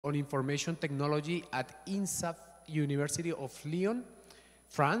on Information Technology at INSAF University of Lyon,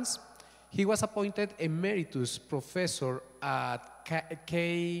 France. He was appointed Emeritus Professor at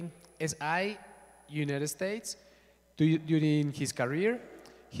KSI, United States. During his career,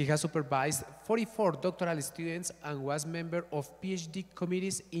 he has supervised 44 doctoral students and was member of PhD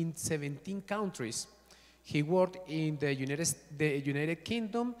committees in 17 countries. He worked in the United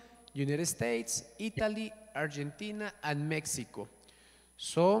Kingdom, United States, Italy, Argentina, and Mexico.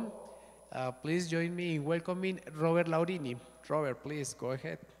 So, please join me in welcoming Robert Laurini. Robert, please go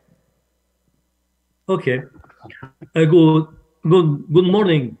ahead. Okay. Good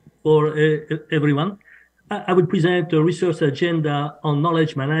morning for everyone. I will present a research agenda on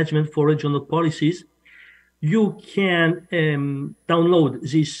knowledge management for regional policies. You can download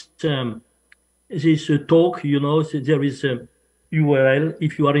this talk. You know, so there is a URL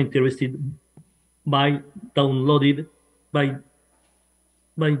if you are interested by downloading my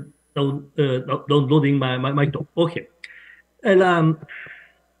talk. Okay. And,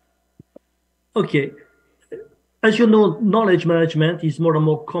 okay. As you know, knowledge management is more and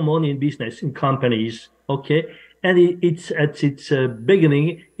more common in business, in companies, okay? And it's at its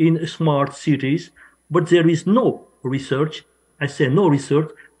beginning in smart cities, but there is no research, I say no research,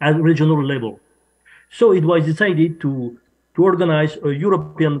 at regional level. So it was decided to organize a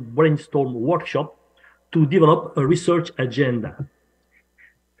European brainstorm workshop to develop a research agenda.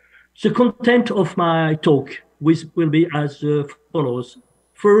 The content of my talk will be as follows.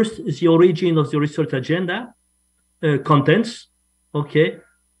 First, the origin of the research agenda, contents, okay,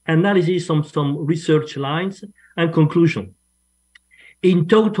 analysis on some research lines, and conclusion. In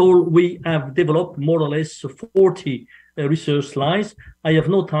total, we have developed more or less 40 research lines. I have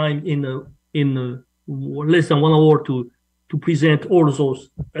no time in less than 1 hour to present all those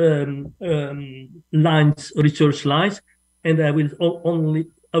research lines, and I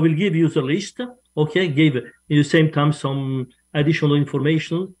will give you the list, okay, give at the same time some additional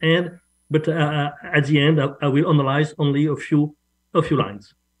information, but at the end, I will analyze only a few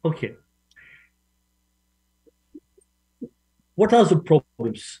lines. Okay. What are the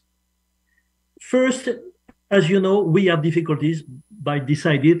problems? First, as you know, we have difficulties by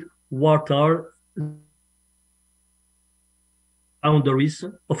deciding what are boundaries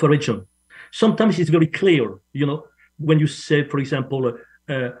of a region. Sometimes it's very clear, you know, when you say, for example,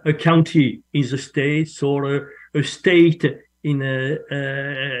 a county in the States or a state in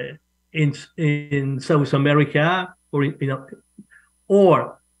South America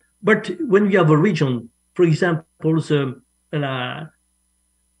but when we have a region, for example, the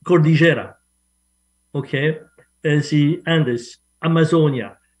Cordillera, okay, the Andes,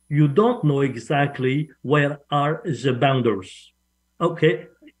 Amazonia, you don't know exactly where are the boundaries. Okay,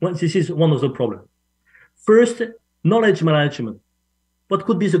 well, this is one of the problems. First, knowledge management. What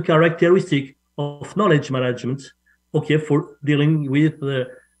could be the characteristic of knowledge management, okay, for dealing with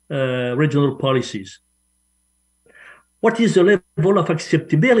regional policies? What is the level of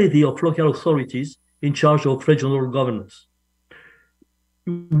acceptability of local authorities in charge of regional governance?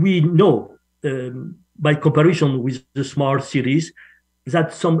 We know by comparison with the smart cities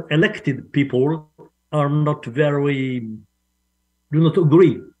that some elected people are not do not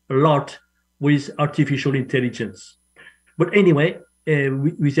agree a lot with artificial intelligence. But anyway,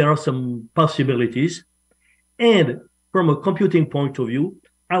 there are some possibilities. And from a computing point of view,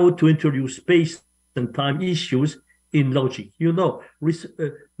 how to introduce space and time issues in logic. You know,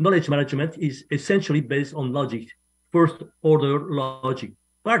 knowledge management is essentially based on logic, first order logic.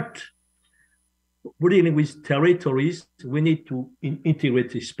 But we're dealing with territories, we need to integrate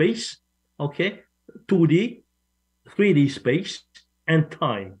the space, okay, 2D, 3D space, and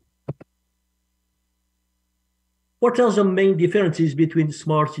time. What are the main differences between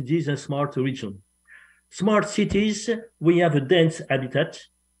smart cities and smart regions? Smart cities, we have a dense habitat.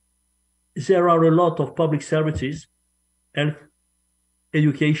 There are a lot of public services, health,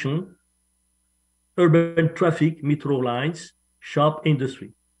 education, urban traffic, metro lines, shop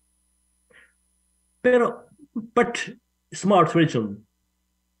industry. But smart region,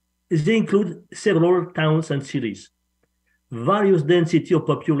 they include several towns and cities, various density of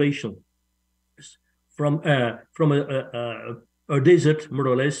population, from a desert, more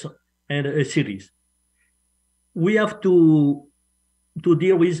or less, and cities. We have to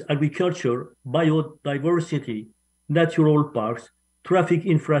deal with agriculture, biodiversity, natural parks, traffic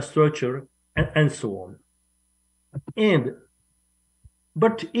infrastructure, and so on.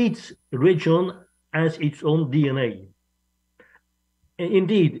 But each region has its own DNA.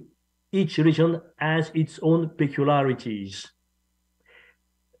 Indeed, each region has its own peculiarities.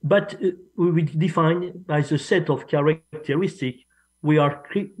 But we will define as a set of characteristics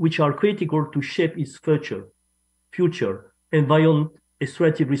which are critical to shape its future, environment,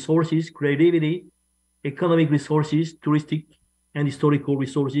 extractive resources, creativity, economic resources, touristic and historical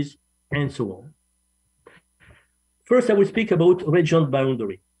resources, and so on. First, I will speak about region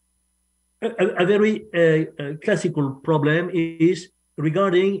boundary. A very classical problem is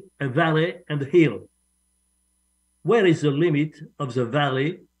regarding a valley and a hill. Where is the limit of the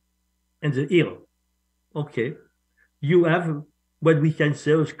valley and the hill? Okay, you have what we can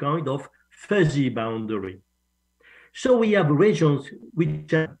say is kind of fuzzy boundary. So we have regions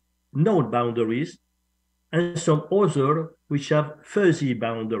which have known boundaries and some other which have fuzzy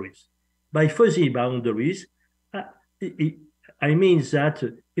boundaries. By fuzzy boundaries, I mean that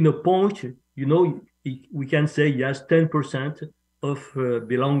in a point, you know, we can say yes, 10% of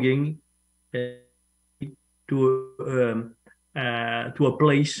belonging to a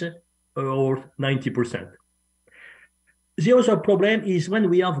place or 90%. The other problem is when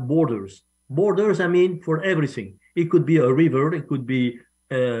we have borders. Borders, I mean, for everything. It could be a river, it could be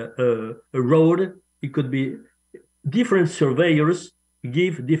a road, it could be different surveyors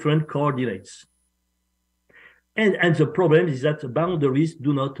give different coordinates. And the problem is that the boundaries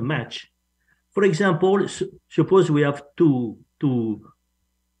do not match. For example, suppose we have two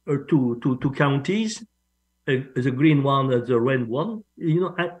counties, the green one and the red one. You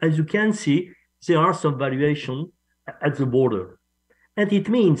know, as you can see, there are some variation at the border. And it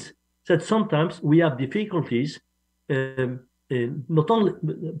means that sometimes we have difficulties, not only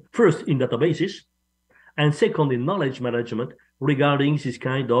first in databases, and second in knowledge management regarding this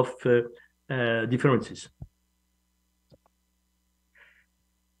kind of differences.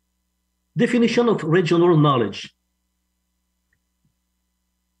 Definition of regional knowledge.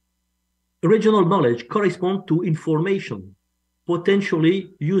 Regional knowledge corresponds to information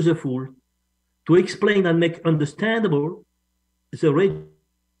potentially useful to explain and make understandable the region,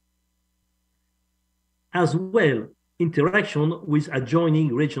 as well interaction with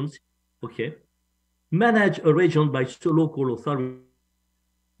adjoining regions. Okay, manage a region by local authority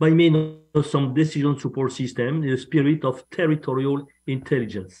by means of some decision support system in the spirit of territorial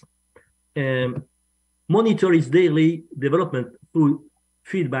intelligence. Monitor its daily development through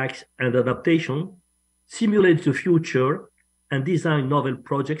feedbacks and adaptation, simulate the future, and design novel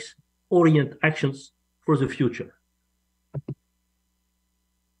projects, orient actions for the future.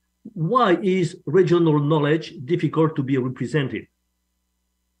 Why is regional knowledge difficult to be represented?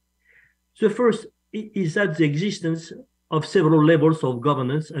 The first is that the existence of several levels of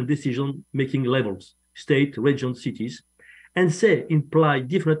governance and decision-making levels, state, region, cities, and they imply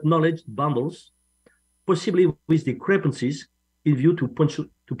different knowledge bundles, possibly with discrepancies in view to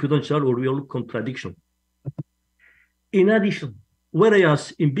potential or real contradiction. In addition,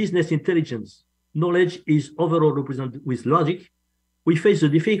 whereas in business intelligence, knowledge is overall represented with logic, we face the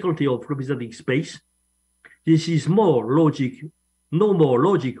difficulty of representing space. This is no more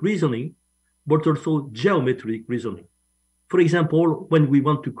logic reasoning, but also geometric reasoning. For example, when we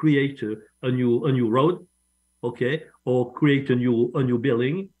want to create a new road, okay, or create a new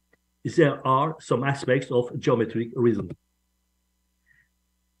building, there are some aspects of geometric reasoning.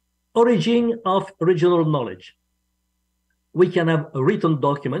 Origin of regional knowledge. We can have written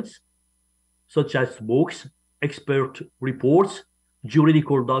documents, such as books, expert reports,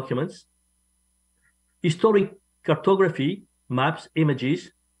 juridical documents, historic cartography, maps,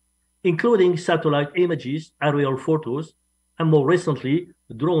 images, including satellite images, aerial photos, and more recently,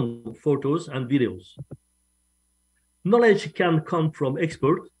 drone photos and videos. Knowledge can come from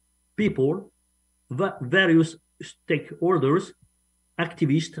experts, people, various stakeholders,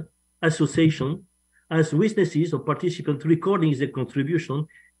 activists, associations, as witnesses or participants recording their contribution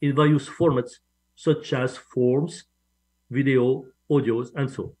in various formats, such as forms, video, audios, and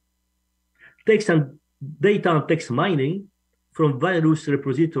so on. Text and data and text mining from various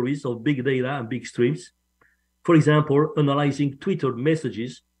repositories of big data and big streams, for example, analyzing Twitter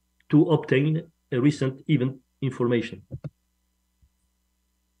messages to obtain a recent event information.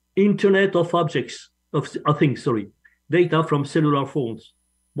 Internet of objects, of things, data from cellular phones,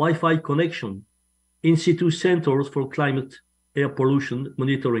 Wi-Fi connection, in situ centers for climate, air pollution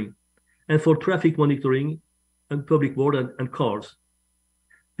monitoring, and for traffic monitoring and public board and cars.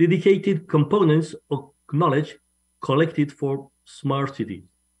 Dedicated components of knowledge collected for smart cities.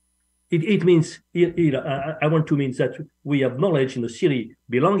 It means, I want to mean that we have knowledge in a city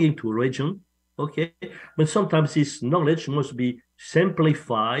belonging to a region, okay, but sometimes this knowledge must be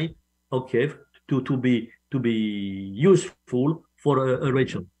simplified, okay, to be useful for a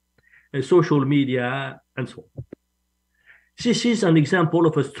region, social media, and so on. This is an example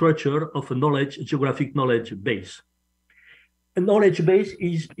of a structure of a geographic knowledge base. a knowledge base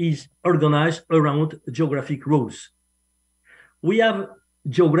is organized around geographic rules. We have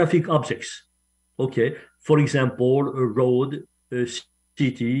geographic objects, okay? For example, a road,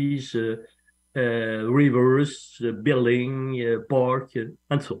 cities, rivers, building, park,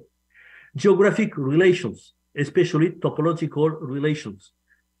 and so on. Geographic relations, especially topological relations,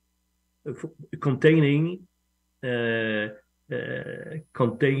 containing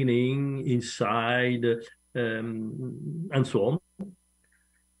inside and so on.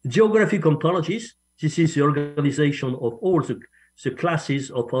 Geographic ontologies, this is the organization of all the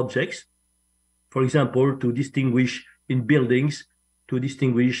classes of objects, for example, to distinguish in buildings, to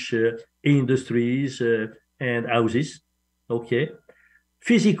distinguish industries and houses, okay?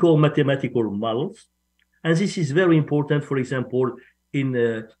 Physical mathematical models, and this is very important, for example,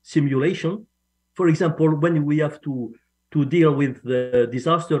 in simulation. For example, when we have to deal with the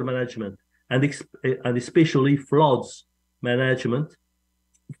disaster management and especially floods management,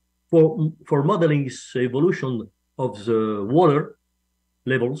 for modeling the evolution of the water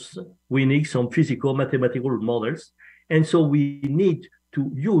levels, we need some physical mathematical models. And so we need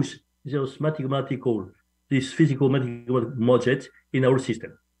to use these physical mathematical models in our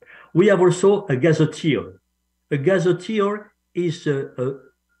system. We have also a gazetteer. A gazetteer is a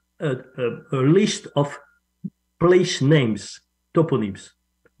list of place names, toponyms,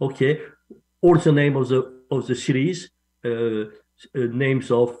 okay? All the name of the cities,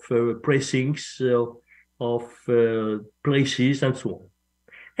 names of precincts, of places, and so on.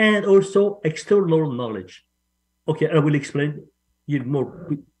 And also external knowledge. Okay, I will explain more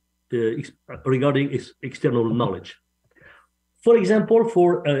regarding external knowledge. For example,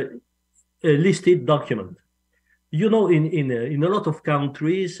 for a listed document, you know, in a lot of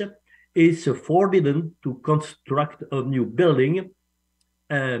countries, it's forbidden to construct a new building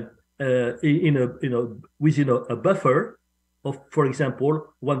within a buffer of, for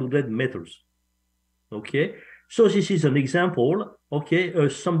example, 100 meters. Okay, so this is an example. Okay,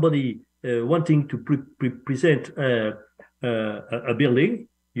 somebody wanting to present a building,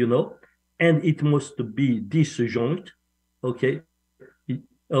 you know, and it must be disjoint, okay,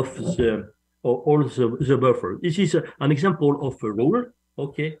 of all the buffer. This is an example of a rule,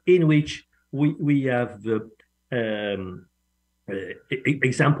 okay, in which we have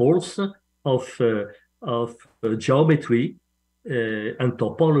examples of geometry and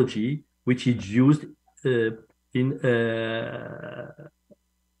topology, which is used in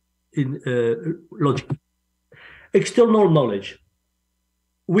logic. External knowledge.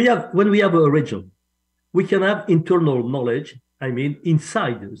 When we have a region, we can have internal knowledge, I mean,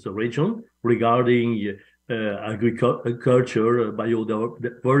 inside the region regarding agriculture,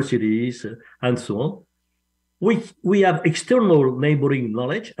 biodiversities, and so on. We have external neighboring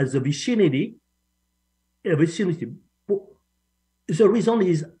knowledge as a vicinity. The reason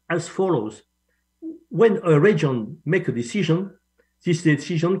is as follows. When a region makes a decision, this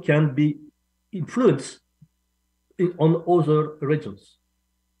decision can be influenced on other regions.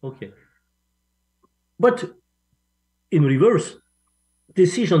 Okay. But in reverse,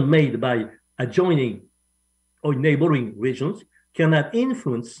 decision made by adjoining or neighboring regions can have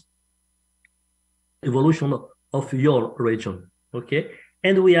influence evolution of your region. Okay.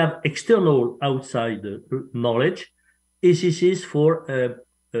 And we have external outside knowledge. This is for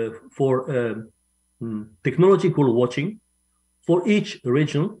technological watching. For each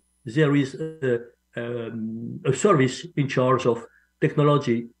region, there is a service in charge of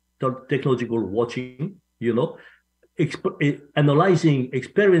technological watching, you know, analyzing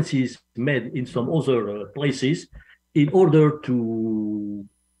experiences made in some other places in order to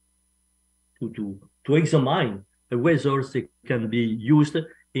examine whether they can be used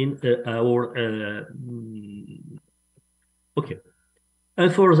in our okay.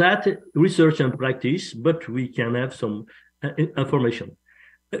 And for that, research and practice, but we can have some information.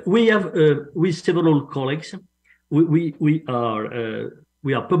 We have with several colleagues, we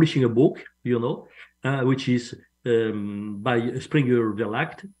are publishing a book, you know, which is by Springer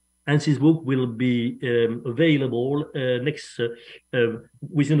Verlag, and this book will be available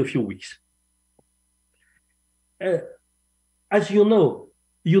within a few weeks. As you know,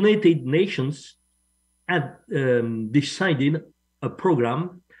 United Nations have decided a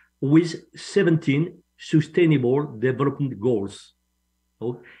program with 17 sustainable development goals.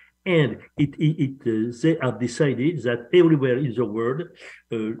 And they have decided that everywhere in the world,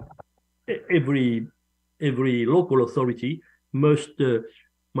 every local authority must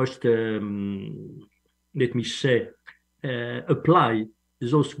let me say, apply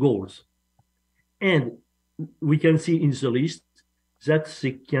those goals. And we can see in the list that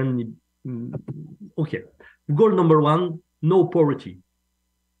they can, okay. Goal number 1 no poverty,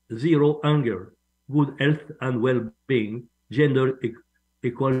 zero hunger, good health and well-being, gender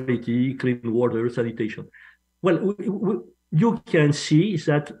equality, clean water, sanitation. Well, you can see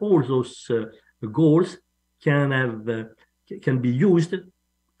that all those goals can be used,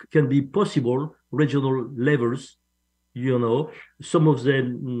 can be possible regional levels, you know, some of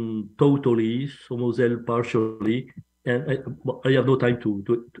them totally, some of them partially, and I have no time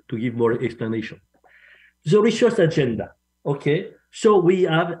to give more explanation. The research agenda, okay? So we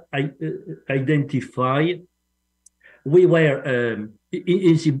have identified, we were in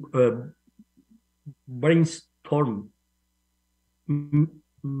the brainstorm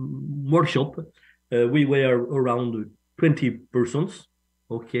workshop, we were around 20 persons,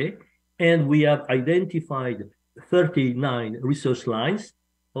 okay? And we have identified 39 research lines,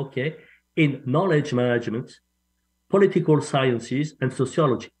 okay, in knowledge management, political sciences, and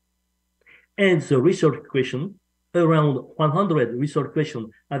sociology. And the research question, around 100 research questions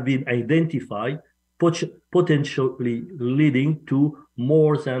have been identified, potentially leading to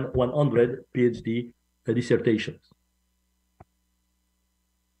more than 100 PhD dissertations.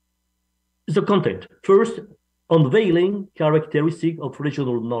 The content. First, unveiling characteristics of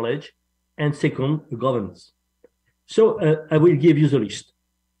regional knowledge, and second, governance. So I will give you the list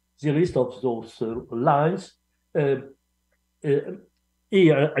of those lines.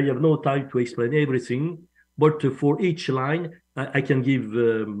 Here, I have no time to explain everything, but for each line, I can give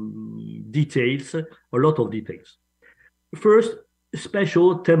details, a lot of details. First,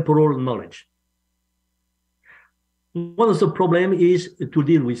 spatial temporal knowledge. One of the problems is to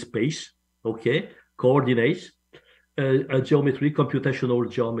deal with space, okay, coordinates, geometry, computational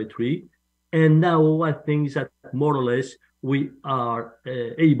geometry. And now I think that more or less we are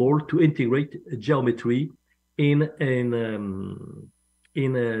able to integrate geometry in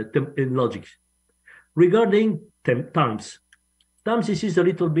logic. Regarding times, this is a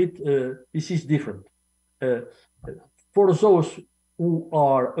little bit, this is different. For those who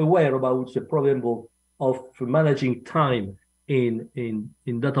are aware about the problem of managing time in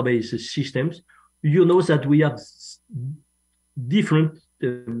database systems, you know that we have different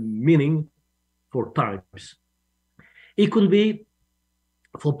meaning for times. It could be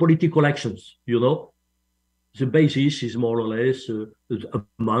for political actions, you know. The basis is more or less a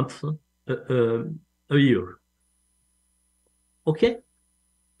month, a year. Okay?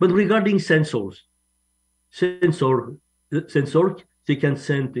 But regarding sensors, they can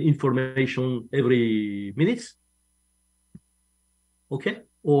send information every minute, okay?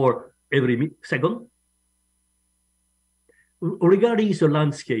 Or every second. Regarding the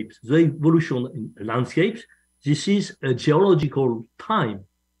landscapes, the evolution in landscapes, this is a geological time.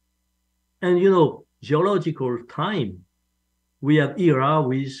 And you know, geological time, we have era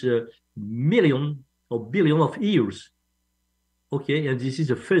with million or billion of years. Okay, and this is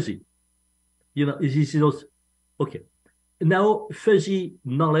a fuzzy. You know, this is not, okay. Now, fuzzy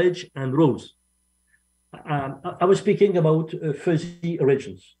knowledge and roles. I was speaking about fuzzy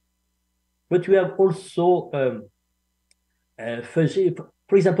regions, but we have also fuzzy,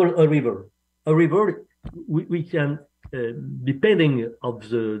 for example, a river. A river, we can, depending of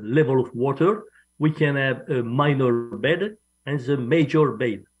the level of water, we can have a minor bed and the major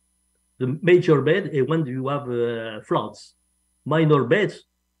bed. The major bed is when you have floods. Minor beds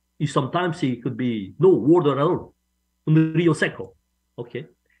is sometimes it could be no water at all, un rio seco, okay?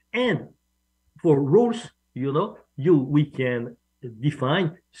 And for rules, you know, we can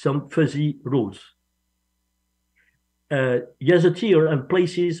define some fuzzy rules. Gazetteer and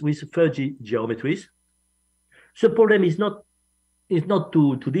places with fuzzy geometries. The problem is not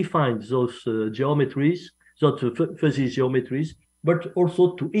to define those geometries, those fuzzy geometries, but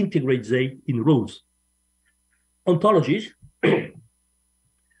also to integrate them in rules. Ontologies.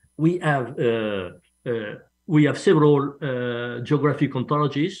 We have several geographic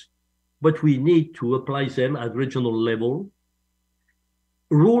ontologies, but we need to apply them at regional level.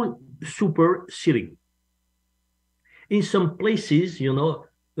 Rule superseding. In some places, you know,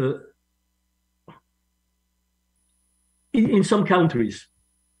 in some countries,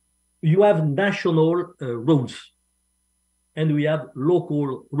 you have national rules, and we have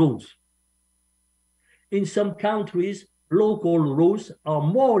local rules. In some countries, local rules are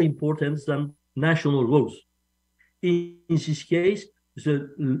more important than national rules. In this case, the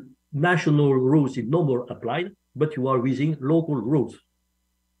national rules is no more applied, but you are using local rules.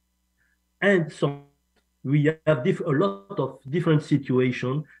 And so we have a lot of different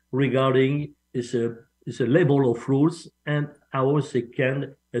situations regarding the level of rules and how they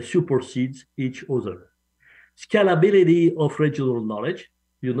can supersede each other. Scalability of regional knowledge,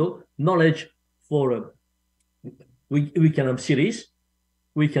 you know, knowledge for We can have cities,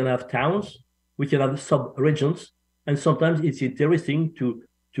 we can have towns, we can have sub-regions, and sometimes it's interesting to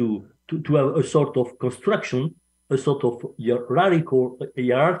have a sort of construction, a sort of hierarchical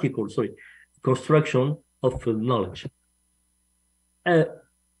construction of knowledge.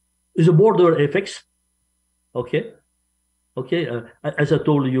 The border effects, okay, as I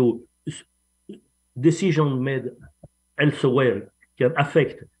told you, decision made elsewhere can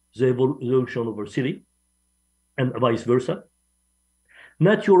affect the evolution of a city, and vice versa.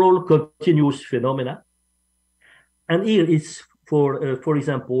 Natural continuous phenomena, and here it's for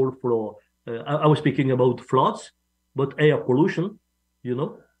example, I was speaking about floods, but air pollution, you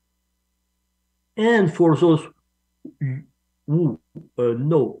know. And for those who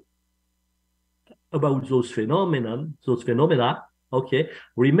know about those phenomena, okay,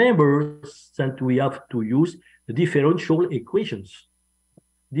 remember that we have to use differential equations.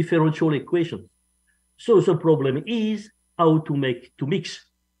 So the problem is how to mix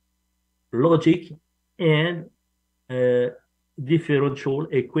logic and differential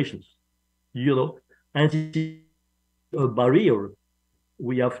equations, you know, and this is a barrier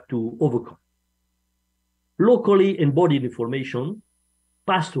we have to overcome. Locally embodied information,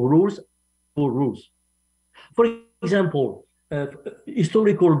 past rules or rules. For example,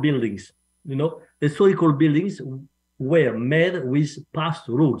 historical buildings, you know, historical buildings were made with past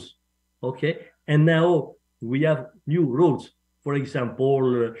rules, okay? And now we have new rules. For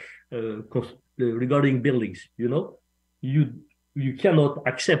example, regarding buildings, you know, you cannot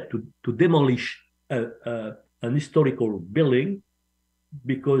accept to demolish an historical building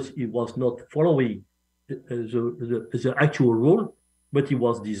because it was not following the actual rule, but it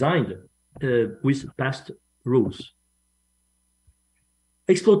was designed with past rules.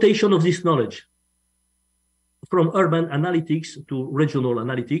 Exploitation of this knowledge. From urban analytics to regional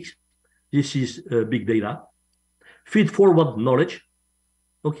analytics, this is big data. Feed-forward knowledge.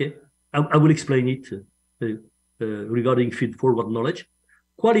 Okay, I will explain it regarding feed-forward knowledge.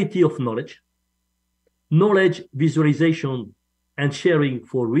 Quality of knowledge. Knowledge visualization and sharing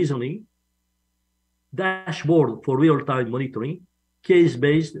for reasoning. Dashboard for real-time monitoring.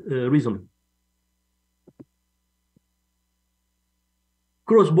 Case-based reasoning.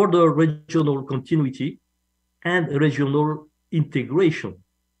 Cross-border regional continuity and regional integration.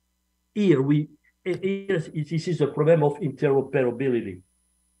 Here, this is a problem of interoperability.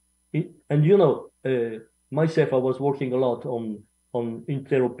 And you know, myself, I was working a lot on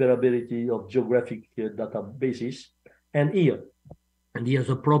interoperability of geographic databases. And here's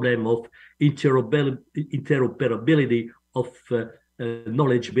a problem of interoperability of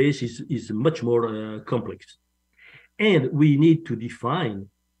knowledge base is much more complex. And we need to define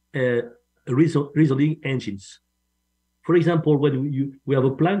reasoning engines. For example, when we have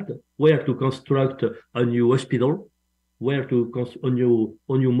a plan where to construct a new hospital, where to construct a new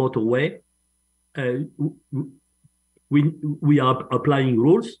motorway, we are applying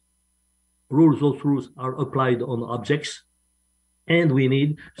rules. Those rules are applied on objects, and we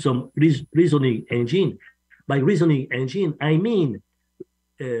need some reasoning engine. By reasoning engine, I mean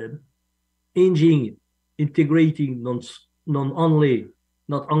engine integrating not only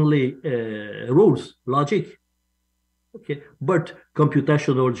rules, logic, okay, but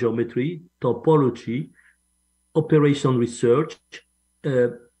computational geometry, topology, operation research,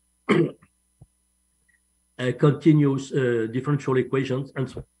 continuous differential equations, and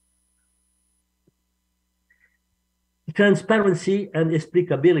so on. Transparency and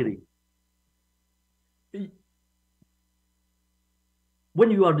explicability. When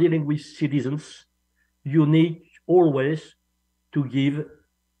you are dealing with citizens, you need always to give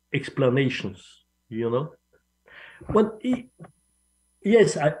explanations, you know. But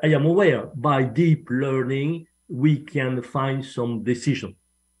yes, I am aware by deep learning, we can find some decision.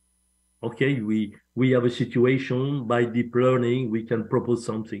 Okay, we have a situation, by deep learning, we can propose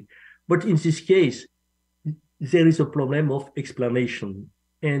something. But in this case, there is a problem of explanation.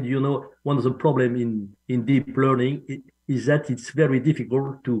 And you know, one of the problems in deep learning is that it's very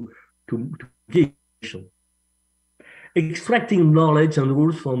difficult to give. Extracting knowledge and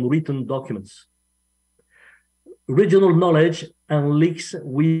rules from written documents. Regional knowledge and links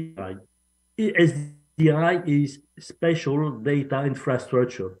with SDI is special data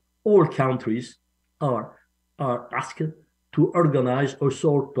infrastructure. All countries are asked to organize a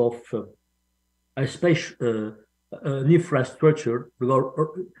sort of a special an infrastructure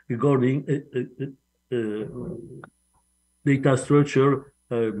regarding data structure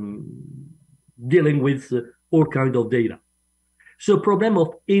dealing with all kinds of data. So problem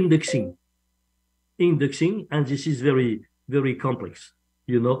of indexing, and this is very, very complex,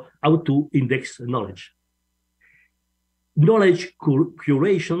 you know, how to index knowledge. knowledge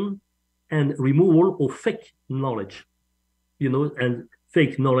curation and removal of fake knowledge. And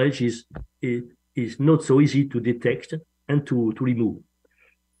fake knowledge is not so easy to detect and to remove.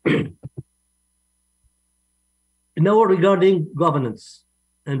 Now, regarding governance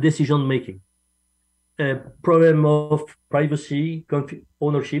and decision making, problem of privacy,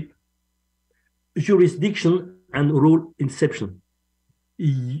 ownership, jurisdiction, and rule inception.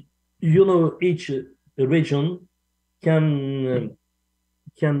 Each region can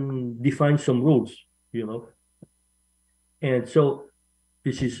define some rules, and so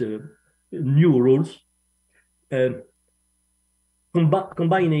this is new rules.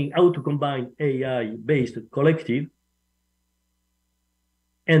 Combining how to combine AI-based collective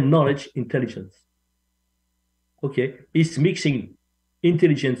and knowledge intelligence. Okay, it's mixing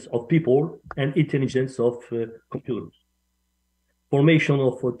intelligence of people and intelligence of computers. Formation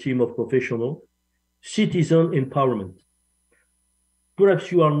of a team of professionals, citizen empowerment.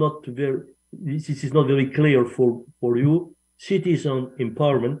 Perhaps you are not this is not very clear for you. Citizen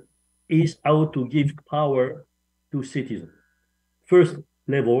empowerment is how to give power to citizens. First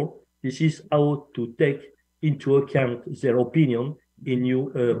level, this is how to take into account their opinion in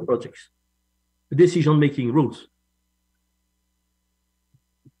new projects. Decision-making rules.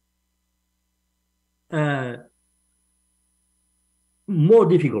 More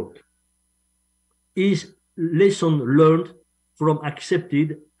difficult is lesson learned from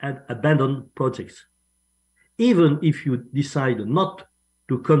accepted and abandoned projects. Even if you decide not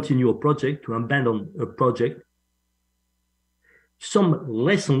to continue a project, to abandon a project, some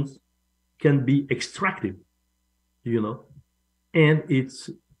lessons can be extracted, and it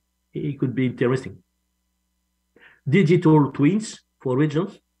could be interesting. Digital twins for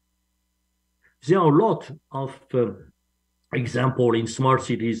regions. There are a lot of examples in smart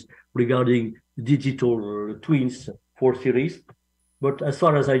cities regarding digital twins for cities, but as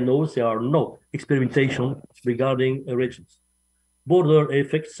far as I know, there are no experimentation regarding regions. Border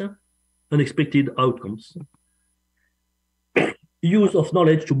effects, unexpected outcomes. Use of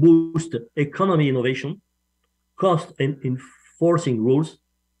knowledge to boost economy innovation, cost and enforcing rules,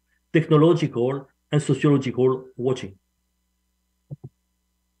 technological and sociological watching.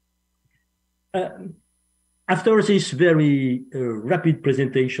 After this very rapid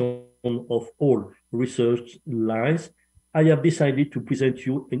presentation of all research lines, I have decided to present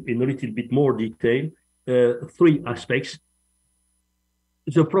you in a little bit more detail three aspects.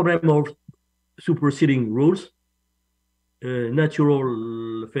 The problem of superseding rules,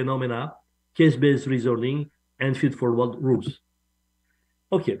 natural phenomena, case-based reasoning, and feed-forward rules.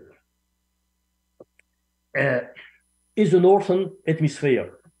 Okay. In the northern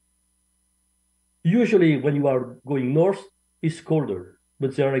hemisphere, usually when you are going north, it's colder,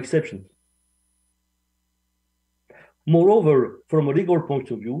 but there are exceptions. Moreover, from a legal point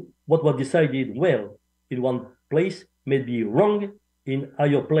of view, what was decided well in one place may be wrong in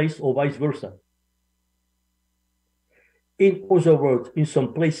higher place or vice versa. In other words, in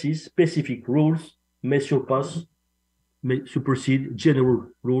some places, specific rules may supersede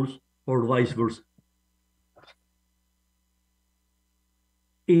general rules or vice versa.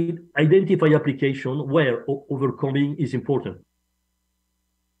 Identify application where overcoming is important.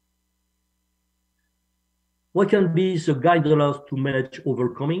 What can be the guidelines to manage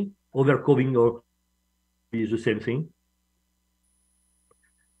overcoming? Overcoming or is the same thing.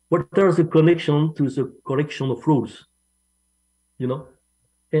 What are the connection to the correction of rules?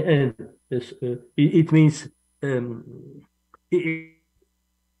 And it means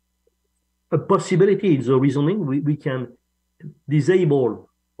a possibility in the reasoning. We can disable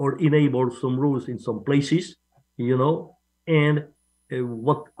or enable some rules in some places, and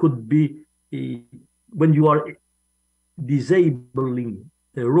what could be when you are disabling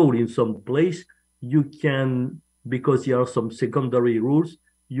a rule in some place, you can, because there are some secondary rules,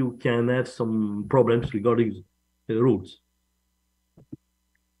 you can have some problems regarding the rules.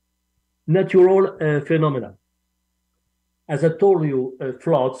 Natural phenomena. As I told you,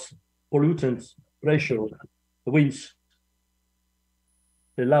 floods, pollutants, pressure, winds,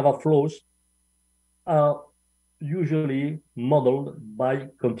 the lava flows are usually modeled by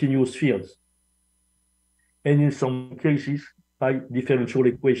continuous fields, and in some cases by differential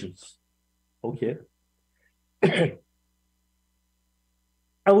equations. Okay.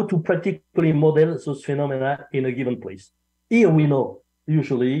 How to practically model those phenomena in a given place? Here we know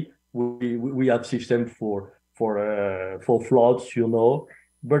usually we have system for floods,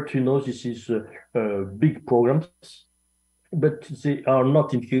 but this is big programs, but they are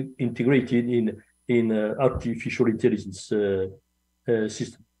not integrated in artificial intelligence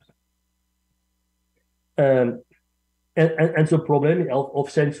systems. and the problem of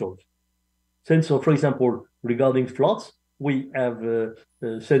sensors. Sensor, for example, regarding floods, we have a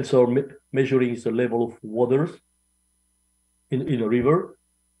sensor measuring the level of waters in a river.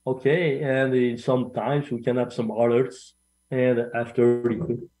 Okay, and sometimes we can have some alerts, and after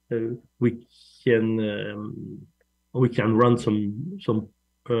we can run some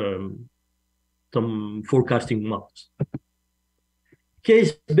forecasting models.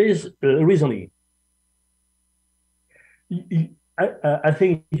 Case-based reasoning. I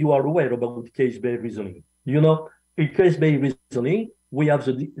think you are aware about case-based reasoning. You know, in case-based reasoning, we have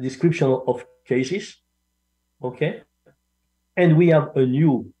the description of cases, okay? And we have a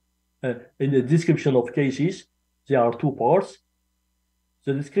new, in the description of cases, there are two parts,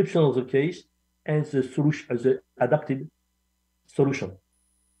 the description of the case and the solution, the adapted solution.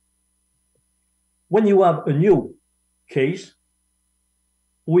 When you have a new case,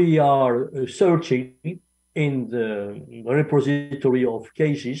 we are searching in the repository of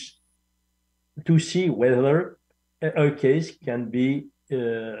cases to see whether a case can be,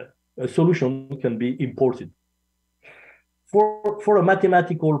 a solution can be imported. For a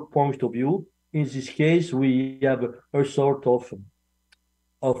mathematical point of view, in this case, we have a sort of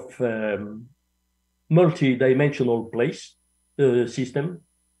multi-dimensional system,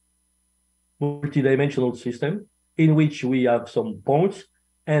 multi-dimensional system in which we have some points,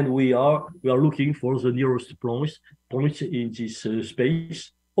 and we are looking for the nearest points in this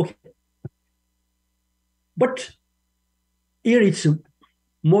space. Okay, but here it's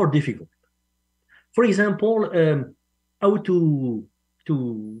more difficult. For example, how to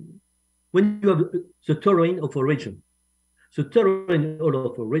when you have the terrain of a region, the terrain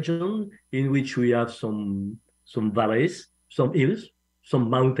of a region in which we have some valleys, some hills, some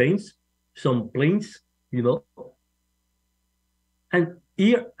mountains, some plains, you know, and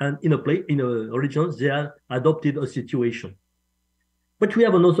here and in a region they have adopted a situation, but we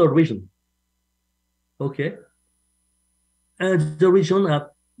have another region, okay, and the region have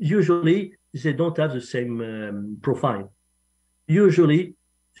usually they don't have the same profile. Usually,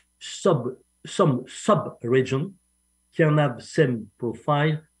 some sub-region can have same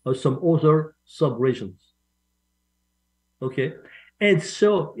profile or some other sub-regions. Okay, and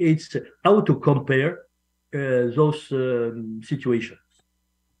so it's how to compare those situations.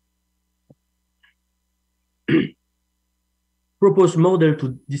 Proposed model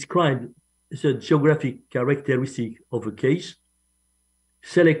to describe the geographic characteristic of a case.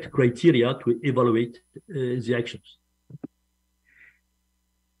 Select criteria to evaluate the actions.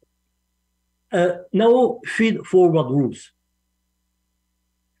 Now, feed-forward rules.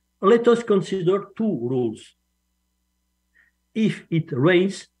 Let us consider two rules. If it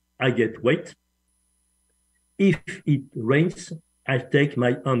rains, I get wet. If it rains, I take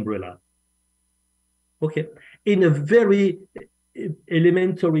my umbrella. Okay. In a very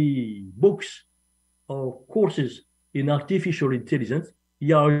elementary books or courses in artificial intelligence,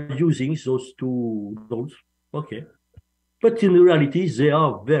 you are using those two rules. Okay. But in reality, they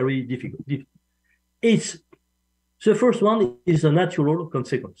are very difficult. The first one is a natural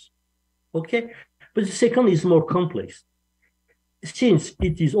consequence. Okay. But the second is more complex. Since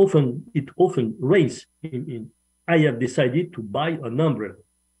it often rains I have decided to buy an umbrella.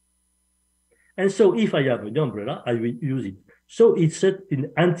 And so if I have an umbrella, I will use it. So it's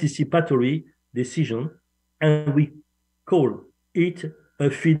an anticipatory decision, and we call it a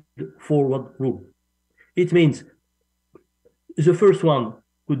feed-forward rule. It means the first one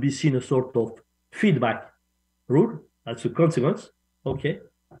could be seen as a sort of feedback rule as a consequence. Okay,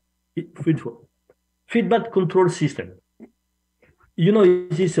 feedback control system. You know,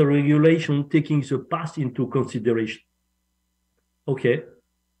 it is a regulation taking the past into consideration. Okay,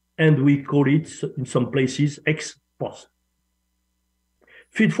 and we call it in some places ex post.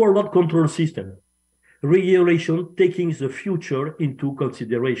 Feed-forward control system. Regulation taking the future into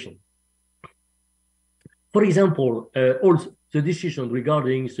consideration. For example, all the decision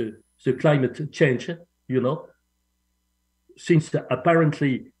regarding the climate change, you know, since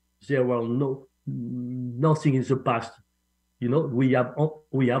apparently there were nothing in the past, you know, we have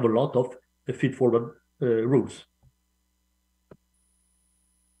a lot of feed-forward rules.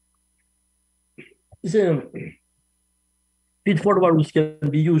 The feed-forward rules can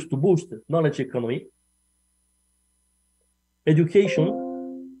be used to boost knowledge economy,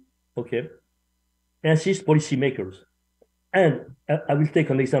 education, okay, assist policymakers. And I will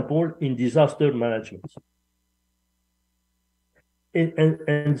take an example in disaster management.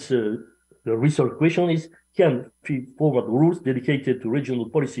 And the research question is, can feed-forward rules dedicated to regional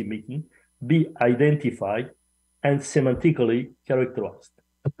policy making be identified and semantically characterized?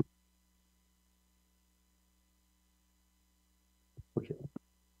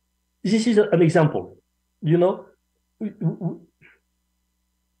 This is an example. You know,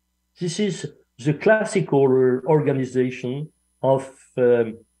 this is the classical organization of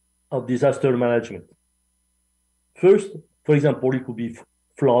disaster management. First, for example, it could be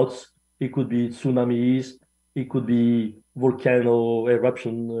floods, it could be tsunamis, it could be volcano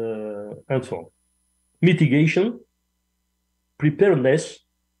eruption, and so on. Mitigation, preparedness,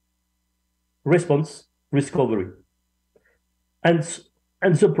 response, recovery. And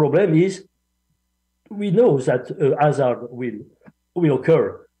the problem is, we know that hazard will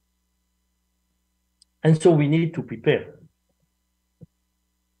occur. And so we need to prepare.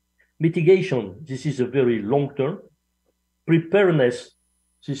 Mitigation, this is a very long term. Preparedness,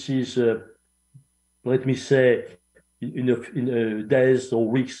 this is, let me say, in days or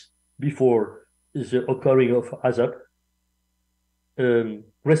weeks before the occurring of hazard.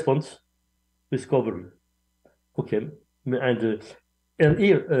 Response, discovery. Okay, and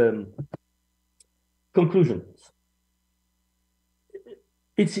here, conclusions.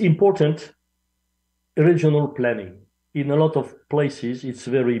 It's important regional planning. In a lot of places, it's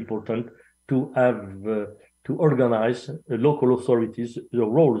very important to have to organize local authorities, the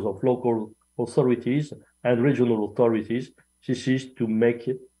roles of local authorities and regional authorities. This is to make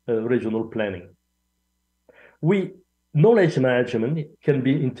regional planning. Knowledge management can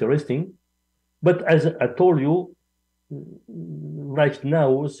be interesting, but as I told you, right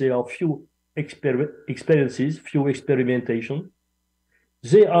now there are few experiences, few experimentation.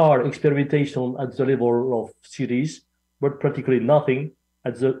 There are experimentation at the level of cities, but practically nothing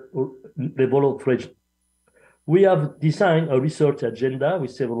at the level of region. We have designed a research agenda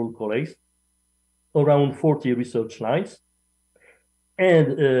with several colleagues, around 40 research lines,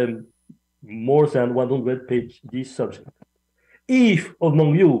 and more than 100 pages this subject. If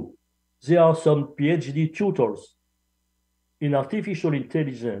among you there are some PhD tutors in artificial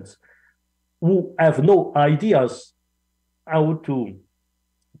intelligence who have no ideas how to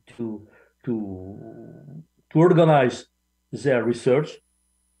organize their research,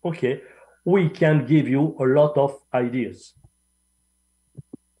 okay, we can give you a lot of ideas.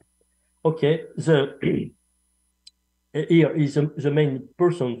 Okay, here is the main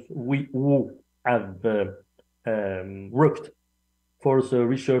persons who have worked for the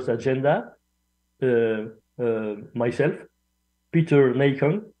research agenda. Myself, Peter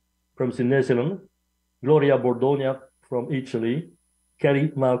Nijken from the Netherlands, Gloria Bordonia from Italy,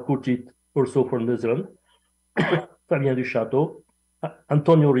 Carrie Marcucci also from Netherlands, Fabien Duchateau,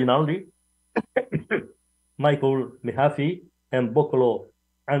 Antonio Rinaldi, Michael Mehaffey, and Bokolo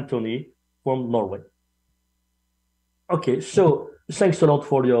Anthony from Norway. Okay, so thanks a lot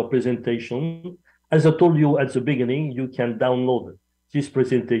for your presentation. As I told you at the beginning, you can download this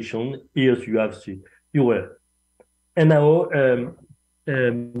presentation. Here you have the URL. And now,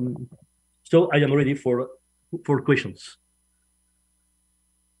 so I am ready for questions.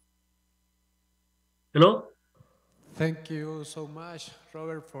 Hello? Thank you so much,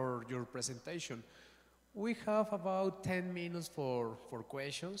 Robert, for your presentation. We have about 10 minutes for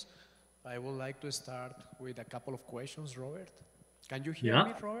questions. I would like to start with a couple of questions, Robert. Can you hear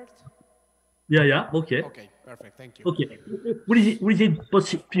me, Robert? Yeah, okay. Okay, perfect, thank you. Okay, would it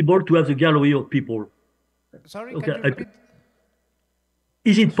possible to have the gallery of people? Sorry, okay. Can you repeat?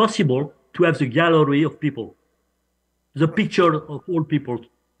 Is it possible to have the gallery of people? The picture of all people.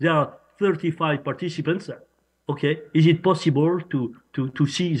 There are 35 participants. Okay, is it possible to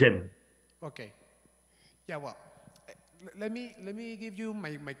see them? Okay. Yeah, well, let me give you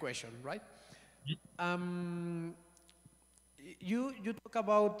my question, right? You talk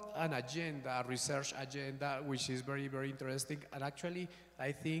about an agenda, a research agenda, which is very, very interesting, and actually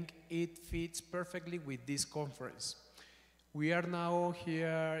I think it fits perfectly with this conference. We are now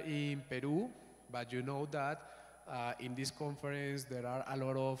here in Peru, but you know that in this conference there are a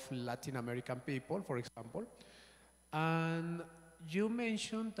lot of Latin American people, for example, and you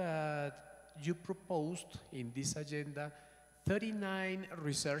mentioned that you proposed in this agenda 39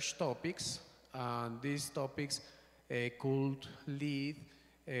 research topics, and these topics could lead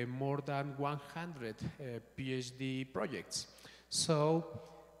more than 100 PhD projects. So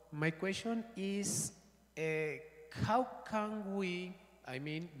my question is, how can we, I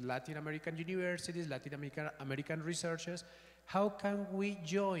mean, Latin American universities, Latin American researchers, how can we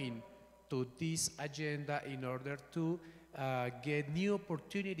join to this agenda in order to get new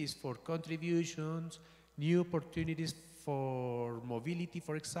opportunities for contributions, new opportunities for mobility,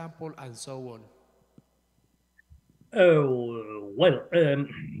 for example, and so on? Well,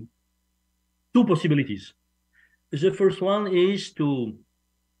 two possibilities. The first one is to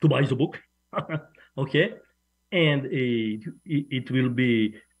buy the book, okay, and it will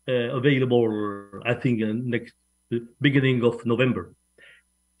be available, I think, next beginning of November.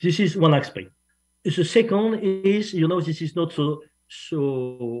 This is one aspect. The second is, this is not so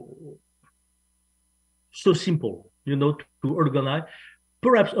simple, to organize.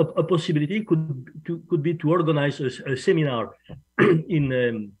 Perhaps a possibility could be to organize a seminar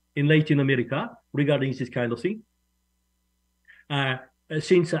in Latin America regarding this kind of thing.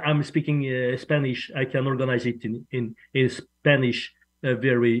 Since I'm speaking Spanish, I can organize it in Spanish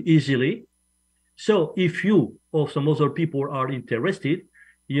very easily. So if you or some other people are interested,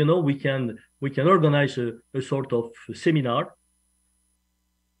 we can organize a sort of seminar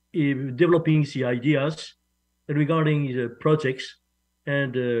developing the ideas regarding the projects,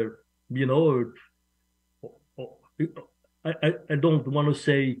 and I don't want to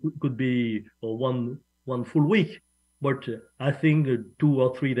say it could be one full week, but I think 2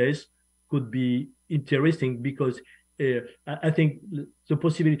 or 3 days could be interesting, because I think the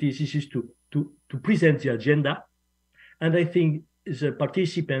possibility is to present the agenda, and I think the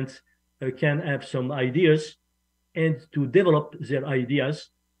participants can have some ideas and to develop their ideas,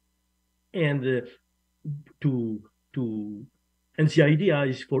 and and the idea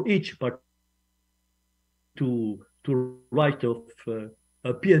is for each part to write of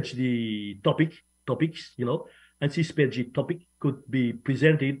a PhD topics, and this PhD topic could be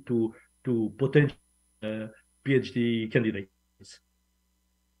presented to potential PhD candidates.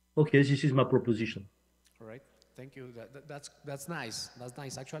 Okay, this is my proposition. All right, thank you. That's nice. That's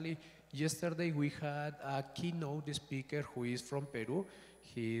nice. Actually, yesterday we had a keynote speaker who is from Peru.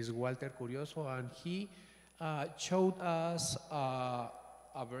 He is Walter Curioso, and he showed us a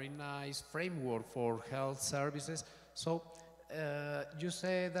very nice framework for health services. So you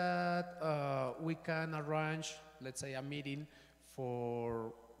say that we can arrange, let's say, a meeting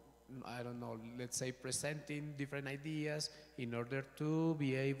for, I don't know, let's say presenting different ideas in order to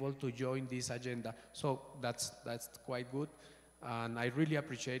be able to join this agenda. So that's quite good, and I really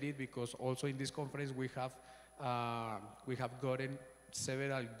appreciate it, because also in this conference we have gotten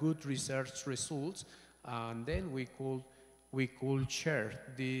several good research results, and then we could share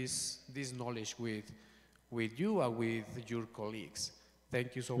this knowledge with you and with your colleagues.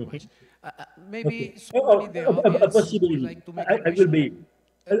 Thank you so much. Maybe someone in the audience would like to make a question.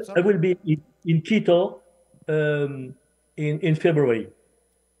 I will be in Quito in February.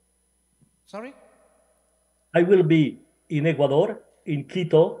 Sorry? I will be in Ecuador, in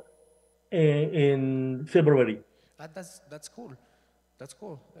Quito, in February. That's cool. That's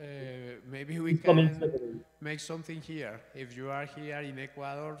cool. Maybe we can make something here. If you are here in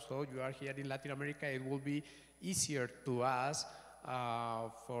Ecuador, so you are here in Latin America, it will be easier to us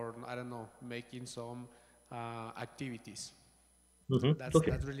for, I don't know, making some activities.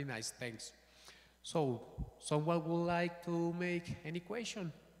 That's really nice. Thanks. So, someone would like to make any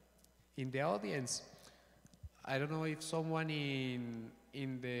question in the audience? I don't know if someone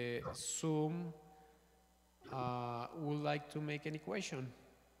in the Zoom would like to make any question.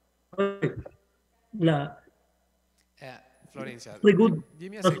 Florencia,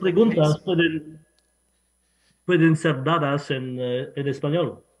 give me a las second, preguntas please. pueden ser dadas en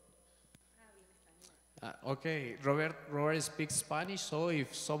español. Okay, Robert speaks Spanish, so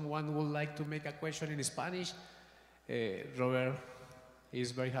if someone would like to make a question in Spanish, Robert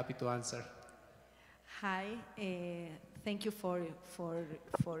is very happy to answer. Hi, thank you for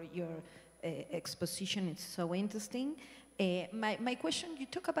your exposition. It's so interesting. My question, you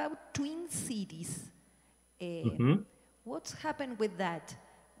talk about twin cities. What's happened with that?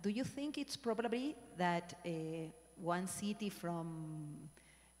 Do you think it's probably that one city from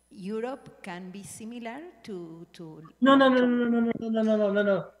Europe can be similar to No.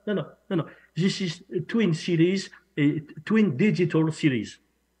 This is twin cities, twin digital cities.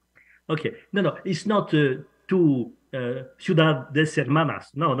 Okay. No. It's not two ciudades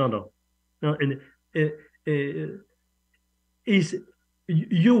hermanas. No. Is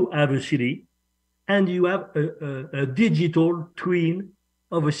you have a city, and you have a digital twin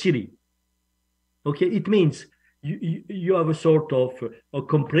of a city. Okay, it means you have a sort of a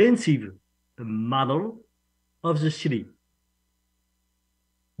comprehensive model of the city.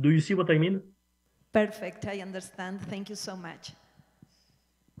 Do you see what I mean? Perfect, I understand. Thank you so much.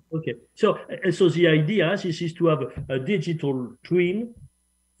 Okay, so the idea is to have a digital twin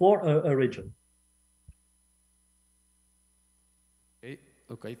for a region.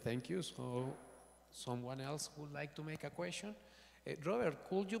 Okay, thank you. So, someone else would like to make a question? Robert,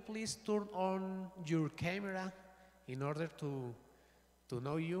 could you please turn on your camera in order to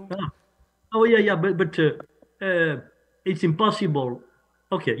know you? Oh yeah, but it's impossible.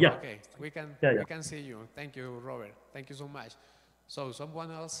 Okay, yeah. Okay, we can see you. Thank you, Robert. Thank you so much. So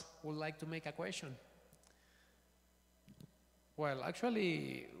someone else would like to make a question? Well,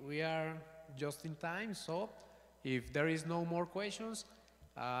 actually, we are just in time, so if there is no more questions,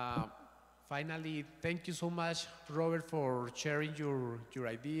 finally, thank you so much, Robert, for sharing your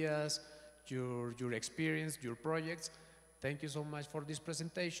ideas, your experience, your projects. Thank you so much for this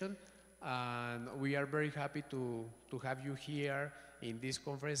presentation, and we are very happy to have you here in this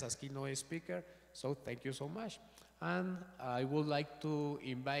conference as keynote speaker, so thank you so much. And I would like to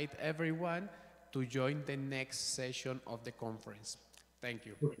invite everyone to join the next session of the conference. Thank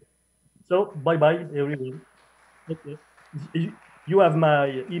you. Okay. So bye-bye, everyone. Okay. You have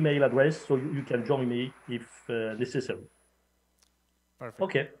my email address, so you can join me if necessary. Perfect.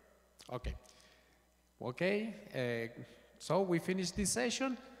 Okay. Okay. Okay. So we finish this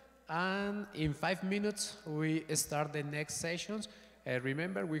session, and in 5 minutes we start the next sessions.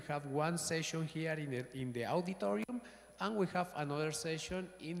 Remember, we have one session here in the auditorium, and we have another session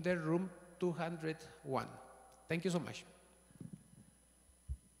in the room 201. Thank you so much.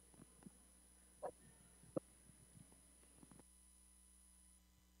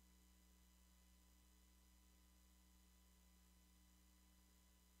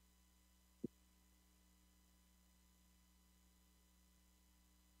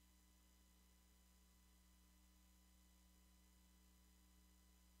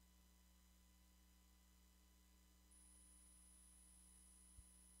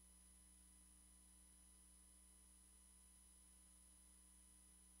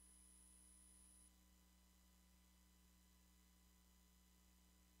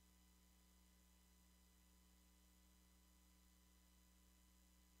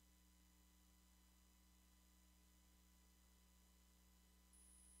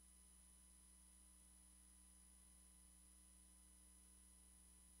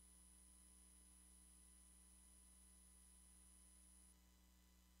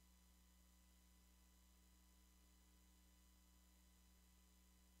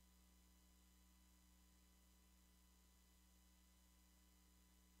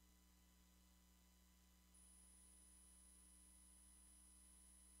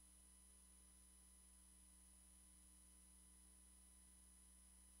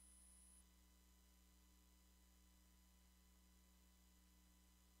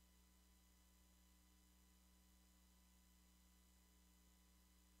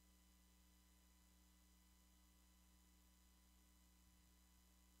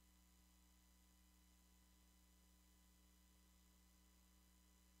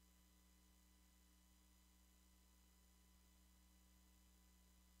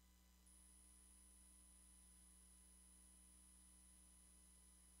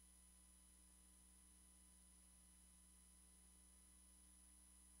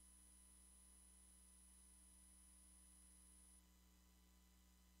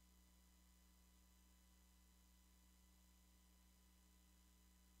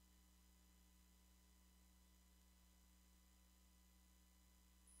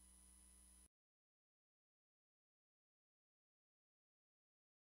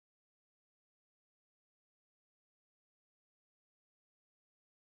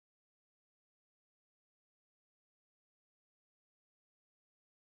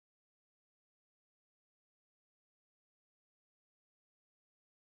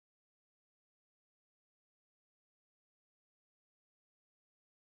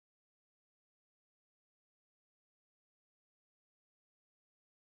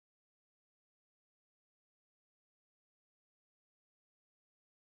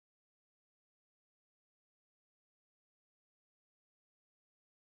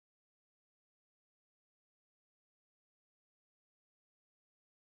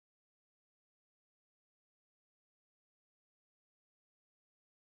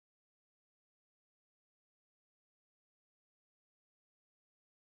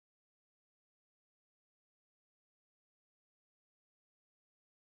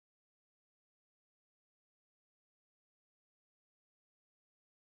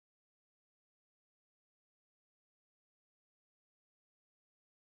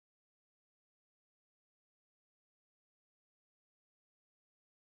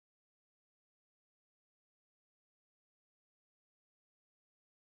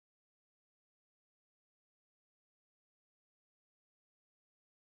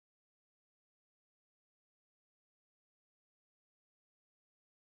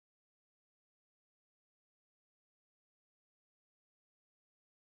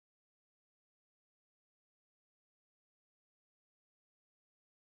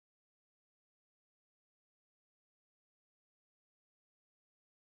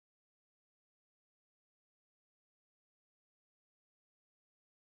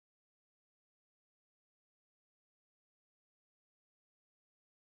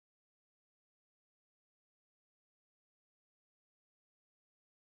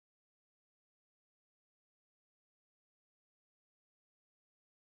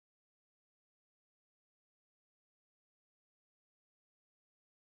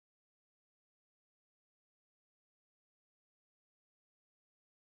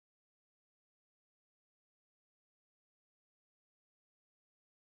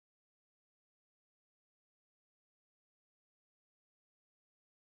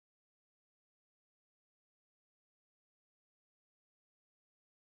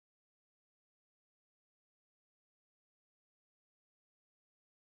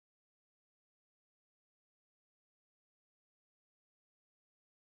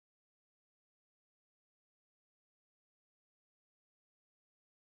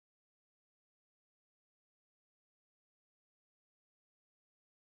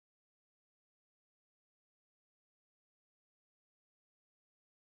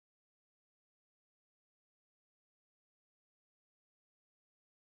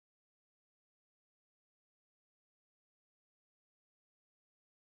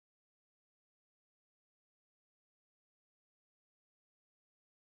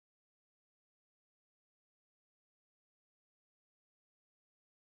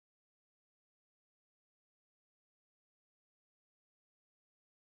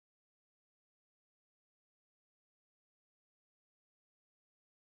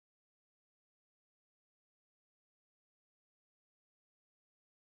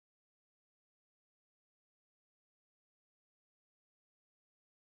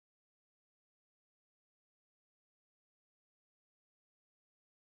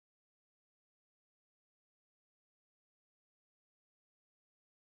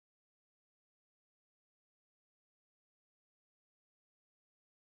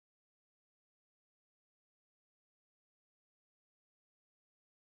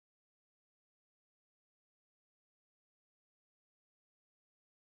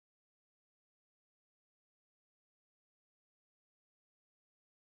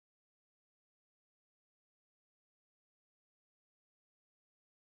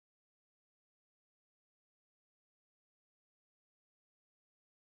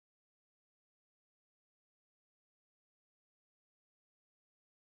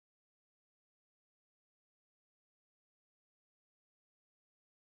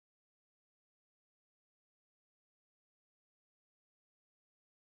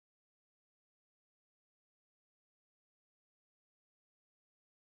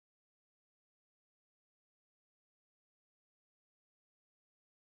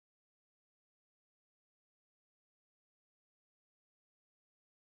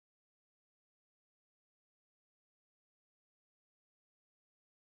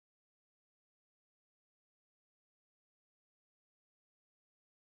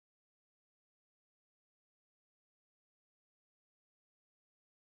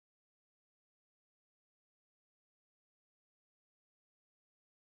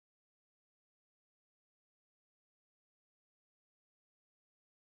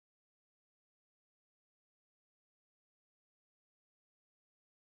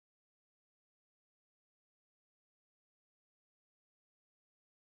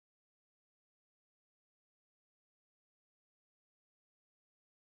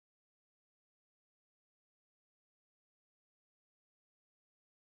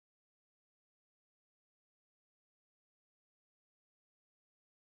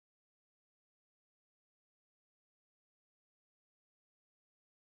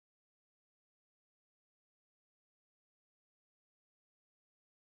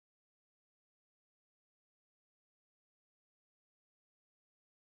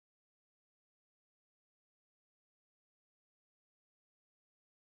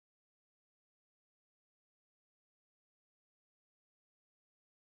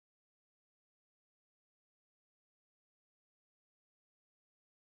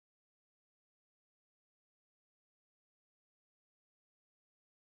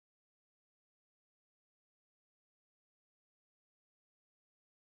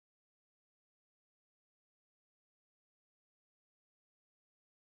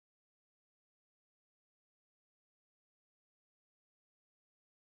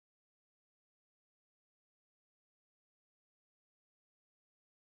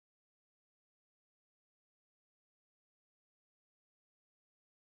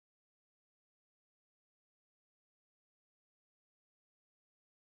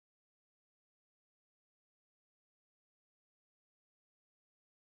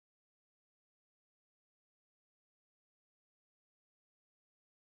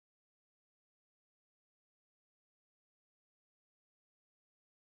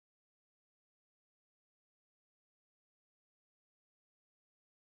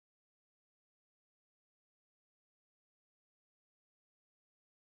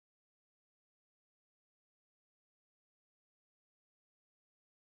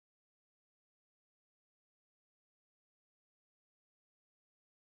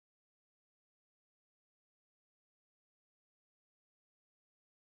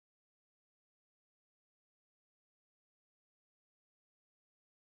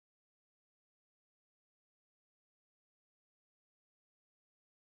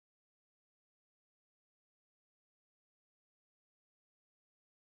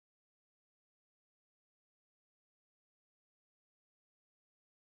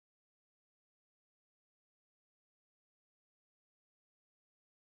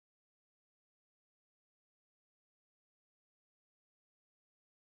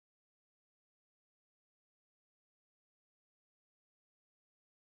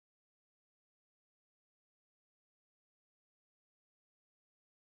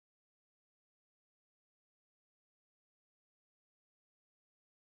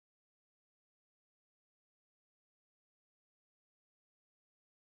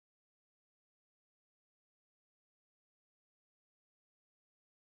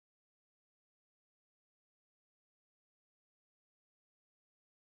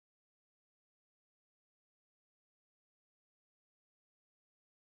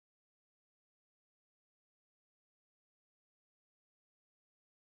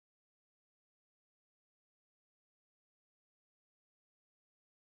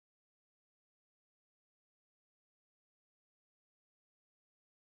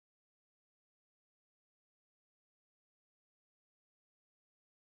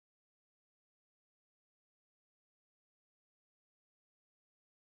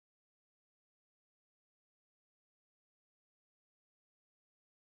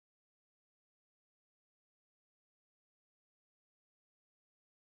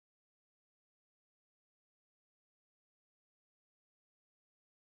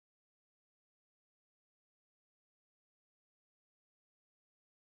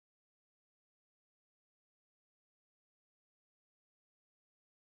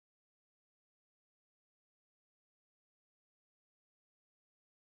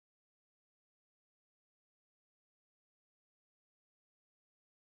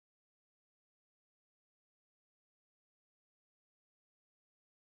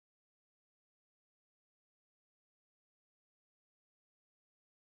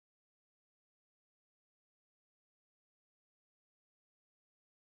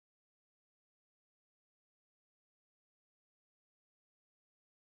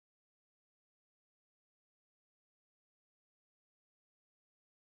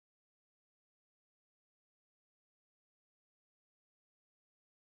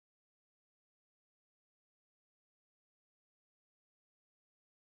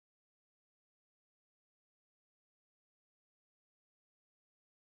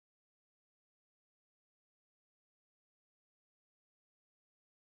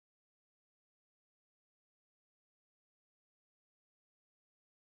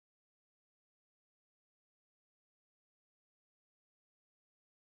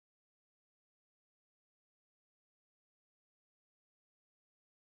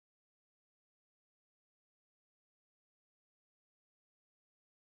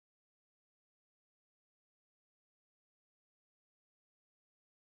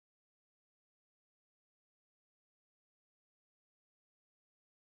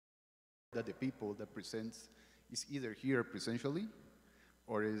 that the people that presents is either here presentially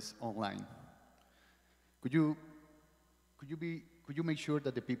or is online. Could you make sure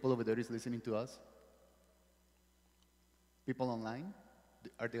that the people over there is listening to us? People online,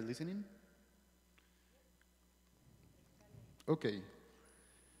 are they listening? Okay.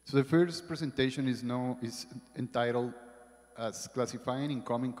 So the first presentation is entitled as Classifying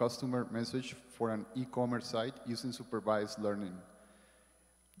Incoming Customer Message for an E-commerce Site Using Supervised Learning.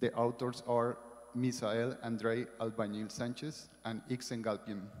 The authors are Misael Andrei Albañil Sanchez and Ixen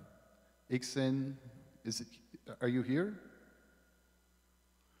Galpin. Ixen, are you here?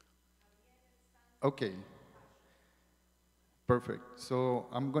 Okay. Perfect. So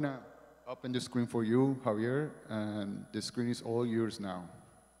I'm going to open the screen for you, Javier, and the screen is all yours now.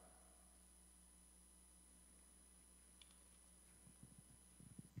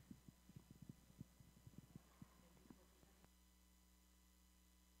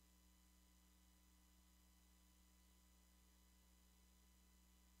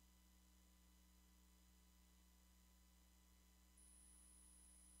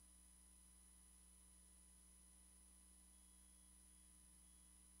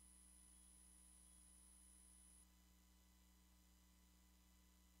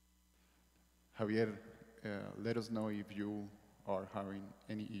 Javier, let us know if you are having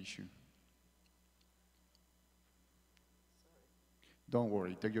any issue. Don't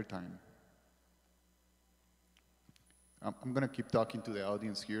worry, take your time. I'm going to keep talking to the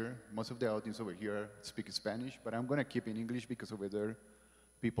audience here. Most of the audience over here speak Spanish, but I'm going to keep in English because over there,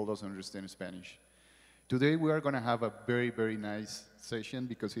 people don't understand Spanish. Today, we are going to have a very, very nice session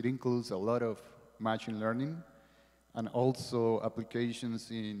because it includes a lot of machine learning and also applications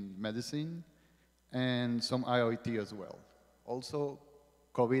in medicine and some IoT as well. Also,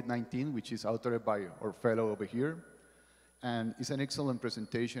 COVID-19, which is authored by our fellow over here. And it's an excellent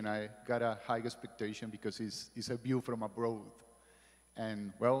presentation. I got a high expectation because it's a view from abroad.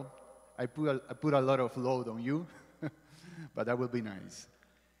 And well, I put a lot of load on you, but that will be nice.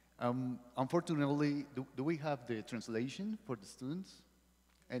 Unfortunately, do we have the translation for the students?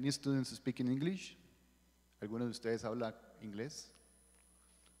 Any students speaking English? ¿Alguno de ustedes habla inglés?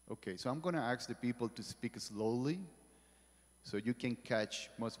 Okay, so I'm going to ask the people to speak slowly so you can catch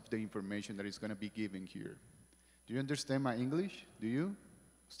most of the information that is going to be given here. Do you understand my English? Do you?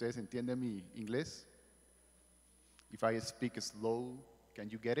 ¿Ustedes entienden mi inglés? If I speak slow, can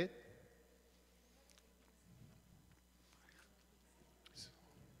you get it?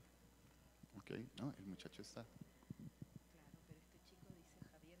 Okay, no, el muchacho está.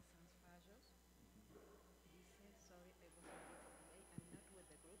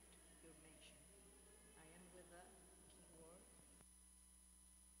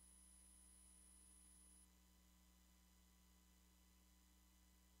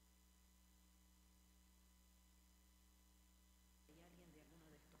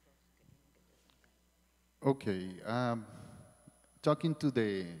 Okay, talking to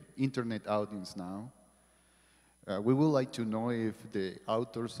the internet audience now, we would like to know if the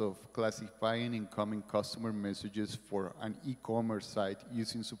authors of Classifying Incoming Customer Messages for an E-commerce Site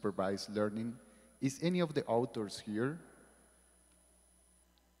Using Supervised Learning, is any of the authors here?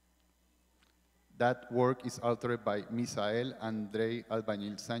 That work is authored by Misael Andrei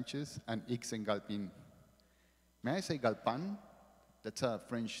Albañil Sanchez and Ixen Galpin. May I say Galpan? That's a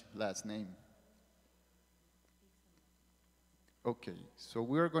French last name. Okay, so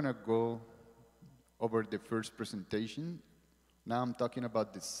we're going to go over the first presentation. Now I'm talking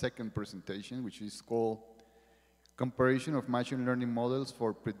about the second presentation, which is called Comparison of Machine Learning Models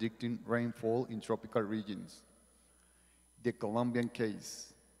for Predicting Rainfall in Tropical Regions. The Colombian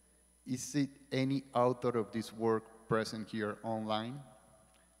case. Is it any author of this work present here online?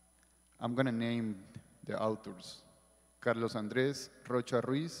 I'm going to name the authors. Carlos Andrés Rocha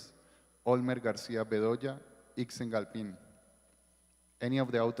Ruiz, Olmer García Bedoya, Ixen Galpin. Any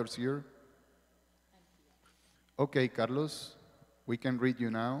of the authors here? Okay, Carlos, we can read you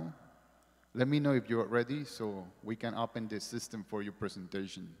now. Let me know if you're ready so we can open the system for your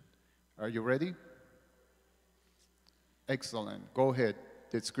presentation. Are you ready? Excellent. Go ahead.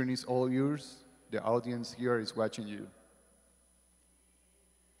 The screen is all yours. The audience here is watching you.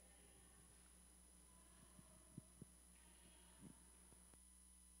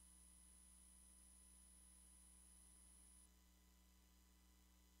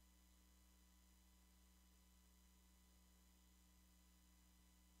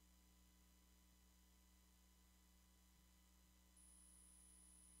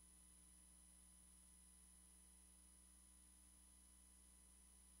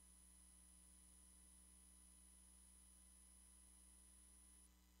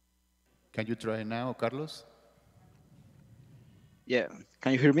 Can you try now, Carlos? Yeah,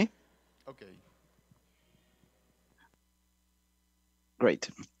 can you hear me? Okay. Great.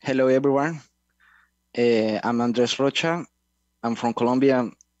 Hello, everyone. I'm Andres Rocha. I'm from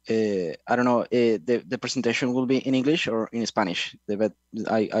Colombia. I don't know, the presentation will be in English or in Spanish. But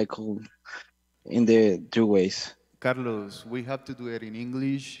I could in the two ways. Carlos, we have to do it in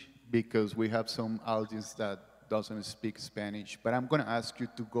English because we have some audience that doesn't speak Spanish. But I'm going to ask you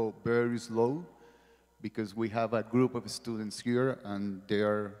to go very slow because we have a group of students here and they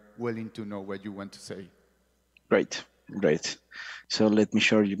are willing to know what you want to say. Great, great. So let me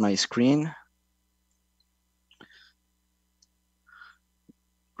show you my screen.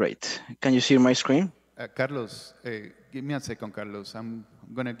 Great. Can you see my screen? Carlos, give me a second, Carlos. I'm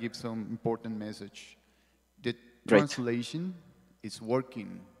going to give some important message. The translation is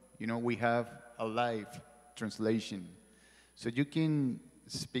working. You know, we have a live translation. So you can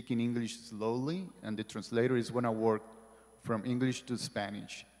speak in English slowly, and the translator is going to work from English to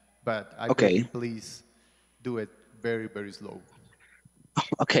Spanish. But I beg you, please do it very, very slow.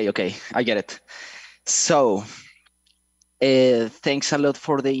 Okay, I get it. So, thanks a lot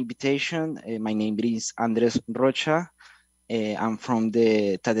for the invitation. My name is Andres Rocha. I'm from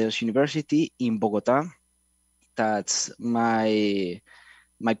the Tadeus University in Bogota. That's my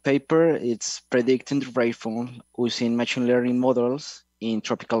paper. It's predicting the rainfall using machine learning models in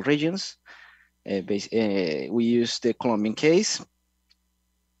tropical regions. We use the Colombian case.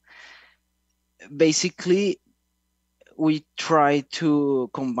 Basically, we try to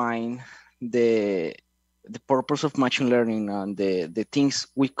combine the purpose of machine learning and the things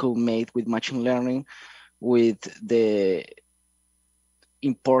we could make with machine learning with the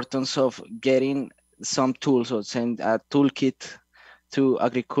importance of getting some tools or send a toolkit to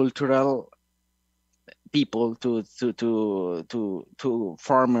agricultural people, to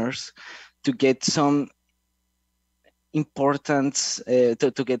farmers, to get some importance,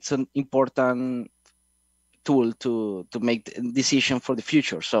 to get some important tool to make decision for the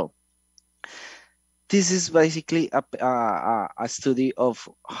future. So this is basically a study of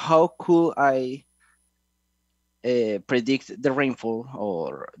how could I predict the rainfall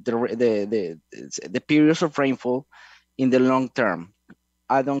or the periods of rainfall in the long term.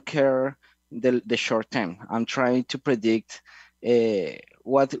 I don't care the short term. I'm trying to predict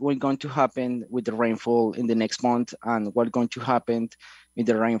what will going to happen with the rainfall in the next month and what's going to happen with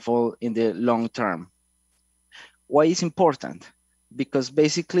the rainfall in the long term. Why is important? Because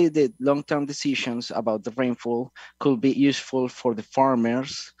basically the long-term decisions about the rainfall could be useful for the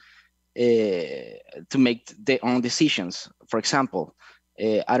farmers to make their own decisions. For example,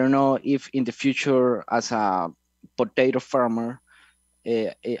 I don't know if in the future as a potato farmer,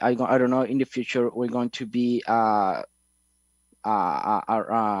 I don't know in the future we're going to be going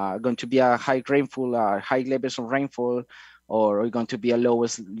to be a high rainfall, high levels of rainfall, or we're going to be a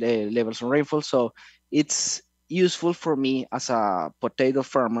lowest levels of rainfall. So it's useful for me as a potato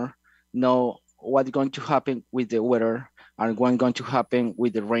farmer know what's going to happen with the weather and what's going to happen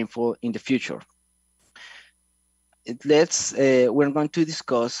with the rainfall in the future. We're going to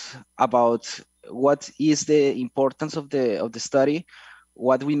discuss about what is the importance of the study,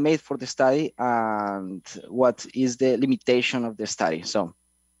 what we made for the study, and what is the limitation of the study. So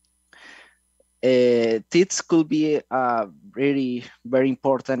TITS could be a very, very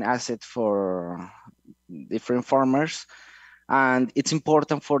important asset for different farmers. And it's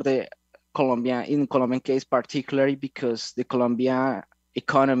important for the Colombian case, particularly because the Colombia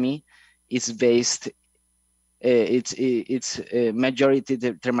economy is based, the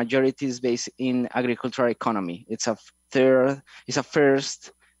majority is based in agricultural economy. It's a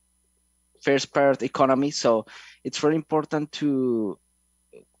first part economy. So it's very important to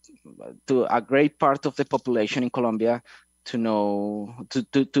a great part of the population in Colombia to know,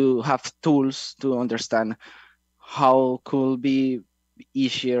 to have tools to understand how could be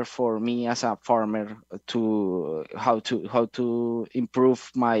easier for me as a farmer to how to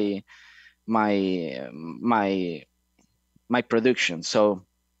improve my production. So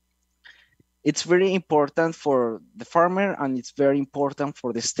it's very important for the farmer and it's very important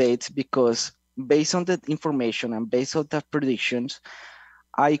for the state because based on that information and based on that predictions,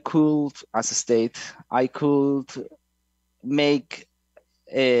 I could, as a state, I could make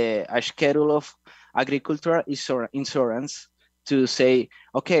a schedule of agricultural insurance to say,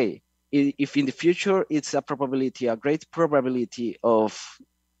 okay, if in the future it's a great probability of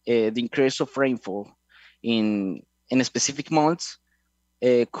the increase of rainfall in a specific months,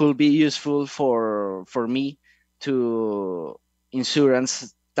 could be useful for me to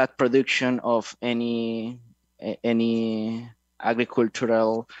insurance that production of any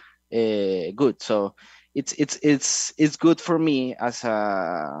agricultural good. So it's good for me as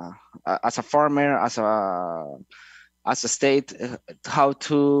a farmer, as a state, how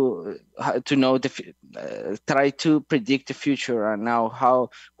to know try to predict the future, and now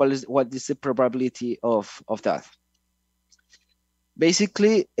what is the probability of that.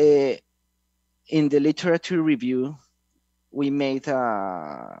 Basically, in the literature review, we made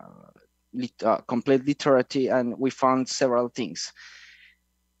a complete literature, and we found several things.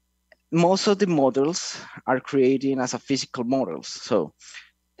 Most of the models are created as a physical models. So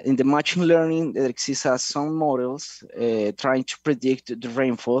in the machine learning, there exists some models trying to predict the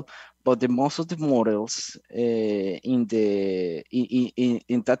rainfall, but the most of the models in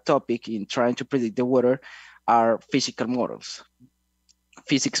that topic, in trying to predict the weather, are physics models.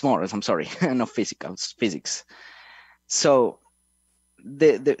 I'm sorry, not physics. So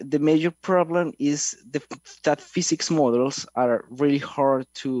the major problem is that physics models are really hard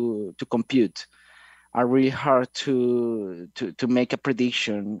to compute, are really hard to make a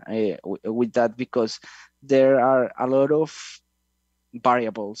prediction with that, because there are a lot of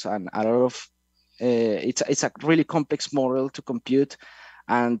variables and a lot of it's a really complex model to compute,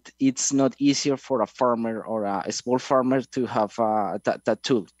 and it's not easier for a farmer or a small farmer to have that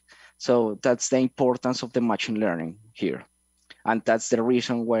tool. So that's the importance of the machine learning here. And that's the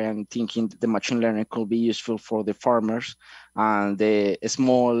reason why I'm thinking the machine learning could be useful for the farmers and the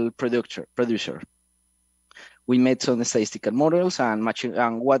small producer. We made some statistical models and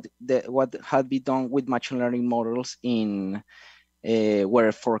what had been done with machine learning models in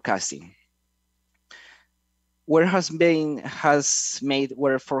weather forecasting. Where has made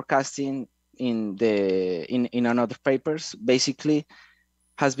weather forecasting in another papers, basically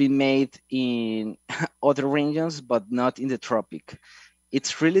has been made in other regions, but not in the tropic.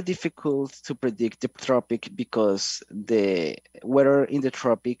 It's really difficult to predict the tropic because the weather in the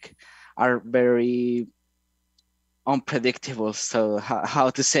tropic are very unpredictable. So how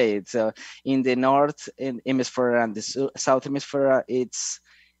to say it? So in the north hemisphere and the south hemisphere, it's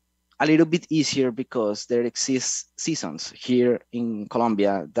a little bit easier because there exists seasons. Here in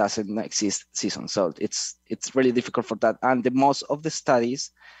Colombia doesn't exist seasons, so it's really difficult for that. And the most of the studies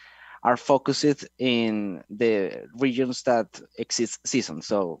are focused in the regions that exist seasons.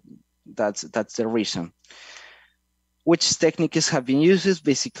 So that's the reason. Which techniques have been used?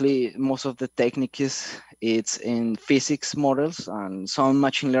 Basically, most of the techniques it's in physics models and some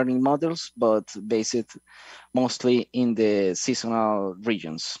machine learning models, but based mostly in the seasonal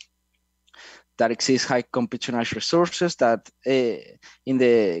regions. That exist high computational resources that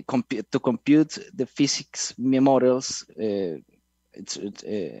to compute the physics models,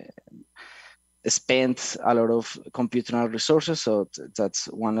 spent a lot of computational resources. So that's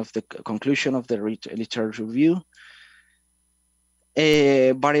one of the conclusion of the literature review.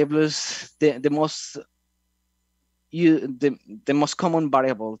 Variables, the most common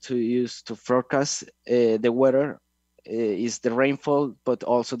variable to use to forecast the weather is the rainfall, but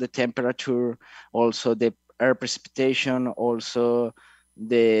also the temperature, also the air precipitation, also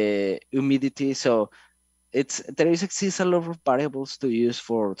the humidity. So there exists a lot of variables to use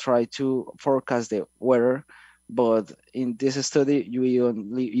for try to forecast the weather, but in this study we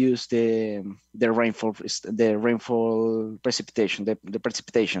only use the rainfall precipitation, the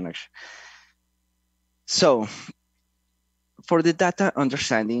precipitation actually. So for the data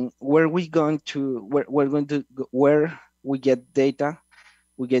understanding, where we get data,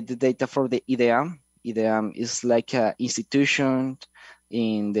 we get the data for the IDEAM. IDEAM is like an institution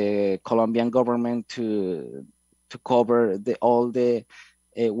in the Colombian government to cover all the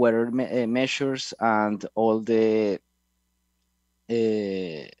weather measures and all the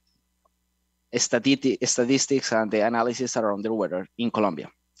statistics and the analysis around the weather in Colombia.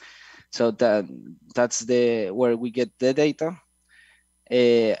 So that's where we get the data.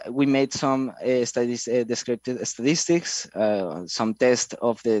 We made some descriptive statistics, some tests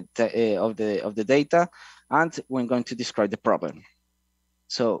of the data, and we're going to describe the problem.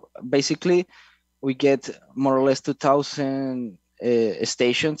 So basically, we get more or less 2,000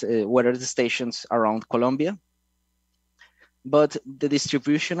 stations, weather stations around Colombia. But the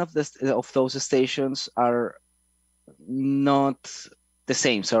distribution of those stations are not the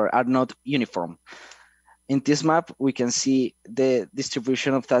same, so are not uniform. In this map, we can see the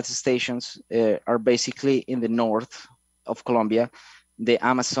distribution of that stations are basically in the north of Colombia. The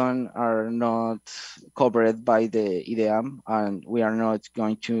Amazon are not covered by the IDEAM, and we are not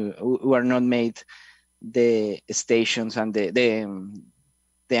made the stations and the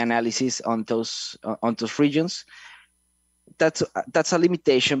analysis on those regions. That's a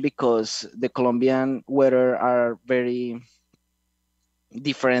limitation because the Colombian weather are very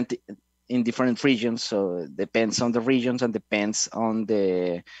different in different regions. So it depends on the regions and depends on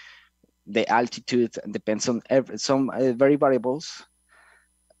the altitude and depends on some very variables.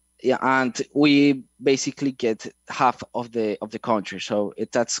 Yeah, and we basically get half of the country. So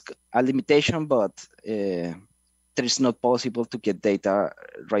that's a limitation, but it's not possible to get data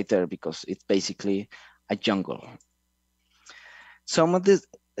right there because it's basically a jungle. Some of the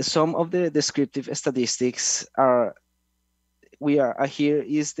descriptive statistics are here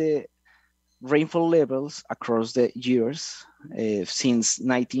is the rainfall levels across the years since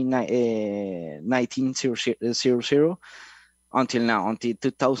 1900 until now, until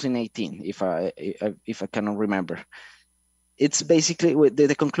 2018, if I cannot remember. It's basically with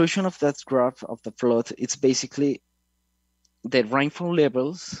the conclusion of that graph of the plot. It's basically the rainfall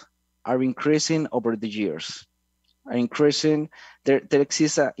levels are increasing over the years. Are increasing. There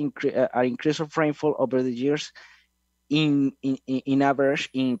exists an increase of rainfall over the years in average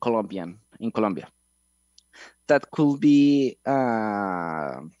in Colombia. That could be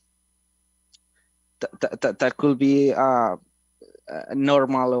that could be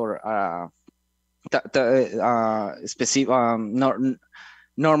normal or specific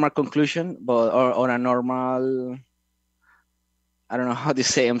normal conclusion, but or a normal, I don't know how to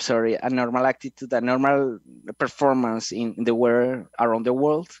say, I'm sorry, a normal attitude, a normal performance in the weather around the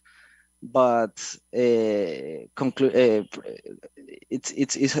world. But it's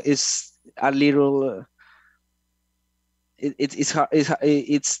a little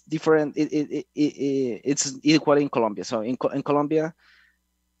it's different. It's equal in Colombia. So in Colombia,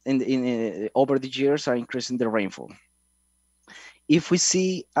 in over the years are increasing the rainfall. If we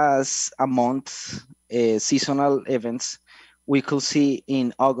see as a month seasonal events, we could see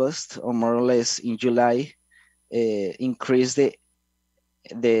in August or more or less in July increase the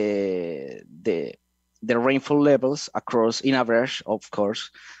rainfall levels across, in average, of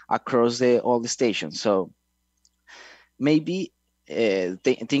course, across all the stations. So maybe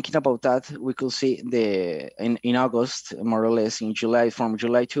thinking about that, we could see in August, more or less in July, from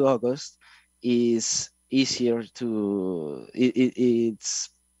July to August, is easier to, it's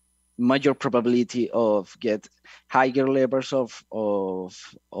major probability of get higher levels of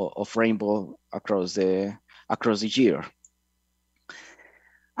rainfall across the year.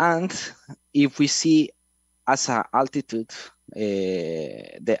 And if we see as an altitude,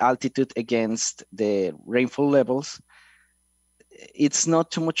 the altitude against the rainfall levels, it's not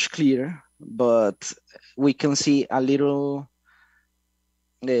too much clear, but we can see a little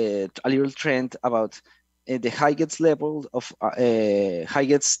trend about the highest level of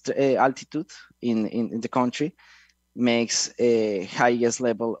highest altitude in the country makes a highest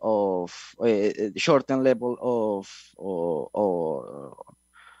level of shortened level of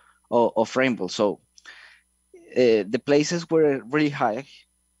rainfall. So the places where really high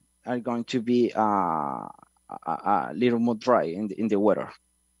are going to be a little more dry in the weather.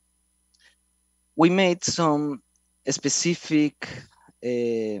 We made some specific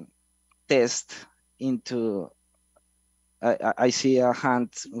test into. I see a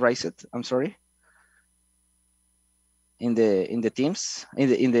hand raised. I'm sorry. In the teams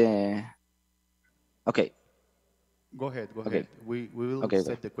in the. Okay. Go ahead. Okay. We will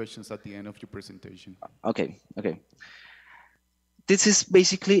set the questions at the end of your presentation. Okay. This is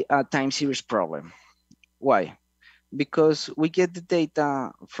basically a time series problem. Why? Because we get the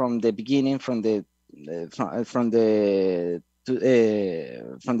data from the beginning, from the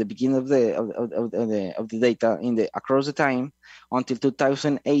beginning of the data across the time until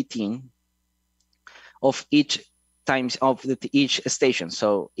 2018 of each times of each station.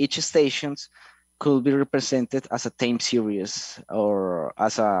 So each stations could be represented as a time series or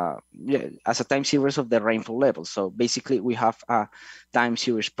as a time series of the rainfall level. So basically we have a time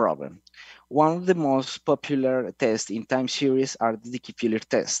series problem. One of the most popular tests in time series are the Dickey-Fuller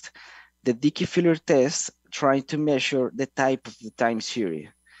test. The Dickey-Fuller test tries to measure the type of the time series.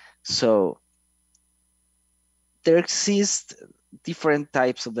 So there exist different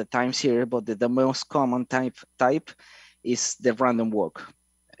types of the time series, but the most common type is the random walk.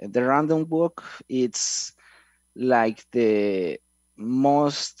 The random walk, it's like the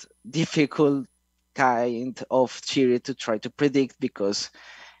most difficult kind of theory to try to predict because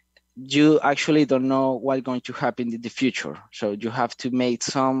you actually don't know what's going to happen in the future. So you have to make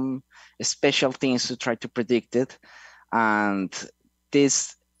some special things to try to predict it. And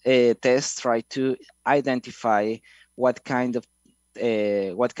this test try to identify what kind of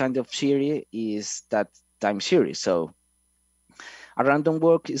series is that time series. So a random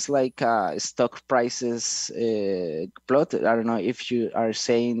walk is like a stock prices plot. I don't know if you are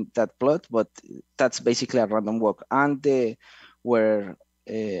saying that plot, but that's basically a random walk. And the where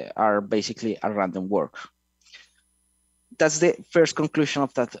are basically a random walk. That's the first conclusion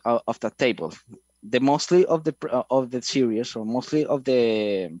of that table. The mostly of the series, or mostly of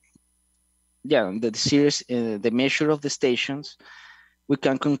the series, the measure of the stations, we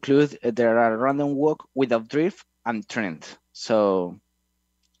can conclude there are random walk without drift and trend. So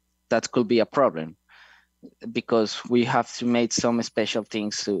that could be a problem, because we have to make some special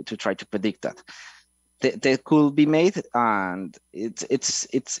things to try to predict that. They could be made, and it's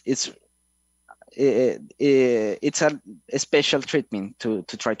a special treatment to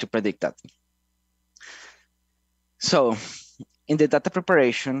try to predict that. So in the data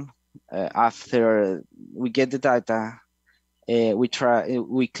preparation, after we get the data, we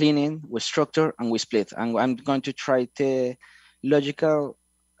clean it, we structure, and we split. And I'm going to try the logical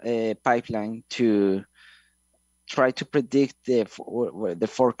pipeline to try to predict the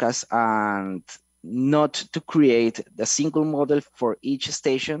forecast, and not to create the single model for each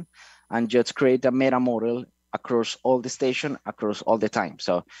station, and just create a meta model across all the station, across all the time.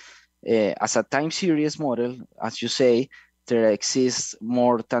 So as a time series model, as you say, there exists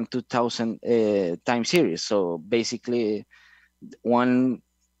more than 2,000 time series. So basically, one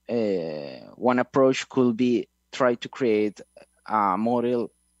approach could be try to create a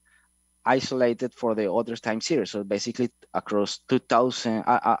model isolated for the other time series. So basically across 2,000,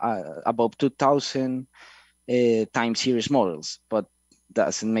 above 2,000 time series models, but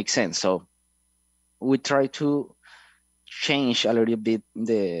doesn't make sense. So we try to change a little bit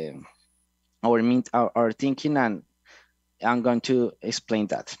our thinking, and I'm going to explain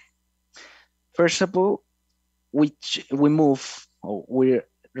that. First of all, we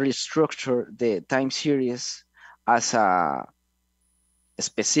restructure the time series as a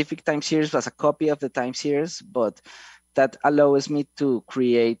specific time series, as a copy of the time series, but that allows me to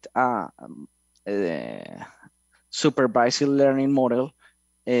create a supervised learning model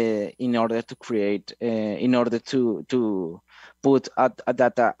in order to create, in order to put a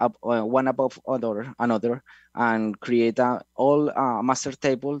data up, one above another, and create a master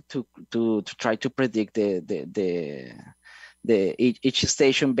table to try to predict each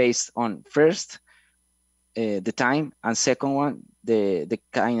station based on first the time, and second one the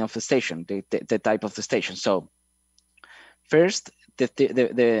kind of the station, the type of the station. So first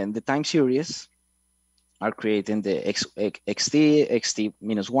the time series are creating the xt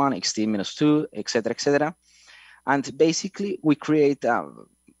minus 1, xt minus 2, etc. And basically we create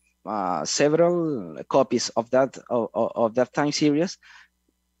several copies of that time series,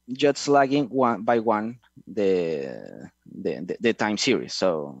 just lagging one by one the time series.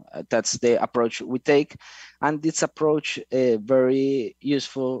 So that's the approach we take, and this approach very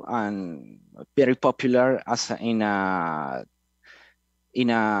useful and very popular as in a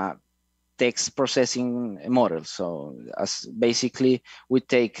text processing model. So as basically we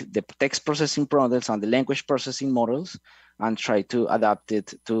take the text processing models and the language processing models and try to adapt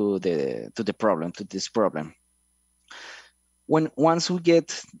it to this problem. Once we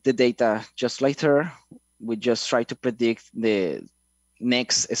get the data just later, we just try to predict the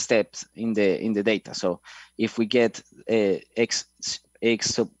next steps in the data. So if we get x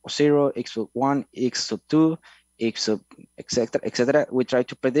sub 0, x sub 1, x sub 2, x sub etc., we try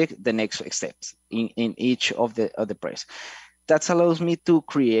to predict the next steps in each of the press. That allows me to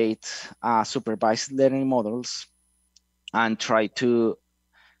create supervised learning models and try to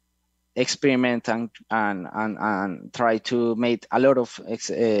experiment and try to make a lot of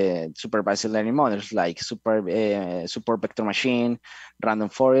supervised learning models, like super vector machine, random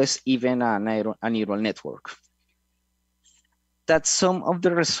forest, even a neural network. That's some of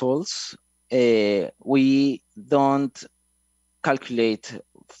the results. We don't calculate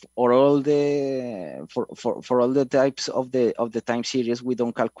for all the types of the time series. We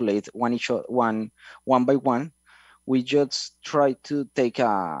don't calculate one by one. We just try to take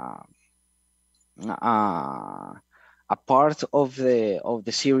a part of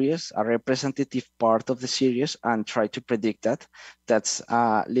the series, a representative part of the series, and try to predict that. That's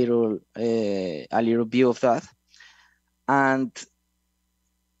a little view of that. And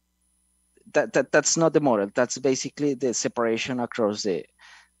that's not the model. That's basically the separation across the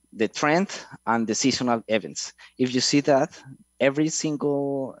trend and the seasonal events. If you see that, every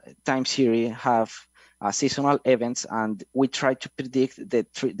single time series have seasonal events, and we try to predict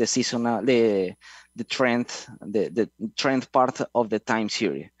the seasonal, the trend part of the time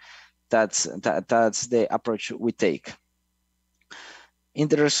series. That's the approach we take. In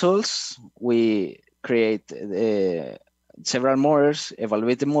the results, we create several models,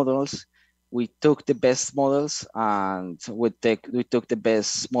 evaluate the models. We took the best models, and we took the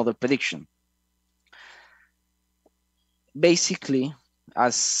best model prediction. basically,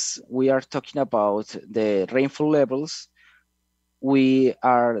 as we are talking about the rainfall levels, we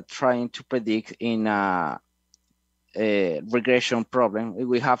are trying to predict in a regression problem.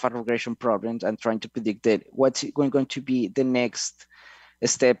 We have a regression problem and trying to predict that what's going to be the next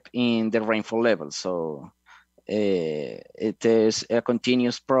step in the rainfall level. So it is a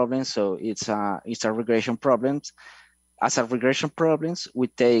continuous problem. So it's a regression problem. As a regression problems, we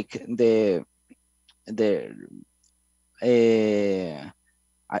take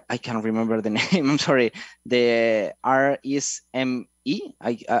I can't remember the name. I'm sorry. The RSME.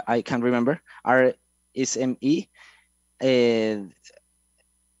 I can't remember. RSME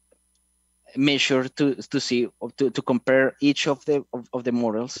measure to see to compare each of the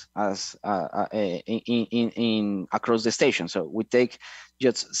models as in across the station. So we take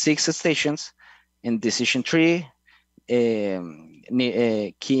just 6 stations in decision tree,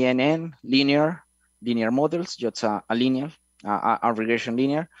 KNN, linear models, just a linear, a regression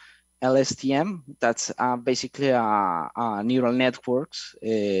linear, LSTM, that's basically a neural networks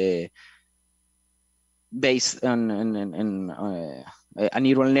based on a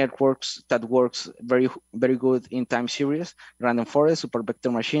neural networks that works very good in time series, random forest, super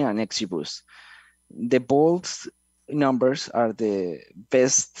vector machine, and XGBoost. The bold numbers are the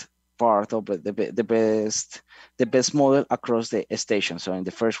best part of the best model across the station. So in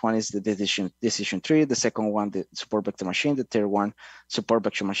the first one is the decision tree, the second one the support vector machine, the third one support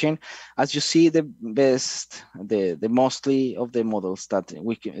vector machine. As you see, the best, the mostly of the models that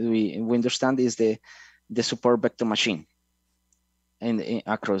we understand is the support vector machine, and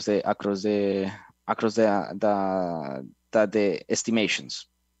across the estimations.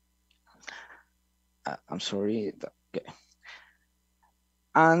 I'm sorry. Okay.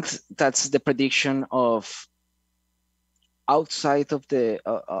 And that's the prediction of outside of the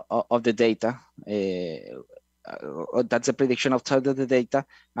data. That's a prediction outside of the data,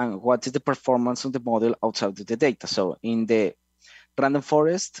 and what is the performance of the model outside of the data. So in the random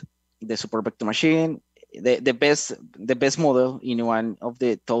forest, the support vector machine, the best model in one of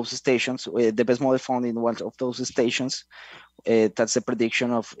those stations, the best model found in one of those stations, that's the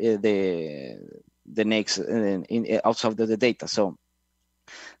prediction of the next outside of the data. So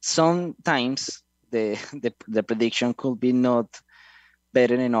sometimes the prediction could be not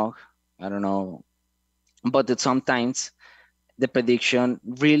better enough, I don't know, but sometimes the prediction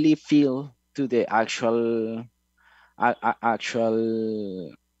really feel to the actual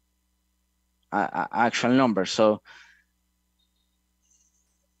number. So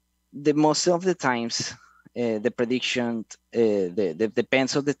the most of the times the prediction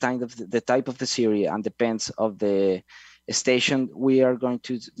depends on the type of the series, and depends of the station we are going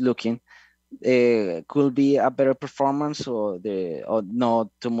to look in. Could be a better performance or not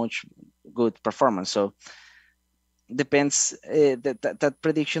too much good performance. So depends, that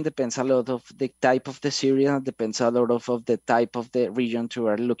prediction depends a lot of the type of the series, and depends a lot of the type of the region you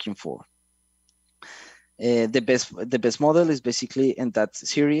are looking for. The best model is basically in that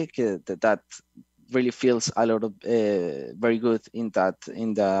series that really feels a lot of very good in that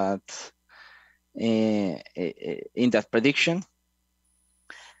prediction.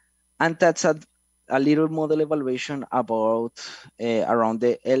 And that's a little model evaluation about around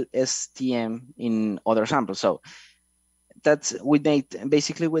the LSTM in other samples. So that's we made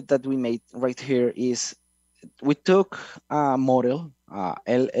right here is we took a model,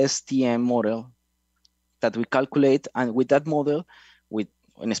 LSTM model, that we calculate, and with that model, with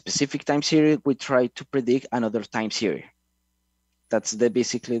in a specific time series, we try to predict another time series. That's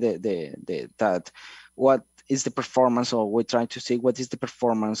basically that what is the performance, or we're trying to see what is the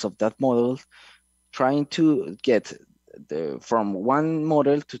performance of that model, trying to get from one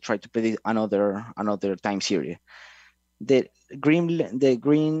model to try to predict another time series. The green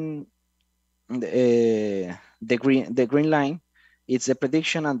line, it's the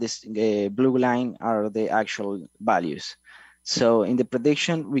prediction, and this blue line are the actual values. So in the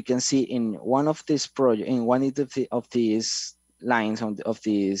prediction, we can see in one of these in one of these lines of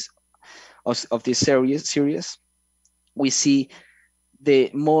this series, we see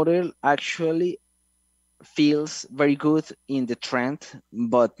the model actually feels very good in the trend,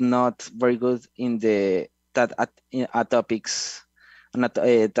 but not very good in the topics, not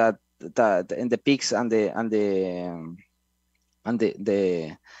that in the peaks and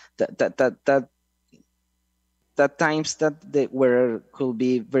that times that the weather could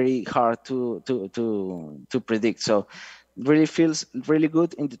be very hard to predict. So really feels really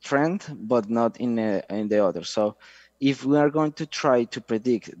good in the trend, but not in the other. So if we are going to try to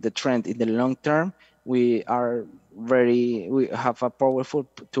predict the trend in the long term, we we have a powerful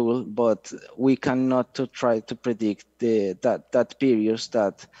tool, but we cannot to try to predict that periods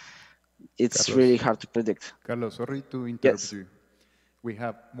that it's Carlos. really hard to predict. Carlos, sorry to interrupt Yes. you. We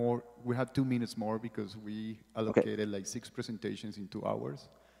have 2 minutes more because we allocated like 6 presentations in 2 hours,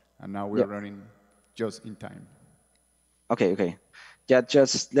 and now we're running just in time. Okay. Yeah,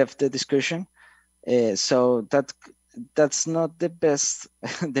 just left the discussion. So that's not the best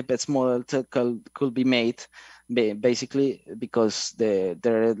the best model that could be made, basically because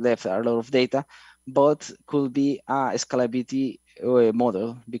there left a lot of data, but could be a scalability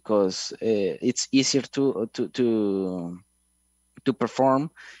model because it's easier to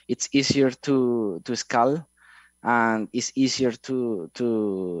perform, it's easier to scale, and it's easier to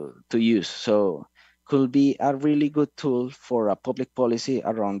use. So could be a really good tool for a public policy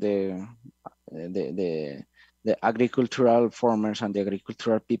around the agricultural farmers and the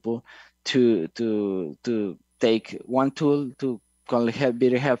agricultural people to take one tool to can be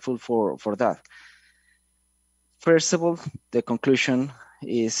very helpful for that. First of all, the conclusion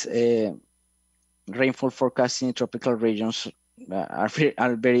is rainfall forecasting in tropical regions are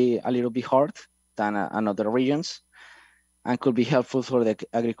a little bit hard than other regions, and could be helpful for the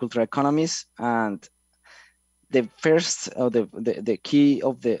agricultural economies. And the first, the key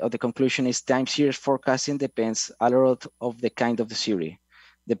of the conclusion is time series forecasting depends a lot of the kind of the series.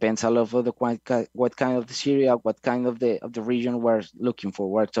 Depends a lot of what kind of the series, what kind of the region we're looking for,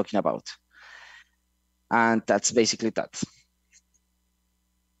 we're talking about. And that's basically that.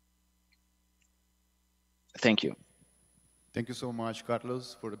 Thank you. Thank you so much,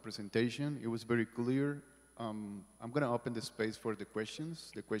 Carlos, for the presentation. It was very clear. I'm going to open the space for the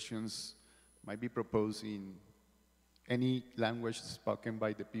questions. The questions might be proposed in any language spoken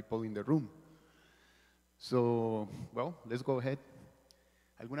by the people in the room. So, well, let's go ahead.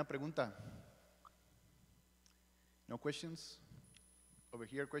 ¿Alguna pregunta? No questions? Over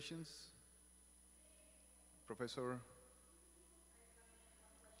here, questions? Professor?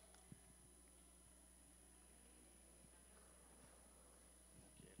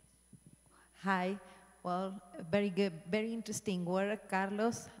 Hi. Well, very good, very interesting work,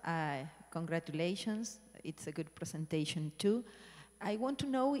 Carlos. Congratulations. It's a good presentation too. I want to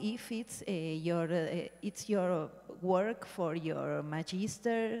know if it's your work for your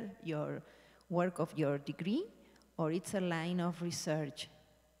magister, your work of your degree, or it's a line of research.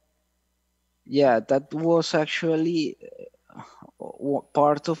 Yeah, that was actually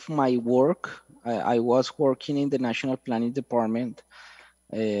part of my work. I was working in the National Planning Department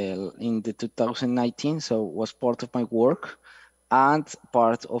in the 2019, so it was part of my work and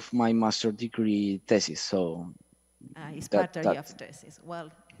part of my master degree thesis. So it's part of your thesis. Well,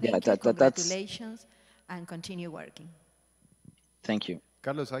 thank you, congratulations, and continue working. Thank you.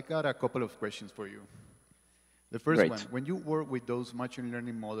 Carlos, I got a couple of questions for you. The first one, when you work with those machine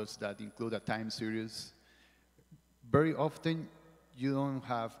learning models that include a time series, very often you don't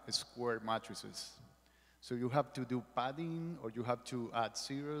have square matrices. So you have to do padding, or you have to add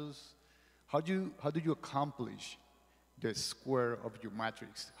zeros. How do you accomplish the square of your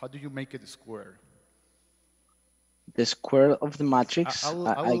matrix? How do you make it a square? The square of the matrix? I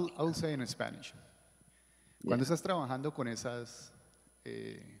will say in Spanish. Cuando estás trabajando con esas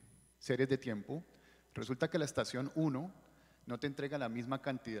series de tiempo, resulta que la estación 1 no te entrega la misma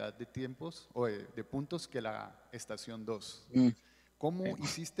cantidad de tiempos o de puntos que la estación 2. ¿Cómo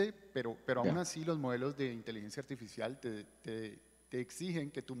hiciste? Pero aún así los modelos de inteligencia artificial te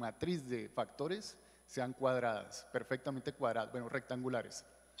exigen que tu matriz de factores sean cuadradas, perfectamente cuadradas, bueno, rectangulares.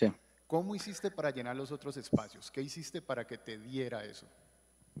 Sí. ¿Cómo hiciste para llenar los otros espacios? ¿Qué hiciste para que te diera eso?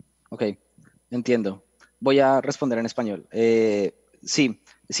 Ok, entiendo. Voy a responder en español. Sí,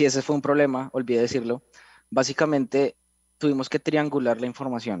 ese fue un problema, olvidé decirlo. Básicamente tuvimos que triangular la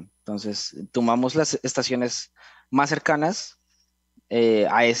información. Entonces, tomamos las estaciones más cercanas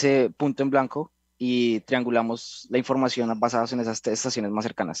a ese punto en blanco y triangulamos la información basadas en esas estaciones más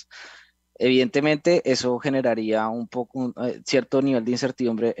cercanas. Evidentemente, eso generaría un cierto nivel de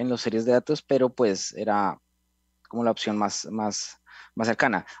incertidumbre en las series de datos, pero pues era como la opción más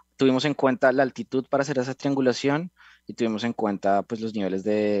cercana. Tuvimos en cuenta la altitud para hacer esa triangulación y tuvimos en cuenta pues los niveles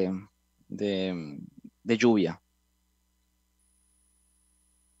de lluvia.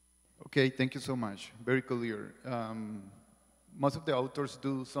 Okay, thank you so much. Very clear. Most of the authors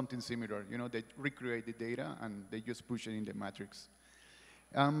do something similar. You know, they recreate the data and they just push it in the matrix.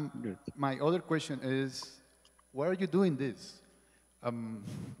 My other question is, why are you doing this?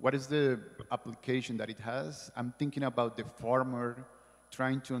 What is the application that it has? I'm thinking about the farmer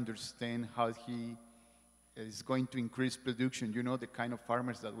trying to understand how he is going to increase production. You know, the kind of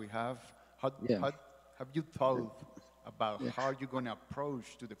farmers that we have. How have you thought about how you're going to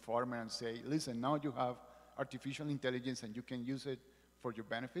approach to the farmer and say, listen, now you have artificial intelligence and you can use it for your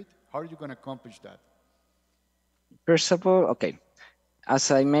benefit? How are you going to accomplish that? First of all, okay. As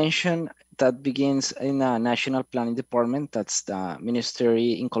I mentioned, that begins in a national planning department. That's the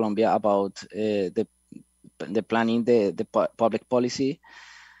ministry in Colombia about the planning, the public policy.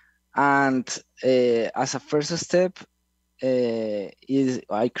 And as a first step,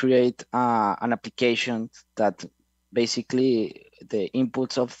 I create an application that basically the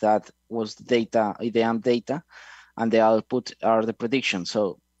inputs of that was data, IDEAM data, and the output are the predictions.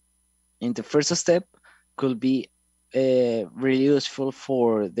 So in the first step could be really useful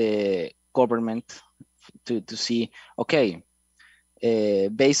for the government to see, okay,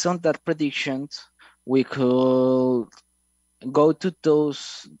 based on that predictions, we could go to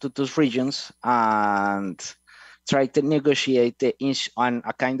those regions and try to negotiate a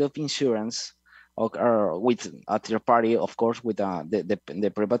kind of insurance or with a third party, of course, with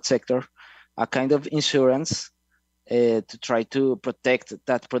the private sector, a kind of insurance to try to protect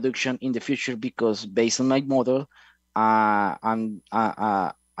that production in the future, because based on my model, I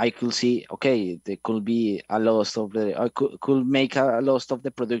could see, okay, there could be a loss of I could make a loss of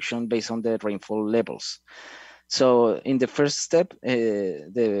the production based on the rainfall levels. So in the first step,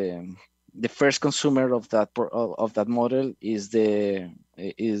 the first consumer of that model is the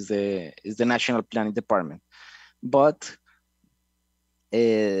National Planning Department, but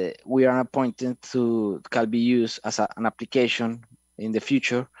we are appointed to can be used as an application in the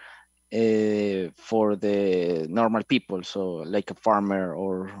future for the normal people, so like a farmer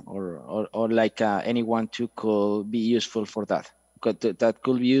or like anyone to could be useful for that. That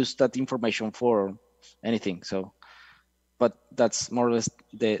could use that information for anything. So, but that's more or less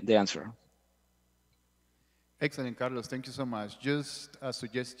the answer. Excellent, Carlos. Thank you so much. Just a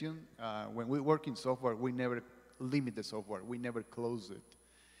suggestion, when we work in software, we never limit the software. We never close it.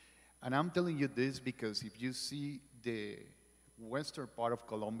 And I'm telling you this because if you see the western part of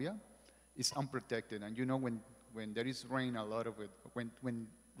Colombia, it's unprotected. And you know when there is rain, a lot of it, when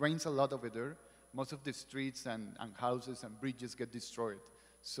rains a lot over there, most of the streets and houses and bridges get destroyed.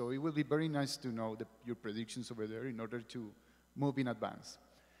 So it will be very nice to know your predictions over there in order to move in advance.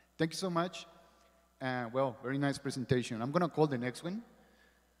 Thank you so much. Well, very nice presentation. I'm going to call the next one.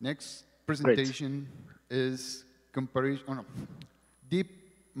 Next presentation is comparison. Oh no, Deep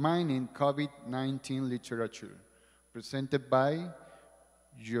Mining COVID-19 Literature, presented by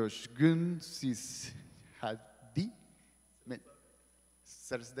Josgun Sishadi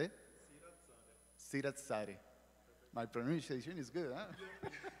Siratsare. My pronunciation is good, huh?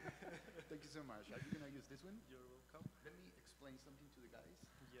 Thank you so much. Are you going to use this one? You're welcome. Let me explain something to the guys.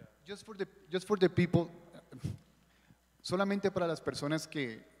 Yeah. Just for the people, solamente para las personas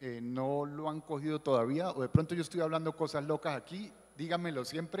que no lo han cogido todavía, o de pronto yo estoy hablando cosas locas aquí, díganmelo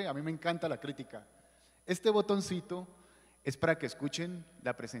siempre, a mí me encanta la crítica. Este botoncito es para que escuchen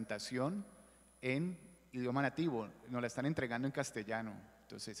la presentación en idioma nativo, nos la están entregando en castellano.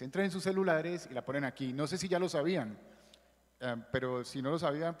 Entonces, entren en sus celulares y la ponen aquí. No sé si ya lo sabían, pero si no lo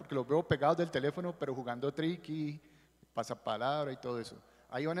sabían, porque los veo pegados del teléfono, pero jugando tricky, pasapalabra y todo eso.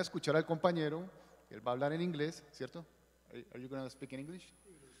 Ahí van a escuchar al compañero, él va a hablar en inglés, ¿cierto? Are you going to speak in English?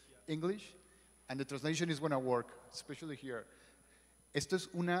 English? And the translation is going to work, especially here. Esto es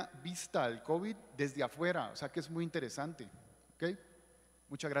una vista al COVID desde afuera, o sea que es muy interesante. ¿Ok?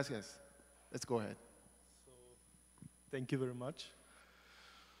 Muchas gracias. Let's go ahead. Thank you very much.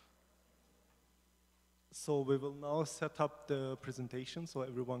 So we will now set up the presentation so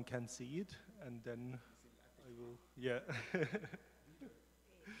everyone can see it, and then I will, yeah.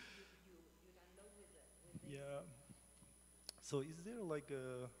 Yeah. So is there like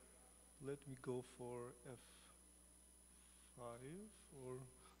a, let me go for F5, or,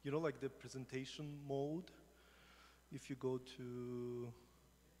 you know, like the presentation mode, if you go to,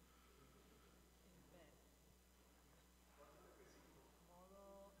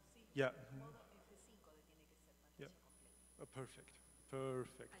 yeah. Yeah. Perfect.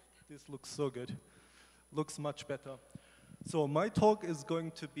 Perfect. This looks so good. Looks much better. So my talk is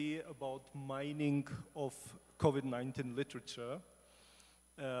going to be about mining of COVID-19 literature.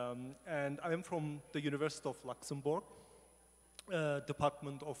 And I'm from the University of Luxembourg,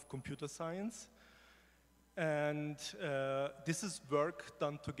 Department of Computer Science. And this is work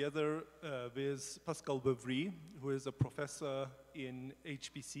done together with Pascal Beuvry, who is a professor in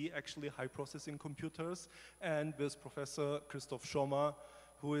HPC, actually high processing computers, and with Professor Christoph Schommer,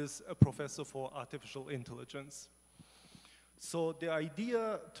 who is a professor for artificial intelligence. So the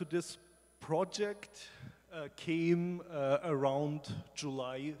idea to this project came around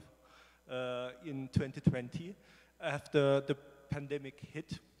July in 2020 after the pandemic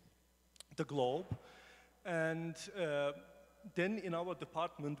hit the globe. And then in our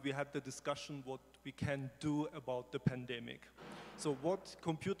department, we had the discussion what we can do about the pandemic. So what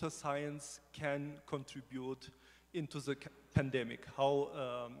computer science can contribute into the pandemic,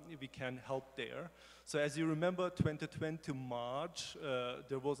 how we can help there. So as you remember, 2020 March,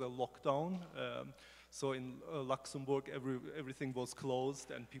 there was a lockdown. So in Luxembourg, everything was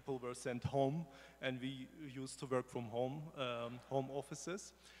closed and people were sent home, and we used to work from home, home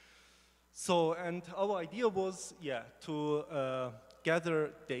offices. So, and our idea was, yeah, to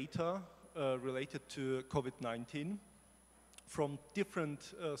gather data related to COVID-19 from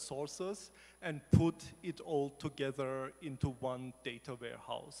different sources and put it all together into one data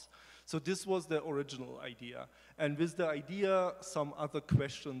warehouse. So this was the original idea. And with the idea, some other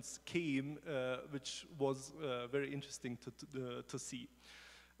questions came, which was very interesting to see.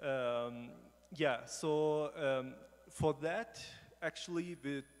 Yeah, so for that, actually,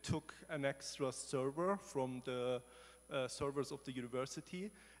 we took an extra server from the servers of the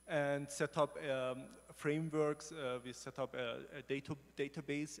university and set up frameworks. We set up a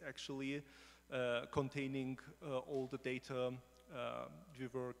database, actually, containing all the data we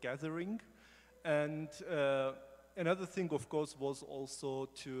were gathering. And another thing, of course, was also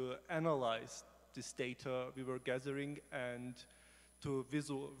to analyze this data we were gathering and to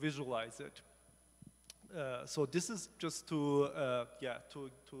visualize it. So this is just to, yeah,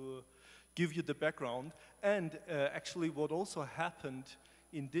 to give you the background. And actually what also happened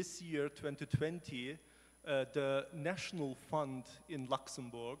in this year, 2020, the national fund in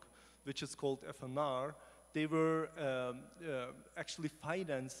Luxembourg, which is called FNR, they were actually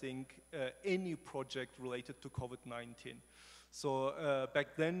financing any project related to COVID-19. So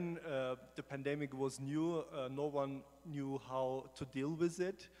back then, the pandemic was new. No one knew how to deal with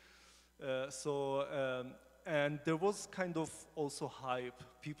it. And there was kind of also hype.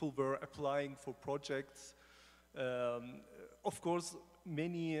 People were applying for projects. Of course,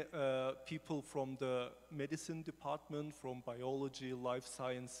 many people from the medicine department, from biology, life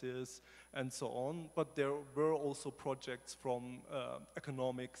sciences, and so on, but there were also projects from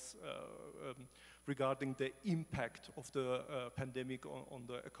economics regarding the impact of the pandemic on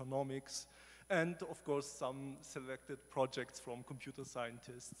the economics, and of course some selected projects from computer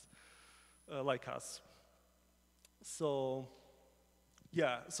scientists like us. So,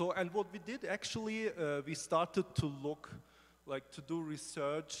 yeah, so, and what we did actually, we started to look, like to do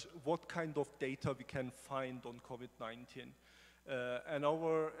research, what kind of data we can find on COVID-19. And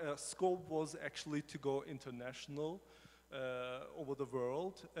our scope was actually to go international over the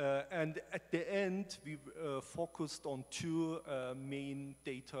world. And at the end, we focused on two main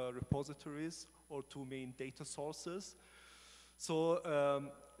data repositories or two main data sources. So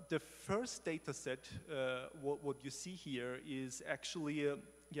the first data set, what you see here is actually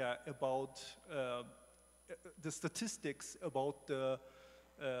yeah, about the statistics about the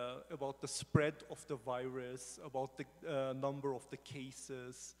spread of the virus, about the number of the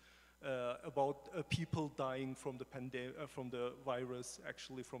cases, about people dying from the virus,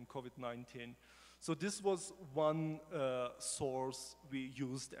 actually from COVID-19. So this was one source we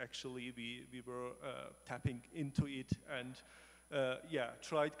used. Actually, we were tapping into it and yeah,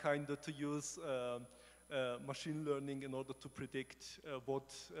 tried kind of to use machine learning in order to predict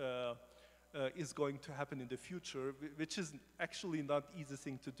what is going to happen in the future, which is actually not easy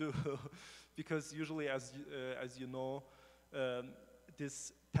thing to do, because usually, as you know,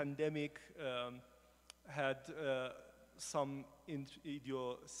 this pandemic had some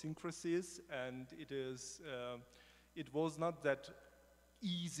idiosyncrasies, and it was not that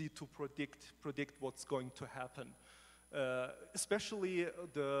easy to predict what's going to happen. Especially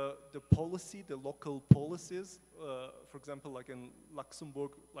the policy, the local policies, for example, like in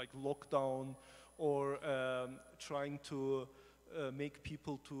Luxembourg, like lockdown, or trying to make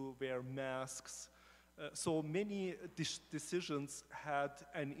people to wear masks. So many decisions had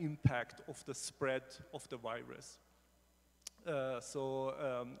an impact of the spread of the virus.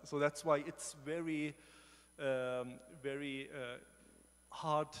 So that's why it's very, very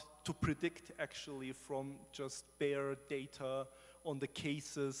hard to predict actually from just bare data on the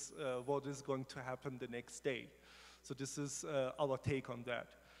cases what is going to happen the next day. So this is our take on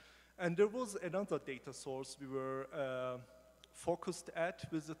that. And there was another data source we were focused at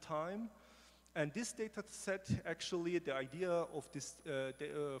with the time. And this data set, actually, the idea of this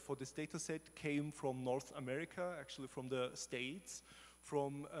for this data set came from North America, actually from the States,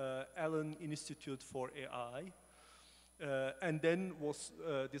 from Allen Institute for AI. And then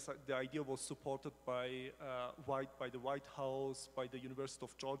the idea was supported by the White House, by the University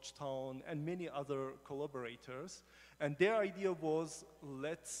of Georgetown, and many other collaborators. And their idea was,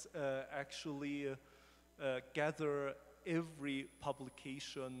 let's actually gather every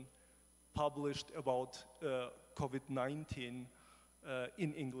publication published about COVID-19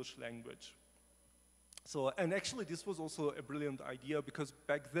 in English language. So, and actually this was also a brilliant idea, because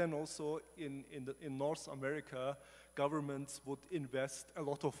back then also in North America, governments would invest a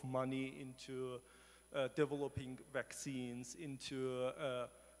lot of money into developing vaccines, into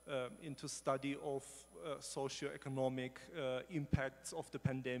study of socioeconomic impacts of the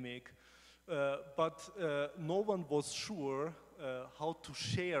pandemic. But no one was sure how to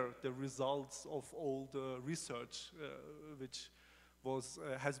share the results of all the research which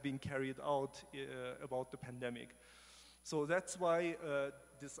has been carried out about the pandemic. So that's why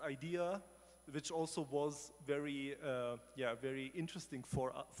this idea, which also was very interesting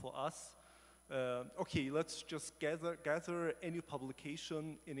for us. Okay, let's just gather any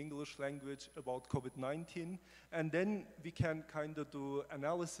publication in English language about COVID-19, and then we can kind of do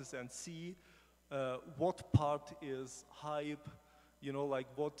analysis and see what part is hype, you know, like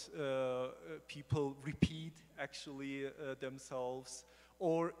what people repeat actually themselves,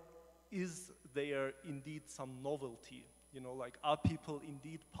 or is there indeed some novelty? You know, like, are people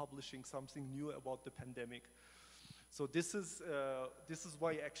indeed publishing something new about the pandemic? So this is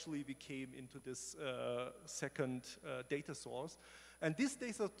why actually we came into this second data source. And this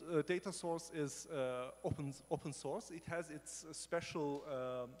data source is open source. It has its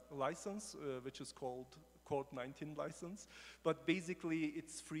special license, which is called COVID-19 license, but basically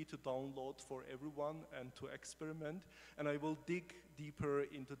it's free to download for everyone and to experiment. And I will dig deeper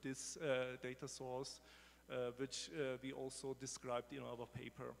into this data source, which we also described in our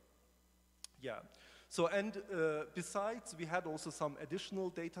paper. Yeah. So, and besides, we had also some additional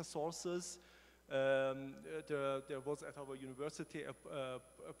data sources. There was at our university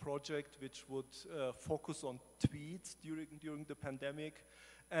a project which would focus on tweets during the pandemic.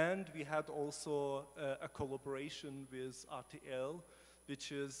 And we had also a collaboration with RTL,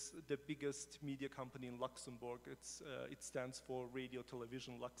 which is the biggest media company in Luxembourg. It stands for Radio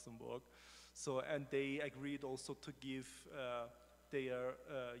Television Luxembourg. So, and they agreed also to give their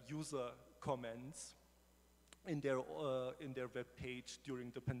user comments in their web page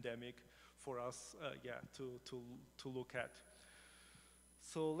during the pandemic for us, to look at.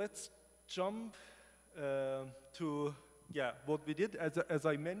 So let's jump to what we did. As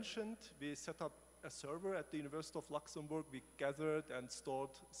I mentioned, we set up a server at the University of Luxembourg. We gathered and stored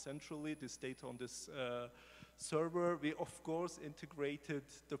centrally this data on this server. We of course integrated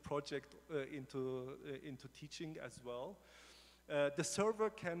the project into teaching as well. The server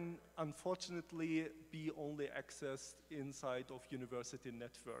can unfortunately be only accessed inside of university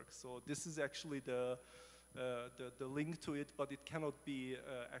network. So this is actually the link to it, but it cannot be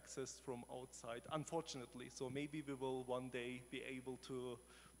accessed from outside, unfortunately. So maybe we will one day be able to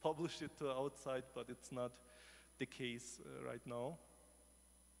publish it to outside, but it's not the case right now.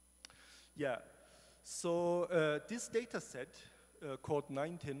 Yeah, so this data set,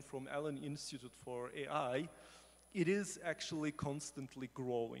 COVID-19 from Allen Institute for AI, it is actually constantly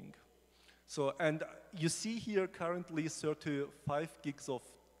growing. So, and you see here currently 35 gigs of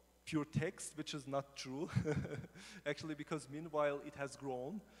pure text, which is not true, actually, because meanwhile it has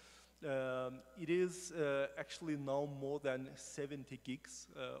grown. It is actually now more than 70 gigs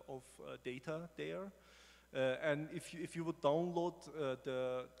of data there. And if you would download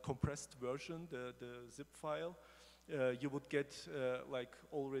the compressed version, the zip file, you would get like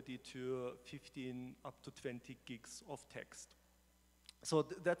already to 15 up to 20 gigs of text. So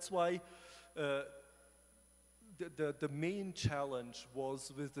that's why the main challenge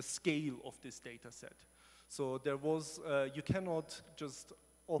was with the scale of this data set. So there was, you cannot just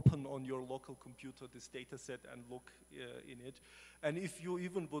open on your local computer this data set and look in it. And if you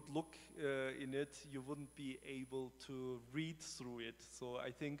even would look in it, you wouldn't be able to read through it. So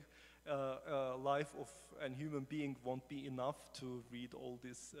I think life of a human being won't be enough to read all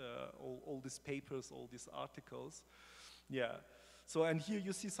these papers, all these articles. Yeah. So, and here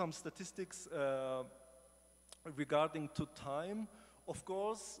you see some statistics regarding to time. Of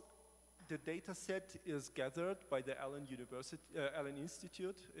course, the data set is gathered by the Allen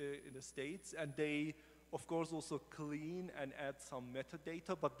Institute in the States, and they, of course, also clean and add some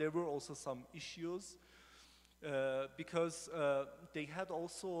metadata, but there were also some issues because they had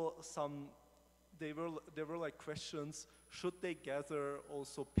also some, there were like questions, should they gather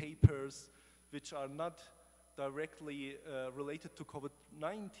also papers which are not directly related to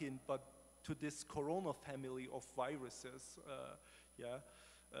COVID-19, but to this corona family of viruses.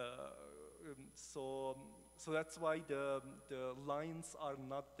 So that's why the lines are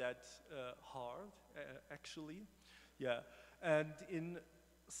not that hard, actually. Yeah, and in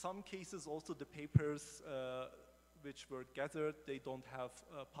some cases also the papers which were gathered, they don't have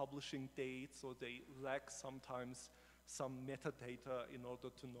publishing dates, so they lack sometimes some metadata in order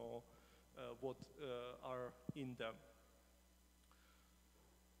to know what are in them.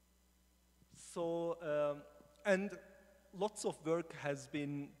 So, and lots of work has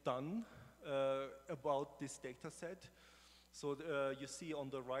been done about this data set. So you see on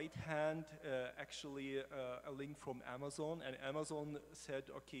the right hand actually a link from Amazon, and Amazon said,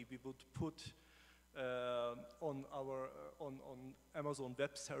 okay, we would put on Amazon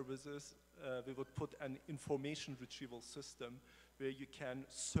Web Services, we would put an information retrieval system where you can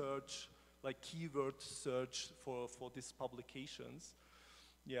search, like keyword search for these publications.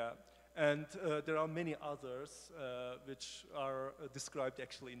 Yeah, and there are many others which are described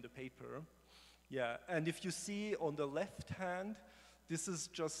actually in the paper. Yeah, and if you see on the left hand, this is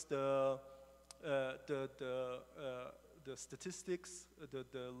just the statistics,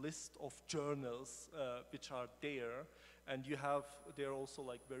 the list of journals which are there, and you have there also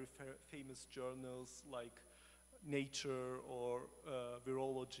like very famous journals like Nature or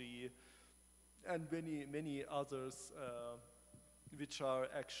Virology, and many others which are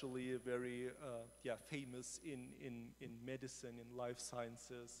actually very famous in medicine, in life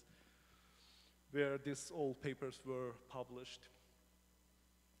sciences, where these all papers were published.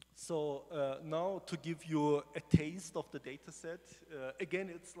 So now to give you a taste of the data set, again,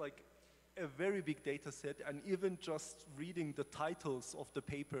 it's like a very big data set, and even just reading the titles of the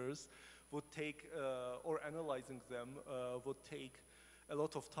papers would take, or analyzing them would take a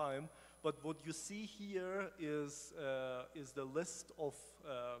lot of time. But what you see here is the list of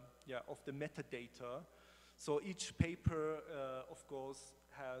the metadata. So each paper, of course,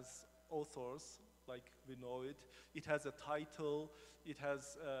 has authors, like we know it. It has a title, it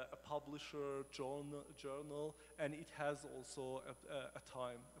has a publisher, journal, and it has also a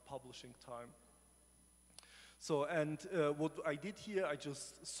time, a publishing time. So, and what I did here, I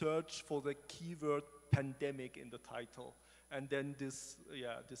just searched for the keyword pandemic in the title, and then this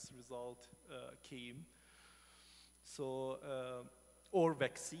result came. So, or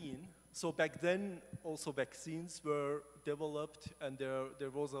vaccine. So back then, also vaccines were developed, and there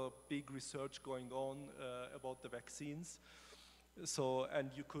was a big research going on about the vaccines. So,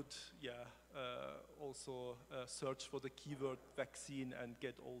 and you could, also search for the keyword vaccine and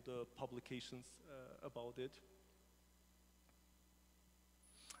get all the publications about it.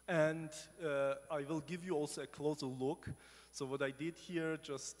 And I will give you also a closer look. So what I did here,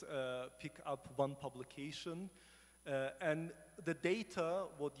 just pick up one publication. And the data,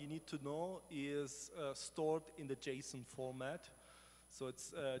 what you need to know, is stored in the JSON format. So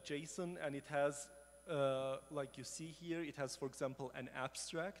it's JSON, and it has, like you see here, it has, for example, an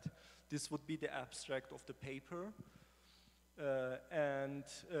abstract. This would be the abstract of the paper. And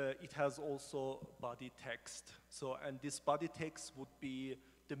it has also body text. So, and this body text would be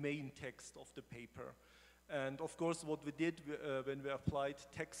the main text of the paper. And of course, what we did when we applied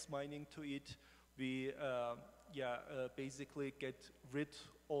text mining to it, we basically get rid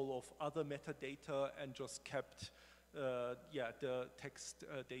all of other metadata and just kept the text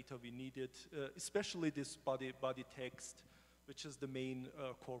data we needed, especially this body text, which is the main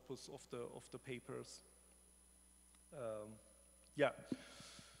corpus of the papers.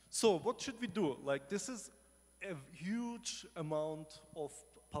 So what should we do? Like, this is a huge amount of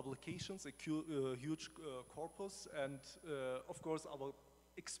publications, a huge corpus, and of course our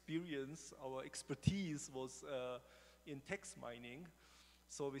experience, our expertise was in text mining.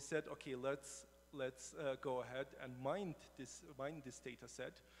 So we said, okay, let's go ahead and mine this data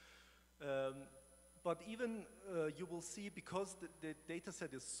set. But even you will see, because the data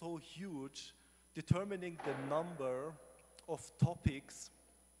set is so huge, determining the number of topics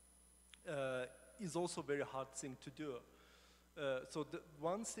is also a very hard thing to do. So the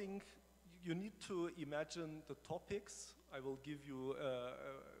one thing, you need to imagine the topics. I will give you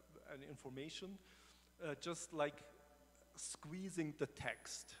an information, just like squeezing the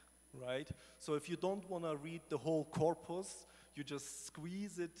text, right? So if you don't want to read the whole corpus, you just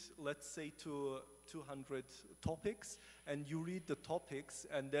squeeze it, let's say, to 200 topics, and you read the topics,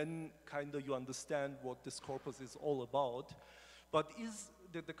 and then kind of you understand what this corpus is all about. But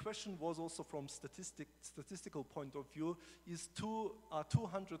the question was also from statistical point of view, are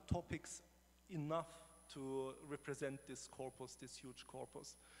 200 topics enough to represent this corpus, this huge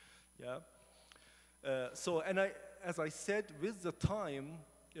corpus? Yeah. So, and as I said, with the time,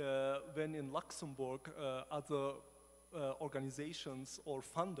 when in Luxembourg, other organizations or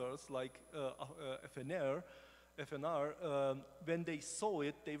funders like FNR, when they saw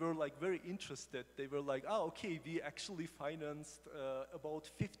it, they were like very interested. They were like, oh, okay, we actually financed about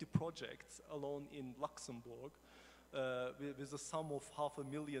 50 projects alone in Luxembourg with a sum of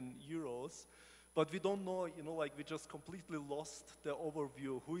 €500,000. But we don't know, you know, like we just completely lost the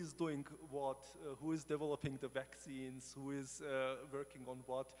overview. Who is doing what? Who is developing the vaccines? Who is working on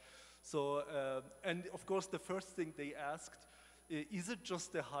what? So, and of course, the first thing they asked, is it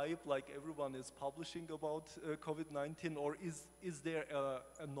just a hype like everyone is publishing about COVID-19, or is there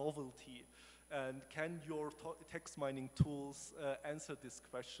a novelty? And can your text mining tools answer these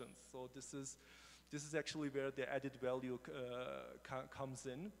questions? So this is actually where the added value comes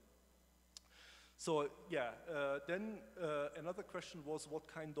in. So yeah, then another question was what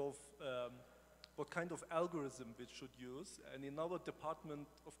kind of algorithm we should use. And in our department,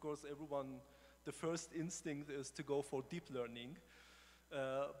 of course, the first instinct is to go for deep learning.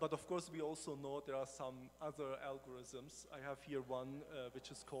 But of course, we also know there are some other algorithms. I have here one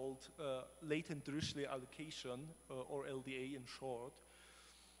which is called latent Dirichlet allocation, or LDA in short.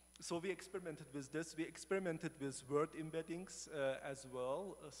 So we experimented with this. We experimented with word embeddings as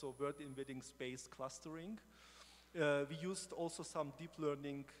well, so word embeddings-based clustering. We used also some deep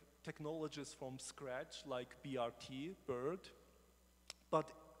learning technologies from scratch, like BRT, BERT.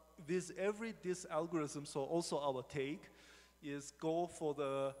 But with this algorithm, so also our take is go for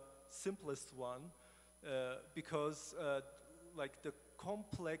the simplest one, because like the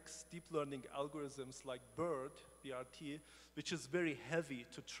complex deep learning algorithms like BERT, BRT, which is very heavy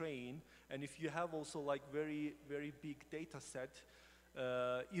to train, and if you have also like very, very big data set,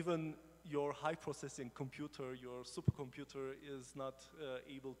 even your high processing computer, your supercomputer is not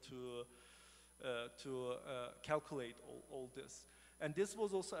able to calculate all this. And this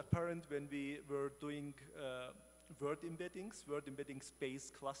was also apparent when we were doing word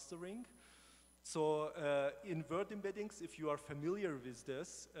embeddings-based clustering. So in word embeddings, if you are familiar with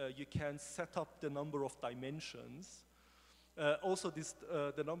this, you can set up the number of dimensions. Also,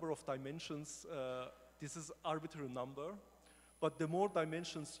 the number of dimensions, this is arbitrary number, but the more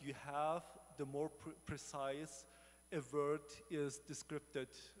dimensions you have, the more precise a word is described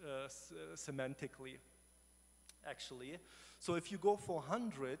semantically, actually. So if you go for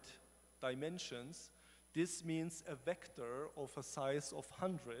 100 dimensions, this means a vector of a size of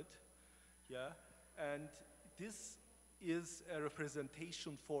 100, yeah? And this is a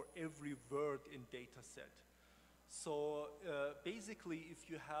representation for every word in data set. So basically, if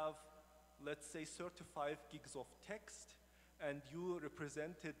you have, let's say, 35 gigs of text, and you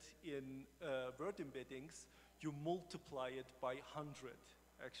represent it in word embeddings, you multiply it by 100,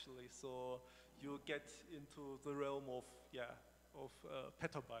 actually. So you get into the realm of,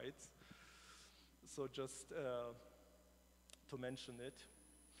 petabytes. So just to mention it.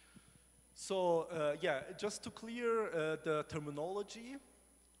 So just to clear the terminology.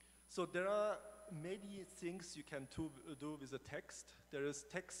 So there are many things you can do with a text. There is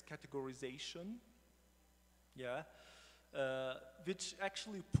text categorization, which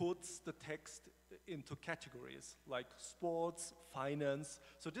actually puts the text into categories like sports, finance.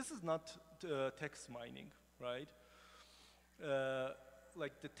 So this is not text mining, right?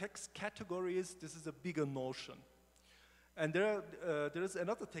 Like the text categories, this is a bigger notion. And there is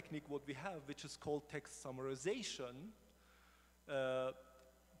another technique what we have, which is called text summarization.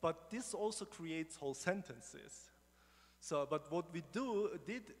 But this also creates whole sentences. So, but what we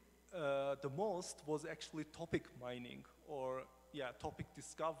did the most was actually topic mining, or topic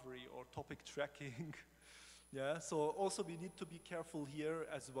discovery, or topic tracking. So also we need to be careful here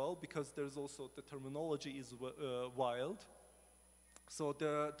as well, because there's also the terminology is wild. So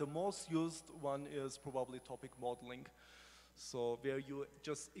the most used one is probably topic modeling. So where you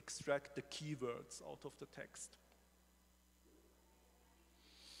just extract the keywords out of the text.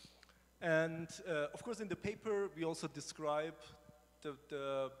 And of course in the paper we also describe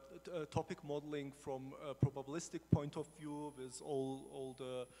the topic modeling from a probabilistic point of view, with all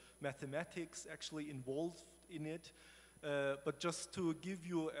the mathematics actually involved in it. But just to give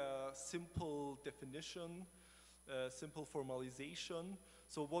you a simple definition, simple formalization.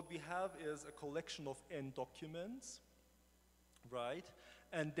 So what we have is a collection of n documents, right?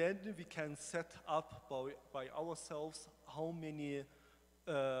 And then we can set up by ourselves how many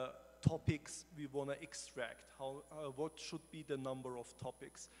topics we want to extract, what should be the number of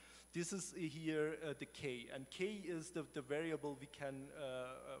topics. This is here the k, and k is the variable we can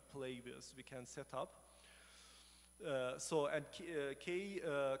play with, we can set up. So, and k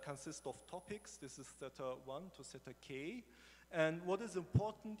consists of topics. This is theta 1 to theta k. And what is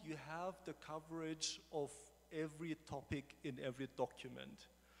important, you have the coverage of every topic in every document.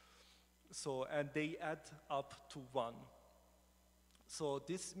 So, and they add up to 1. So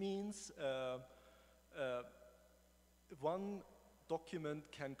this means one document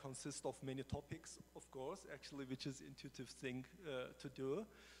can consist of many topics, of course, actually, which is intuitive thing to do.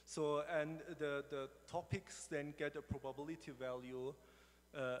 So, and the topics then get a probability value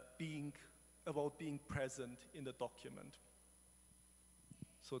about being present in the document.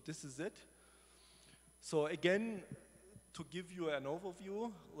 So this is it. So again, to give you an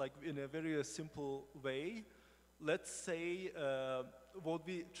overview, like in a very simple way, let's say what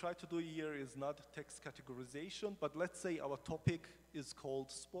we try to do here is not text categorization, but let's say our topic is called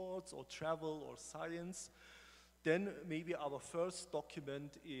sports or travel or science. Then maybe our first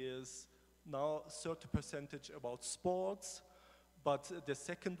document is now 30% about sports, but the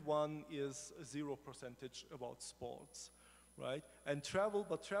second one is 0% about sports, right? And travel,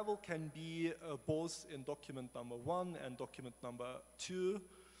 but travel can be both in document number 1 and document number 2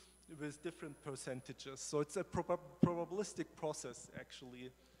 with different percentages. So it's a probabilistic process,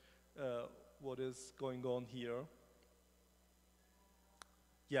 actually, what is going on here.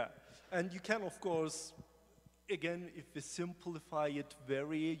 Yeah, and you can, of course, again, if we simplify it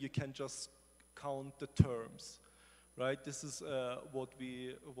you can just count the terms, right? This is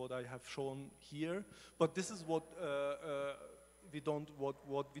what I have shown here, but this is what we don't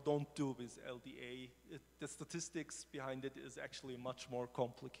do with LDA. The statistics behind it is actually much more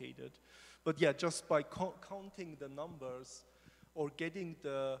complicated. But yeah, just by counting the numbers or getting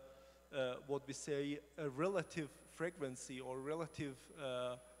the what we say a relative frequency or relative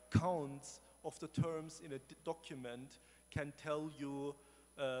counts of the terms in a document can tell you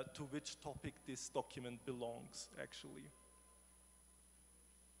to which topic this document belongs, actually.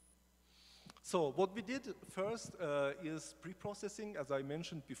 So what we did first is pre-processing, as I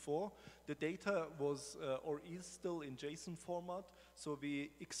mentioned before. The data was or is still in JSON format, so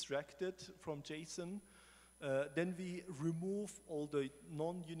we extract it from JSON. Then we remove all the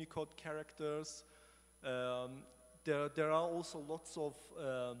non-Unicode characters. There are also lots of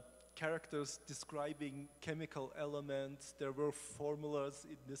characters describing chemical elements. There were formulas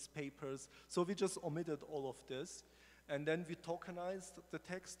in these papers. So we just omitted all of this. And then we tokenized the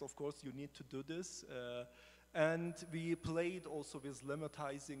text. Of course, you need to do this. And we played also with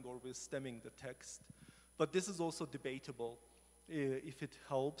lemmatizing or with stemming the text. But this is also debatable if it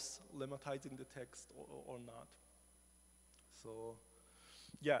helps lemmatizing the text or not. So,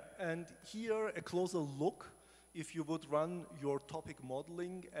 yeah, and here a closer look. If you would run your topic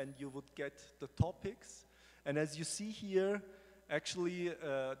modeling and you would get the topics. And as you see here, actually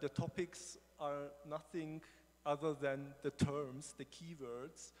the topics are nothing other than the terms, the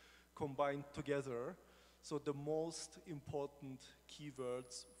keywords, combined together. So the most important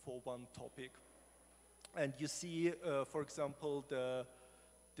keywords for one topic. And you see, for example, the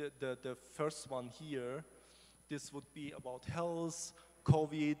first one here, this would be about health,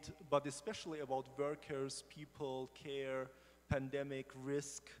 COVID, but especially about workers, people, care, pandemic,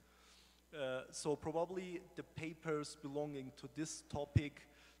 risk. So probably the papers belonging to this topic,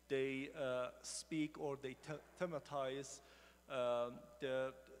 they speak or they thematize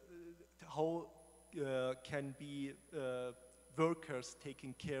how can be workers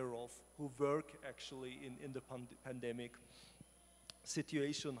taken care of who work actually in the pandemic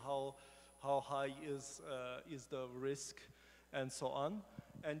situation, how high is the risk, and so on.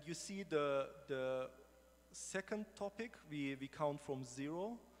 And you see the second topic, we count from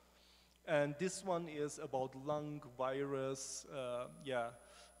 0. And this one is about lung virus,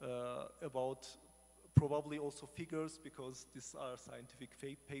 about probably also figures, because these are scientific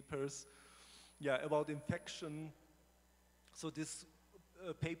papers. Yeah, about infection. So these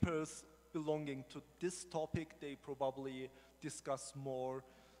papers belonging to this topic, they probably discuss more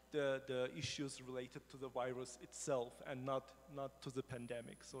the issues related to the virus itself and not to the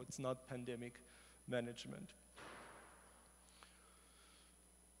pandemic. So it's not pandemic management.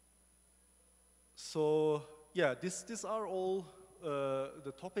 So yeah, these are all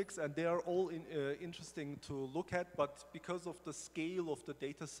the topics, and they are all interesting to look at, but because of the scale of the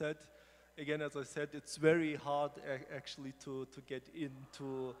data set, again, as I said, it's very hard actually to get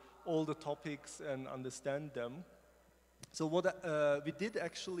into all the topics and understand them. So what we did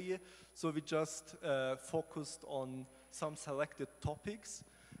actually, so we just focused on some selected topics.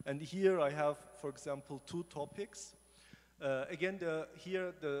 And here I have, for example, 2 topics. Again,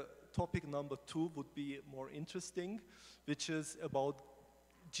 here the topic number 2 would be more interesting, which is about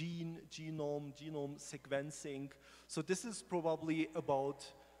genome sequencing. So this is probably about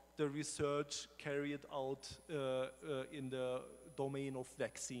the research carried out in the domain of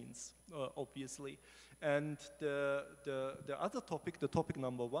vaccines, obviously. And the other topic, the topic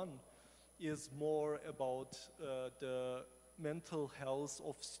number 1, is more about the mental health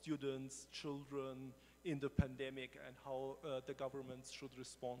of students, children in the pandemic, and how the governments should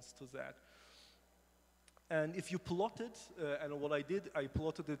respond to that. And if you plot it, and what I did, I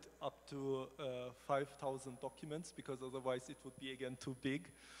plotted it up to 5,000 documents, because otherwise it would be again too big.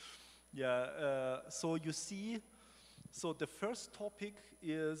 Yeah, so you see, so the first topic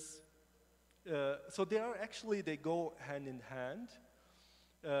is, so they are actually, they go hand in hand,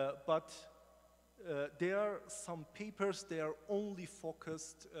 but there are some papers, they are only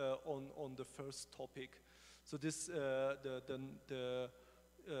focused on the first topic. So this,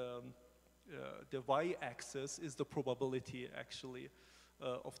 the y-axis is the probability, actually,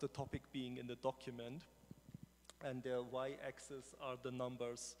 of the topic being in the document, and the y-axis are the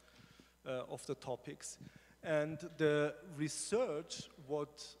numbers of the topics. And the research,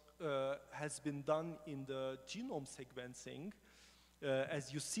 what has been done in the genome sequencing,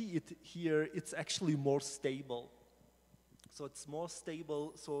 as you see it here, it's actually more stable. So it's more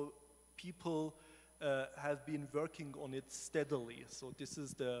stable, so people have been working on it steadily. So this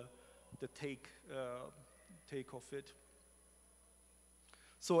is the take of it.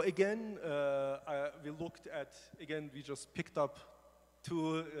 So again, we looked at, again, we just picked up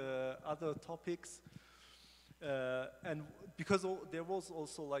 2 other topics. And because there was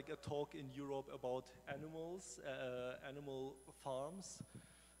also like a talk in Europe about animals, animal farms,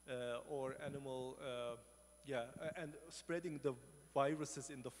 or animal, and spreading the viruses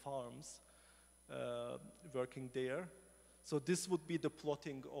in the farms, working there. So this would be the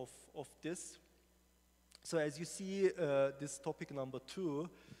plotting of this. So as you see, this topic number 2,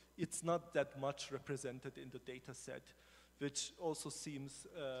 it's not that much represented in the data set, which also seems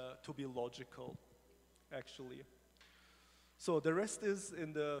to be logical, actually. So the rest is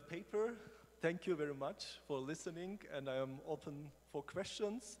in the paper. Thank you very much for listening, and I am open for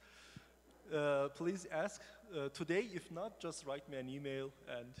questions. Please ask today. If not, just write me an email,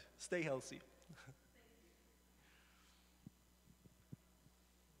 and stay healthy.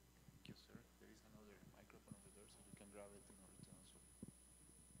 Thank you, sir. There is another microphone over there, so you can grab it in order to answer.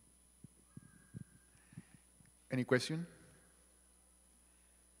 Any question?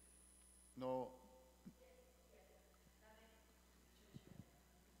 No.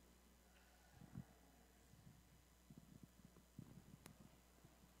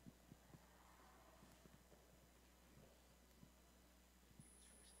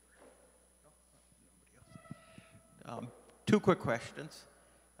 Two quick questions.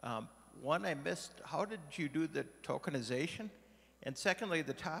 One, I missed, how did you do the tokenization? And secondly,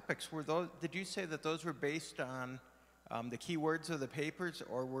 the topics, were those, did you say that those were based on the keywords of the papers,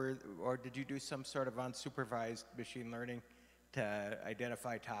 or did you do some sort of unsupervised machine learning to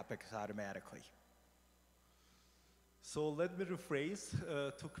identify topics automatically? So let me rephrase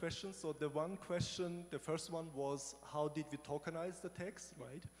 2 questions. So the one question, the first one was, how did we tokenize the text,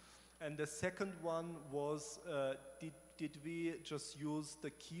 right? And the second one was, did we just use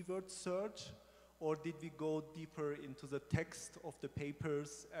the keyword search, or did we go deeper into the text of the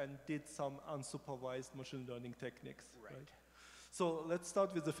papers and did some unsupervised machine learning techniques, right? So let's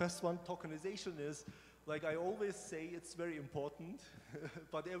start with the first one. Tokenization is, like I always say, it's very important,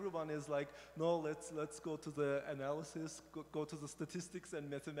 but everyone is like, no, let's go to the analysis, go to the statistics and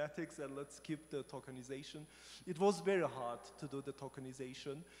mathematics, and let's keep the tokenization. It was very hard to do the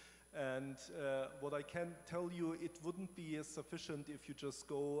tokenization. And what I can tell you, it wouldn't be sufficient if you just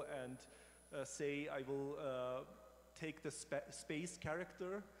go and say, I will take the space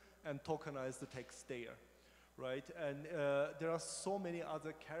character and tokenize the text there, right? And there are so many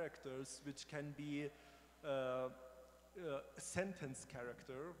other characters which can be a sentence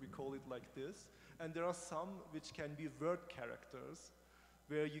character, we call it like this, and there are some which can be word characters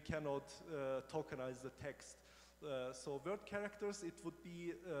where you cannot tokenize the text. So word characters, it would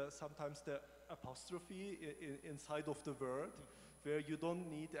be sometimes the apostrophe inside of the word, where you don't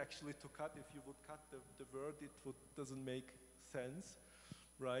need actually to cut. If you would cut the word, it doesn't make sense,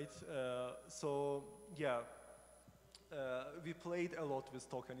 right? So yeah, we played a lot with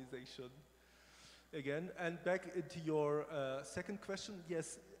tokenization. Again, and back into your second question,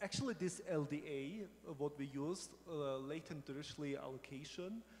 yes, actually this LDA, what we used, latent Dirichlet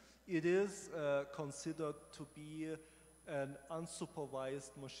allocation, it is considered to be an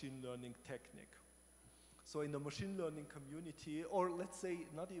unsupervised machine learning technique. So in the machine learning community, or let's say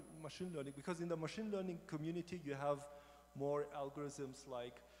not even machine learning, because in the machine learning community you have more algorithms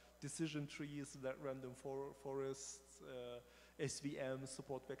like decision trees, that random forests, SVM,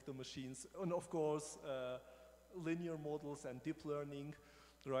 support vector machines, and of course, linear models and deep learning,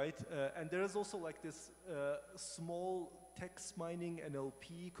 right? And there is also like this small text mining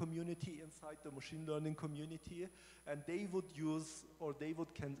NLP community inside the machine learning community, and they would use, or they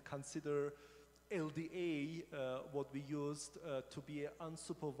would consider LDA, what we used to be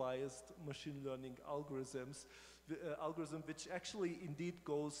unsupervised machine learning algorithms, algorithm which actually indeed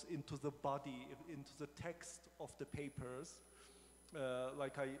goes into the body, into the text of the papers,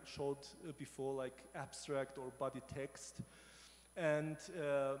 like I showed before, like abstract or body text. And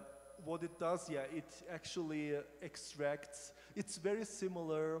what it does, yeah, it actually extracts, it's very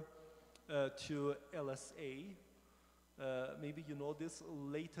similar to LSA. Maybe you know this,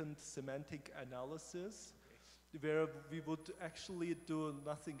 latent semantic analysis, where we would actually do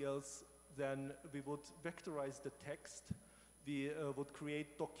nothing else than we would vectorize the text. We would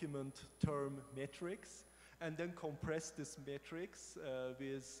create document term metrics and then compress this matrix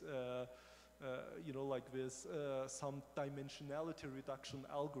with, you know, like with some dimensionality reduction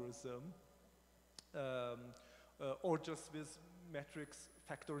algorithm, or just with matrix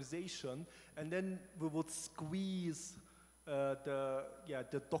factorization, and then we would squeeze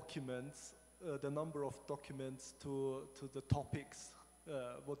the documents, the number of documents to the topics,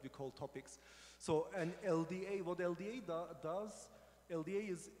 what we call topics. So an LDA, what LDA does, LDA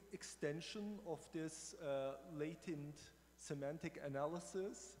is extension of this latent semantic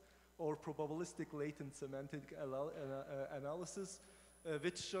analysis, or probabilistic latent semantic analysis,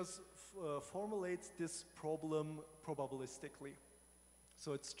 which just formulates this problem probabilistically.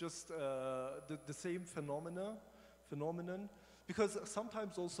 So it's just the same phenomenon, because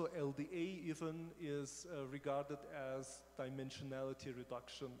sometimes also LDA even is regarded as dimensionality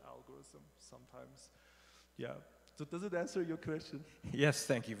reduction algorithm sometimes. Yeah, so does it answer your question? Yes,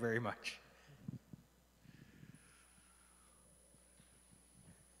 thank you very much.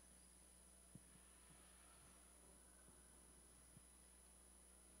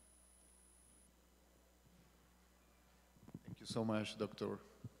 Thank you so much, Doctor.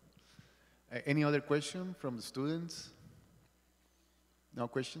 Any other question from the students? No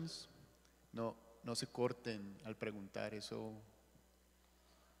questions? No, no se corten al preguntar eso.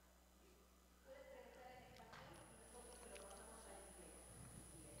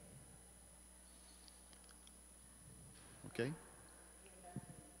 Ok.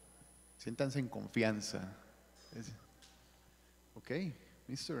 Siéntanse en confianza. Okay,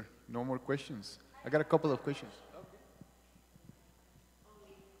 mister, no more questions. I got a couple of questions.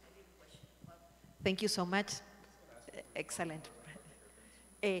 Thank you so much. Excellent.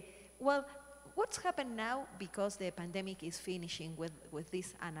 Well, what's happened now, because the pandemic is finishing with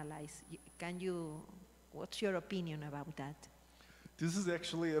this analyze? What's your opinion about that? This is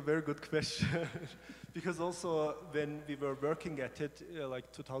actually a very good question, because also when we were working at it,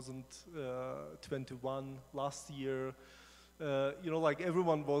 like 2021, last year, you know, like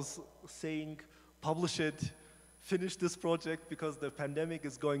everyone was saying, publish it, finish this project because the pandemic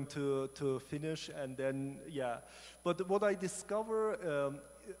is going to finish, and then, yeah. But what I discover,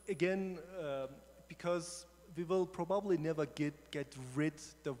 again, because we will probably never get rid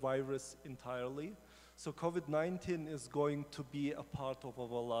the virus entirely. So COVID-19 is going to be a part of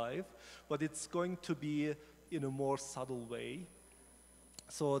our life, but it's going to be in a more subtle way.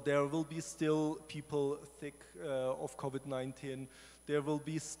 So there will be still people sick of COVID-19. There will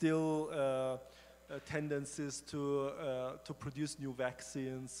be still tendencies to produce new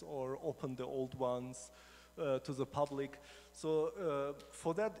vaccines or open the old ones to the public. So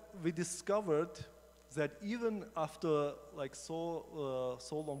for that, we discovered that even after like so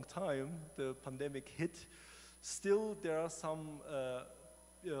long time, the pandemic hit, still there are some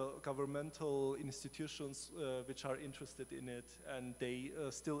governmental institutions which are interested in it, and they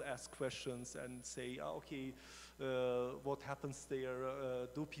still ask questions and say, okay, what happens there?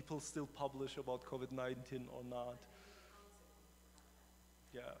 Do people still publish about COVID-19 or not?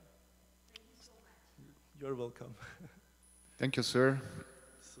 Yeah. Thank you so much. You're welcome. Thank you, sir.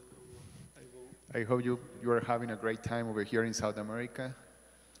 So I hope you are having a great time over here in South America.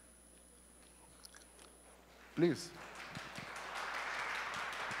 Please.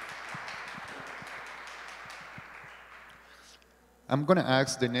 I'm going to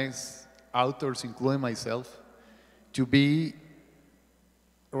ask the next authors, including myself, to be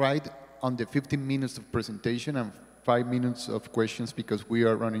right on the 15 minutes of presentation and 5 minutes of questions, because we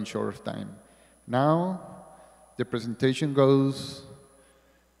are running short of time. Now, the presentation goes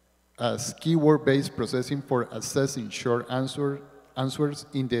as keyword-based processing for assessing short answers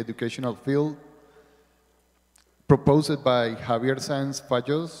in the educational field, proposed by Javier Sáenz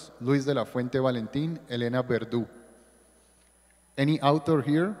Fallos, Luis de la Fuente Valentín, Elena Verdú. Any author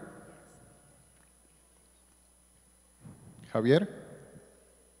here? Javier?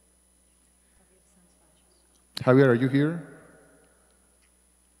 Javier, are you here?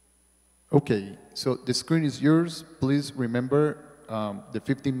 Okay, so the screen is yours. Please remember the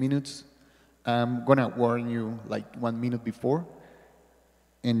 15 minutes. I'm gonna warn you like 1 minute before.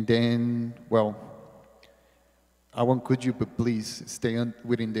 And then, well, I won't cut you, but please stay on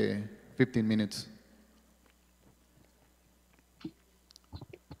within the 15 minutes.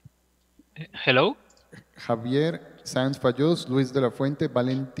 Hello? Javier Sáenz Fayós, Luis de la Fuente,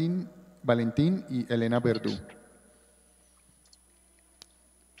 Valentín y Elena Verdú.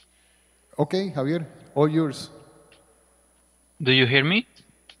 Okay, Javier, all yours. Do you hear me?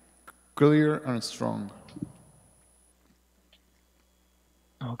 Clear and strong.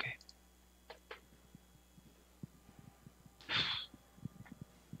 Okay.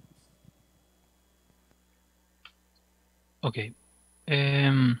 Okay.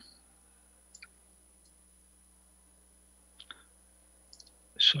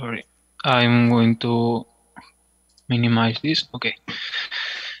 Sorry, I'm going to minimize this. Okay.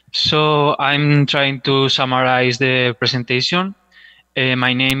 So I'm trying to summarize the presentation.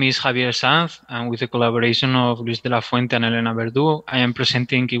 My name is Javier Sanz, and with the collaboration of Luis de la Fuente and Elena Verdú, I am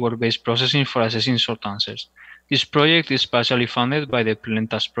presenting keyword-based processing for assessing short answers. This project is partially funded by the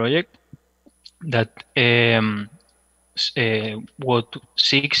Plentas project that what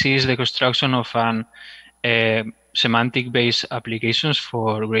seeks is the construction of an semantic-based applications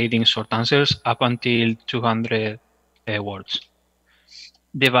for grading short answers up until 200 words.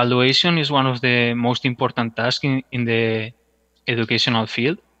 The evaluation is one of the most important tasks in the educational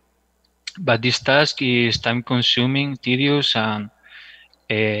field, but this task is time-consuming, tedious, and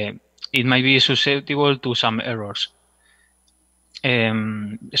it might be susceptible to some errors,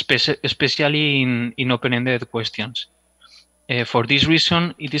 especially in open-ended questions. For this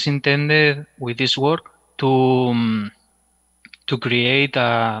reason, it is intended with this work to create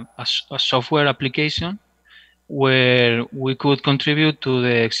a software application where we could contribute to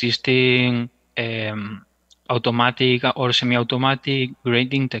the existing automatic or semi-automatic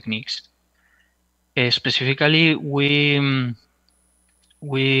grading techniques. Specifically, we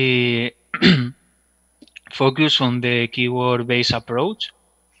focus on the keyword-based approach,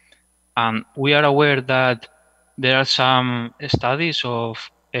 and we are aware that there are some studies of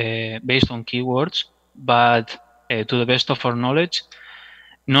based on keywords, but to the best of our knowledge,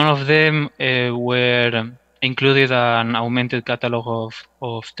 none of them were included an augmented catalog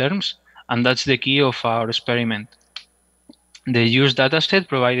of terms, and that's the key of our experiment. The used dataset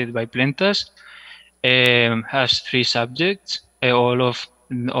provided by Plentas has 3 subjects, all of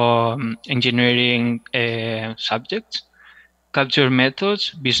engineering subjects: capture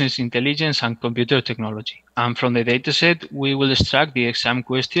methods, business intelligence, and computer technology. And from the dataset, we will extract the exam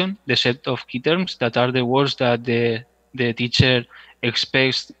question, the set of key terms that are the words that the teacher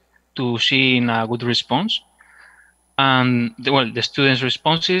expects to see in a good response, and the students'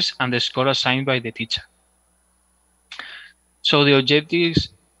 responses and the score assigned by the teacher. So the objectives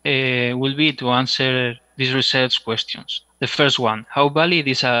will be to answer these research questions. The first one: how valid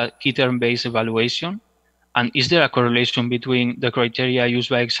is a key term-based evaluation? And is there a correlation between the criteria used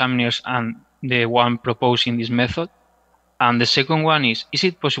by examiners and the one proposed in this method? And the second one is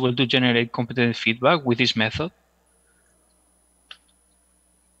it possible to generate competent feedback with this method?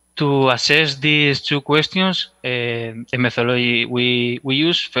 To assess these 2 questions, the methodology we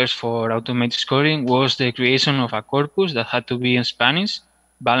used first for automated scoring was the creation of a corpus that had to be in Spanish,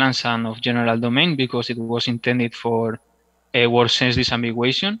 balanced, and of general domain because it was intended for a word sense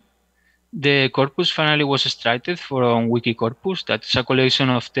disambiguation. The corpus finally was extracted from Wikicorpus, that's a collection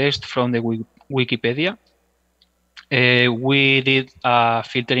of text from the Wikipedia. We did a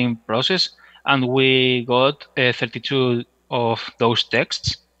filtering process, and we got 32 of those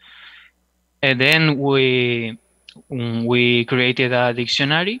texts. And then we created a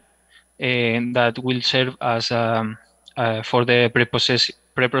dictionary that will serve as for the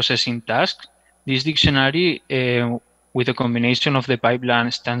preprocessing task. This dictionary, with a combination of the pipeline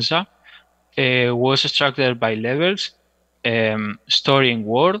stanza, was structured by levels, storing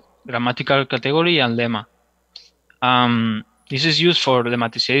word, grammatical category, and lemma. This is used for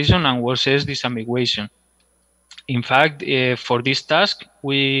lemmatization and word sense disambiguation. In fact, for this task,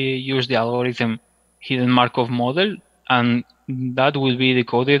 we use the algorithm hidden Markov model, and that will be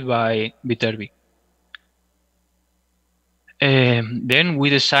decoded by Viterbi. Then we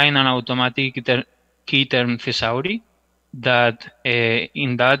design an automatic key term thesaurus that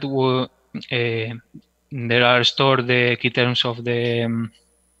in that there are stored the key terms of the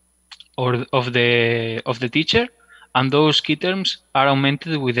teacher, and those key terms are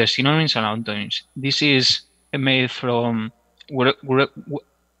augmented with the synonyms and antonyms. This is made from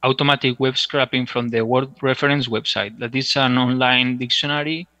automatic web scraping from the word reference website. That is an online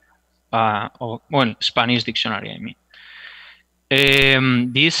dictionary, Spanish dictionary, I mean.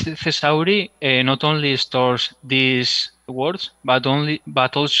 This thesaurus not only stores these words, but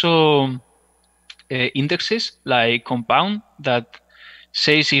also indexes like compound that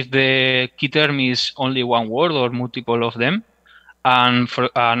says if the key term is only one word or multiple of them, and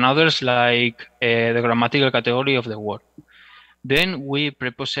others like the grammatical category of the word. Then we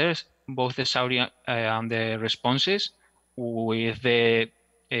preprocess both the thesaurus and the responses with the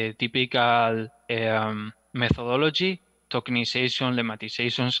typical methodology, tokenization,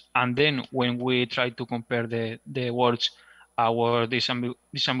 lemmatizations, and then when we try to compare the words, our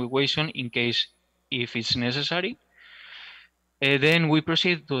disambiguation in case if it's necessary. Then we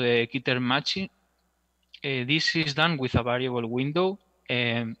proceed to the key term matching. This is done with a variable window.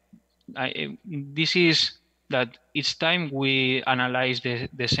 This is that each time we analyze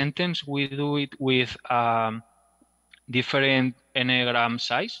the sentence, we do it with different enneagram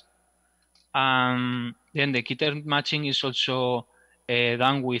size. Then the key term matching is also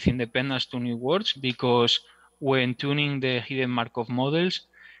done with independence to new words, because when tuning the hidden Markov models,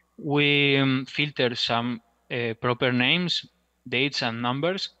 we filter some proper names, dates, and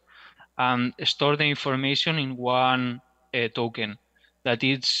numbers, and store the information in one token that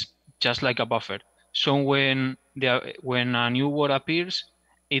is just like a buffer. So when a new word appears,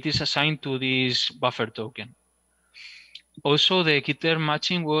 it is assigned to this buffer token. Also, the key term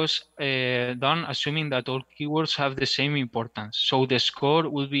matching was done assuming that all keywords have the same importance. So the score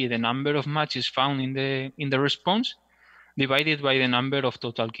will be the number of matches found in the response divided by the number of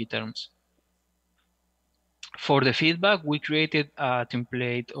total key terms. For the feedback, we created a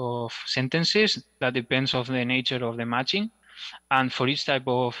template of sentences that depends on the nature of the matching. And for each type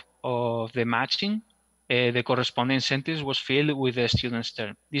of the matching, the corresponding sentence was filled with the student's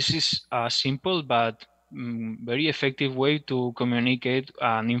term. This is a simple but very effective way to communicate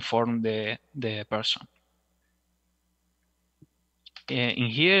and inform the person. In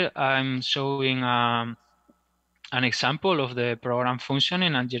here, I'm showing an example of the program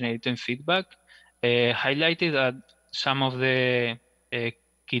functioning and generating feedback. Highlighted that some of the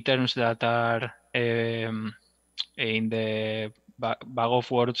key terms that are in the bag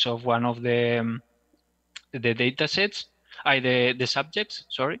of words of one of the data sets, the subjects,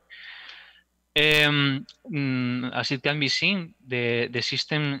 sorry. As it can be seen, the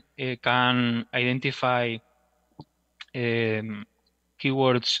system can identify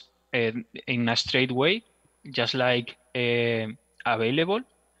keywords in a straight way, just like available.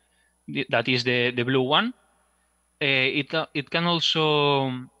 That is the blue one. It can also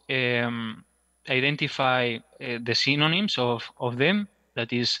identify the synonyms of them.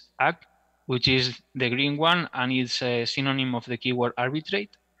 That is ag, which is the green one, and it's a synonym of the keyword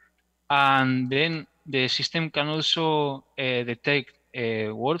arbitrate. And then the system can also detect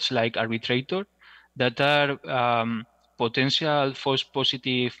words like arbitrator that are potential false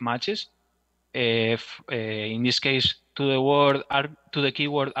positive matches. In this case, to the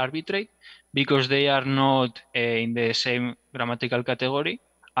keyword arbitrate, because they are not in the same grammatical category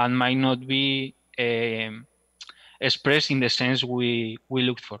and might not be expressed in the sense we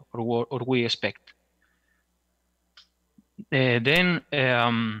looked for or we expect. Then,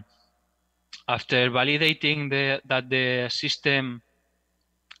 after validating that the system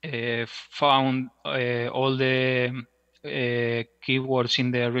found all the keywords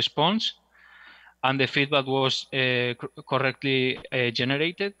in the response, and the feedback was correctly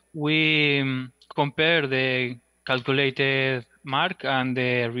generated, we compare the calculated mark and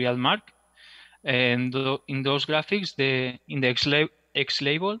the real mark. And in those graphics, in the X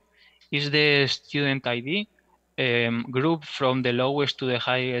label is the student ID grouped from the lowest to the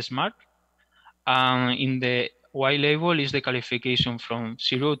highest mark. And in the Y label is the qualification from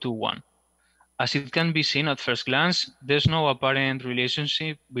 0 to 1. As it can be seen at first glance, there's no apparent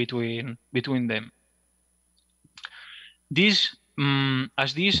relationship between them. This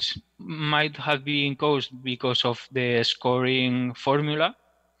might have been caused because of the scoring formula,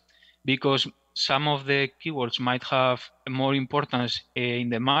 because some of the keywords might have more importance in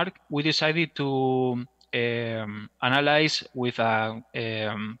the mark. We decided to analyze with a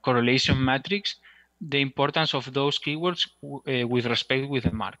correlation matrix the importance of those keywords with respect with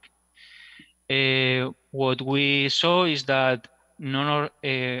the mark. What we saw is that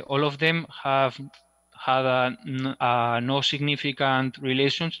all of them have had a no significant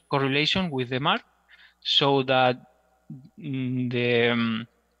correlation with the mark, so that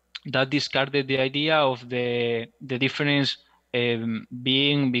that discarded the idea of the difference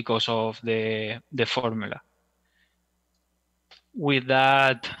being because of the formula. With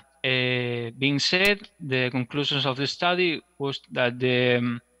that being said, the conclusions of the study was that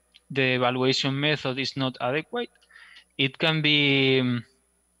the evaluation method is not adequate. It can be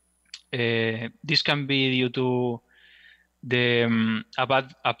this can be due to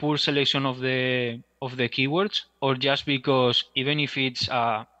a poor selection of the keywords, or just because even if it's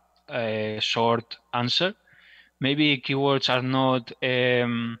a short answer, maybe keywords are not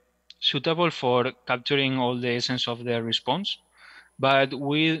suitable for capturing all the essence of the response. But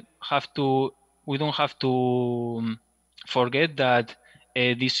we don't have to forget that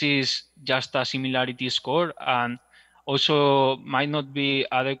this is just a similarity score, and also might not be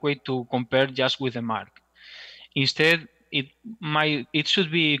adequate to compare just with the mark. Instead, it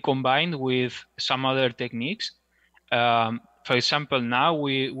should be combined with some other techniques. For example, now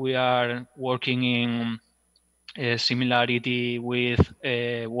we are working in similarity with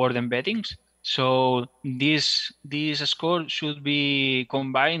word embeddings. So this score should be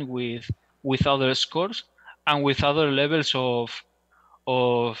combined with other scores and with other levels of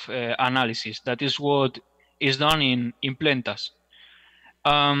analysis. That is what is done in Plentas.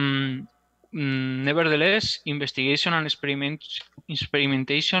 Nevertheless, investigation and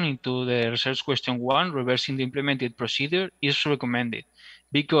experimentation into the research question 1, reversing the implemented procedure, is recommended,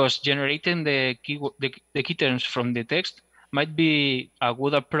 because generating the key terms from the text might be a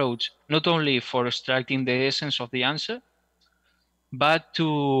good approach, not only for extracting the essence of the answer, but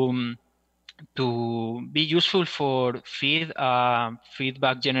to be useful for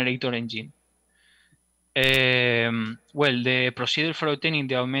feedback generator engine. Well, the procedure for obtaining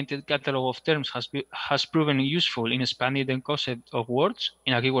the augmented catalog of terms has proven useful in expanding the concept of words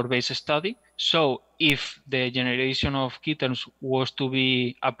in a keyword-based study. So if the generation of key terms was to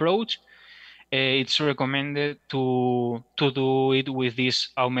be approached, it's recommended to do it with this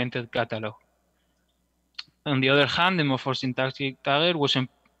augmented catalog. On the other hand, the morphosyntactic tagger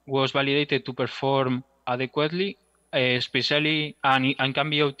was validated to perform adequately, especially and can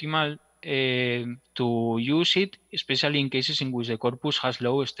be optimal to use it, especially in cases in which the corpus has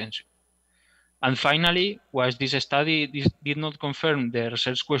low extension. And finally, whilst this study did not confirm the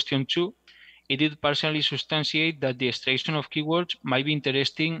research question 2, it did partially substantiate that the extraction of keywords might be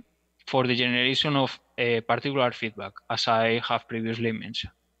interesting for the generation of particular feedback, as I have previously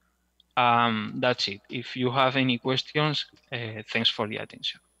mentioned. That's it. If you have any questions, thanks for the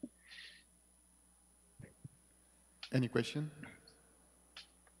attention. Any question?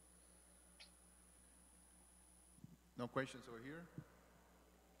 No questions over here?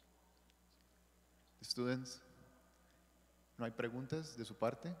 Students? ¿No hay preguntas de su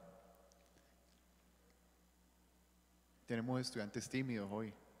parte? Tenemos estudiantes tímidos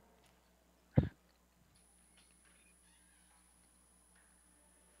hoy.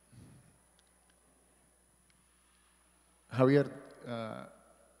 Javier,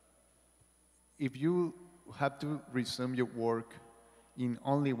 if you have to resume your work in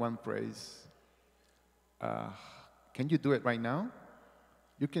only one phrase, can you do it right now?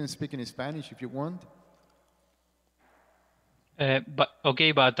 You can speak in Spanish if you want. But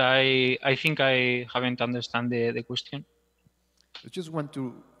I think I haven't understand the question. I just want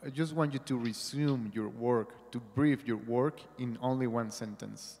you to resume your work, to brief your work in only one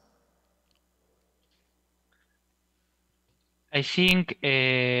sentence. I think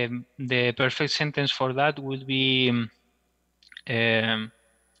the perfect sentence for that would be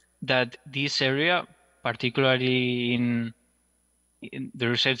that this area, particularly in the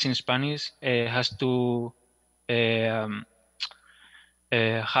research in Spanish, has to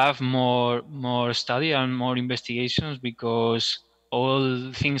have more study and more investigations, because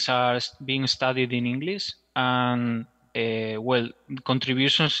all things are being studied in English, and well,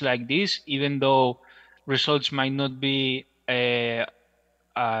 contributions like this, even though results might not be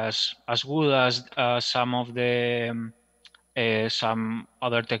as good as some of the some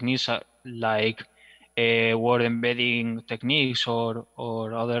other techniques like word embedding techniques or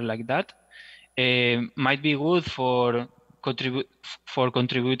other like that, might be good for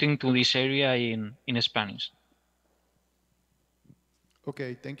contributing to this area in Spanish.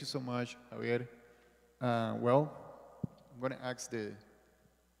 Okay, thank you so much, Javier. Well, I'm going to ask the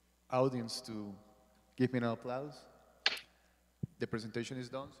audience to give me an applause. The presentation is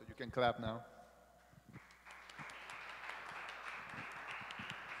done, so you can clap now.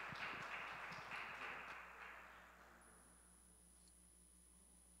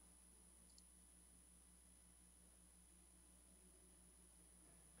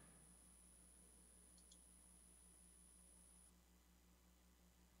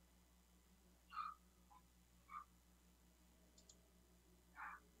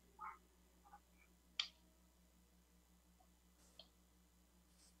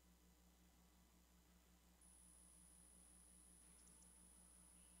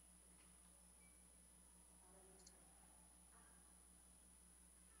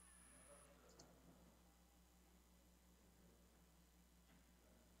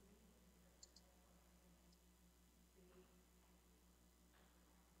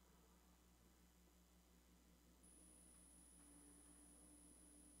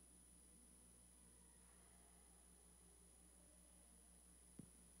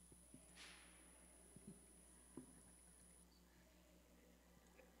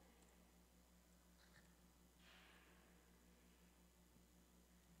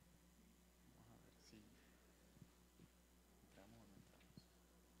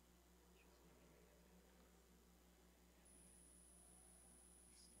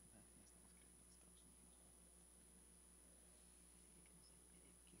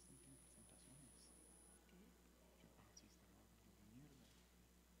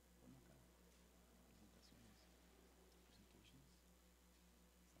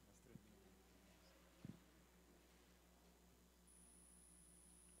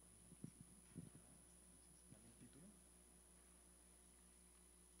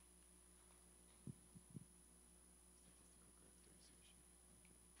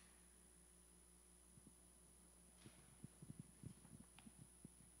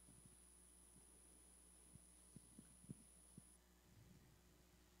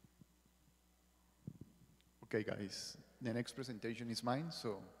 Okay, guys, the next presentation is mine,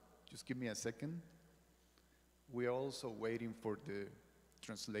 so just give me a second. We're also waiting for the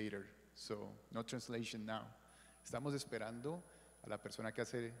translator, so no translation now. Estamos esperando a la persona que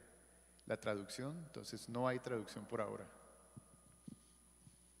hace la traducción, entonces no hay traducción por ahora.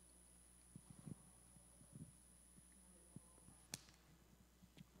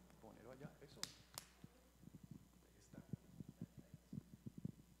 Ponerlo allá, eso. Ahí está.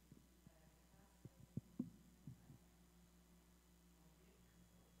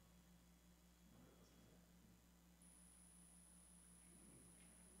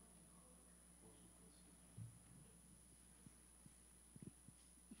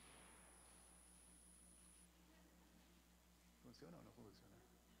 ¿Funciona o no funciona?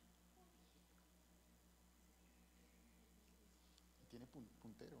 Tiene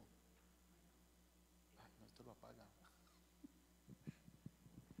puntero. Ay, no, esto lo apaga.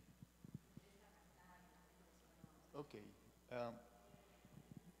 Okay.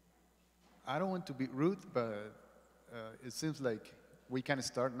 I don't want to be rude, but it seems like we can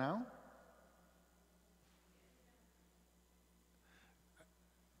start now.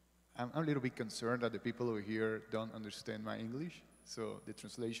 I'm a little bit concerned that the people over here don't understand my English, so the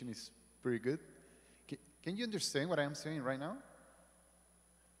translation is pretty good. Can you understand what I'm saying right now?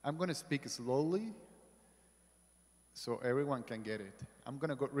 I'm going to speak slowly so everyone can get it. I'm going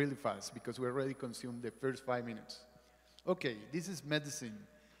to go really fast because we already consumed the first 5 minutes. Okay, this is medicine.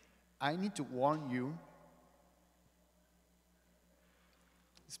 I need to warn you.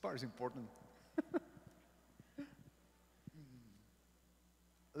 This part is important.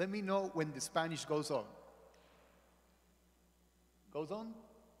 Let me know when the Spanish goes on. Goes on?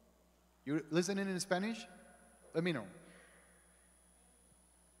 You're listening in Spanish? Let me know.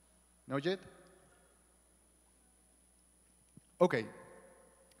 No yet? Okay,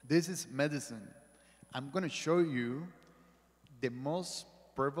 this is medicine. I'm going to show you the most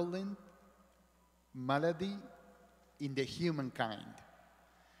prevalent malady in the humankind.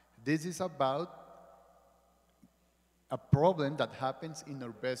 This is about a problem that happens in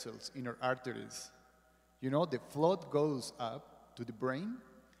our vessels, in our arteries. You know, the flow goes up to the brain,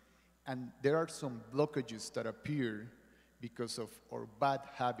 and there are some blockages that appear because of our bad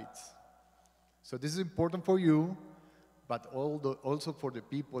habits. So this is important for you, but also for the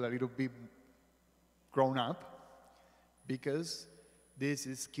people a little bit grown up, because this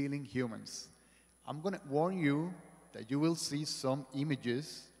is killing humans. I'm going to warn you that you will see some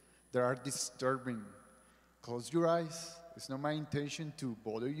images that are disturbing. Close your eyes. It's not my intention to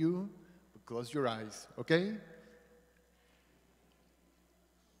bother you, but close your eyes, okay?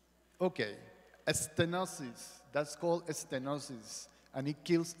 Okay, stenosis. That's called stenosis, and it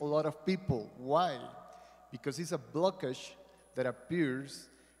kills a lot of people. Why? Because it's a blockage that appears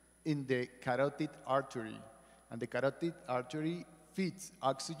in the carotid artery, and the carotid artery feeds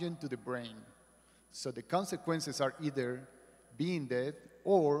oxygen to the brain. So the consequences are either being dead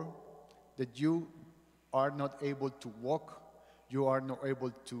or that you are not able to walk, you are not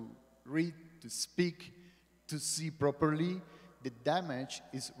able to read, to speak, to see properly. The damage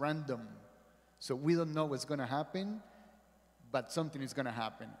is random. So we don't know what's going to happen, but something is going to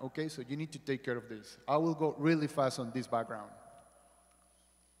happen, okay? So you need to take care of this. I will go really fast on this background.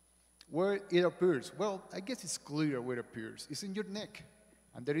 Where it appears? Well, I guess it's clear where it appears. It's in your neck.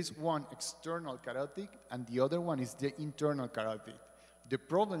 And there is one external carotid, and the other one is the internal carotid. The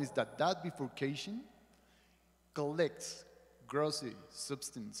problem is that that bifurcation collects grossy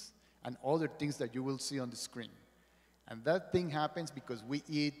substance and other things that you will see on the screen. And that thing happens because we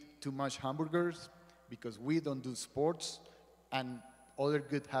eat too much hamburgers, because we don't do sports, and other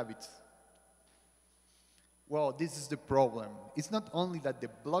good habits. Well, this is the problem. It's not only that the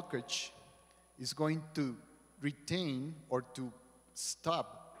blockage is going to retain or to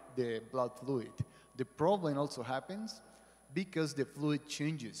stop the blood fluid. The problem also happens because the fluid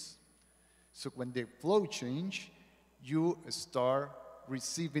changes. So when the flow changes, you start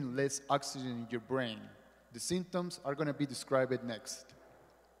receiving less oxygen in your brain. The symptoms are going to be described next.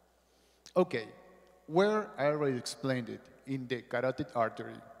 Okay, where I already explained it, in the carotid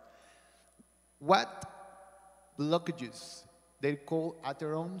artery. What blockages? They're called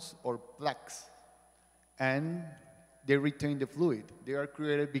atheromes or plaques, and they retain the fluid. They are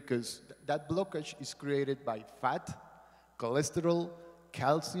created because that blockage is created by fat, cholesterol,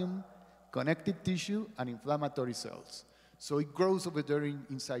 calcium, connective tissue, and inflammatory cells. So it grows over there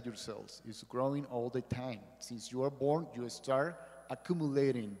inside your cells. It's growing all the time. Since you are born, you start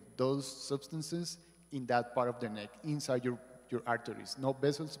accumulating those substances in that part of the neck, inside your arteries. No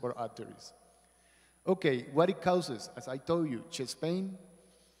vessels, but arteries. Okay, what it causes? As I told you, chest pain,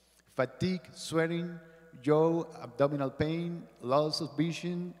 fatigue, sweating, jaw, abdominal pain, loss of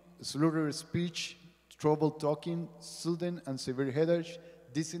vision, slurred speech, trouble talking, sudden and severe headache,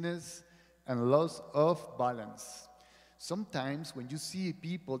 dizziness, and loss of balance. Sometimes when you see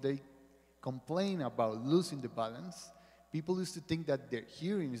people, they complain about losing the balance. People used to think that their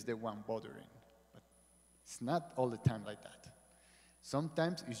hearing is the one bothering, but it's not all the time like that.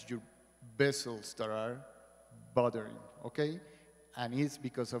 Sometimes it's your vessels that are bothering, okay? And it's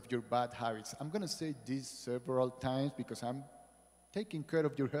because of your bad habits. I'm gonna say this several times because I'm taking care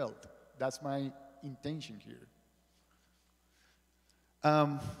of your health. That's my intention here.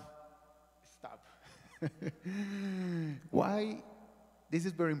 Stop. Why? This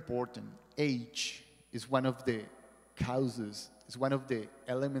is very important. Age is one of the causes, is one of the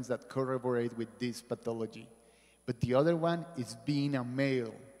elements that corroborate with this pathology. But the other one is being a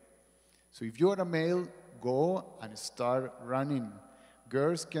male. So if you're a male, go and start running.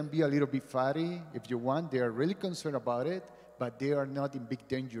 Girls can be a little bit fatty if you want. They are really concerned about it, but they are not in big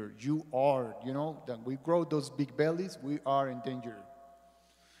danger. You are, you know, that we grow those big bellies, we are in danger.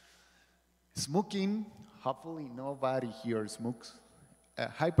 Smoking, hopefully nobody here smokes.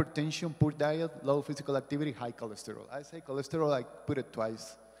 Hypertension, poor diet, low physical activity, high cholesterol. I say cholesterol, I put it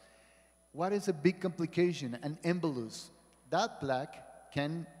twice. What is a big complication? An embolus. That plaque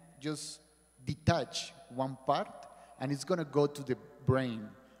can just detach one part and it's gonna go to the brain.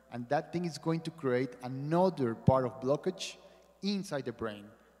 And that thing is going to create another part of blockage inside the brain.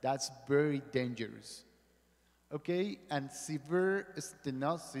 That's very dangerous. Okay, and severe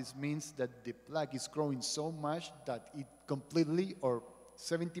stenosis means that the plaque is growing so much that it completely or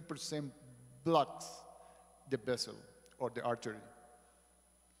 70% blocks the vessel or the artery.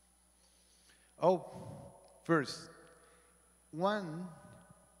 Oh, first, 1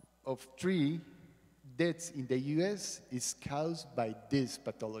 of 3 deaths in the US is caused by this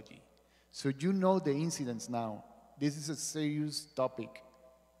pathology. So you know the incidence now. This is a serious topic.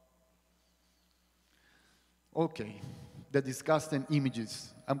 Okay, the disgusting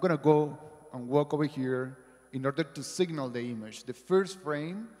images. I'm gonna go and walk over here in order to signal the image. The first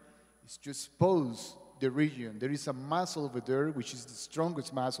frame is to expose the region. There is a muscle over there, which is the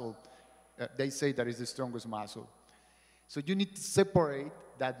strongest muscle. They say that is the strongest muscle. So you need to separate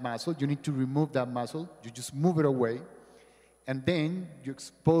that muscle. You need to remove that muscle. You just move it away. And then you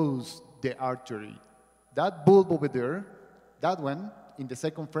expose the artery. That bulb over there, that one, in the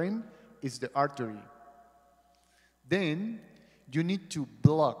second frame, is the artery. Then you need to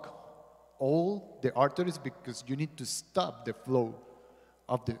block all the arteries because you need to stop the flow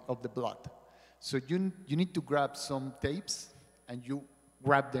of the blood. So you need to grab some tapes and you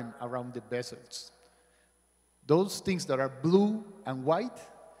wrap them around the vessels. Those things that are blue and white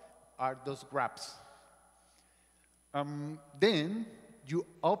are those grabs. Then you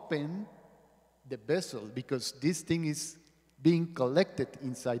open the vessel because this thing is being collected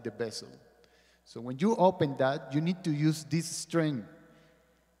inside the vessel. So when you open that, you need to use this string.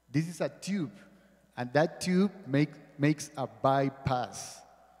 This is a tube, and that tube makes a bypass.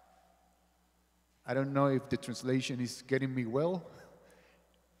 I don't know if the translation is getting me well.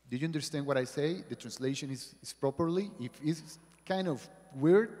 Did you understand what I say? The translation is properly. If it's kind of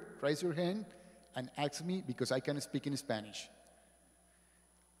weird, raise your hand and ask me because I can speak in Spanish.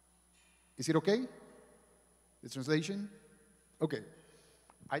 Is it okay? The translation? Okay.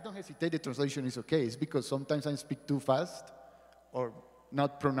 I don't hesitate, the translation is okay. It's because sometimes I speak too fast or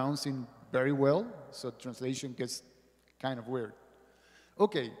not pronouncing very well, so translation gets kind of weird.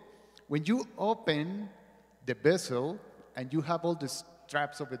 Okay, when you open the vessel and you have all the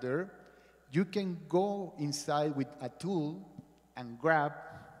straps over there, you can go inside with a tool and grab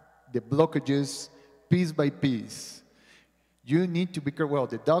the blockages piece by piece. You need to be careful. Well,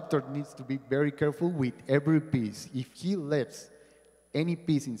 the doctor needs to be very careful with every piece. If he lets any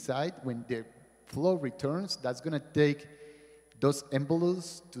piece inside, when the flow returns, that's going to take those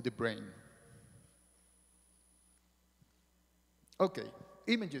embolus to the brain. Okay,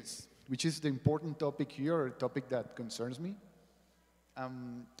 images, which is the important topic here, or a topic that concerns me.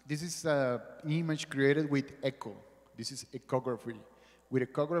 This is an image created with echo. This is echography. With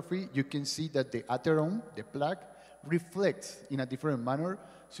echography, you can see that the atherome, the plaque, reflects in a different manner,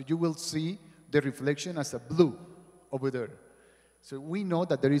 so you will see the reflection as a blue over there. So we know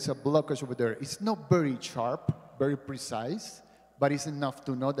that there is a blockage over there. It's not very sharp, very precise, but it's enough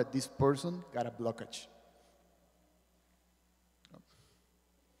to know that this person got a blockage.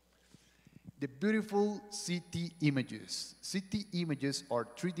 The beautiful CT images. CT images are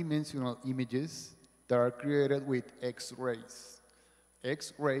three-dimensional images that are created with X-rays.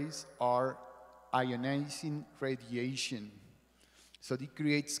 X-rays are ionizing radiation. So it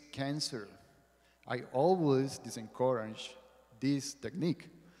creates cancer. I always discourage this technique,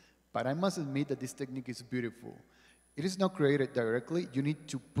 but I must admit that this technique is beautiful. It is not created directly. You need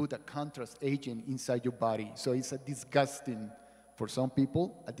to put a contrast agent inside your body. So it's a disgusting, for some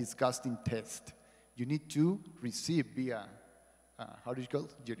people, a disgusting test. You need to receive via, how do you call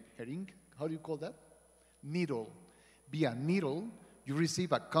it? Herring? How do you call that? Needle. Via needle, you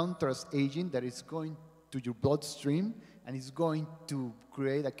receive a contrast agent that is going to your bloodstream and is going to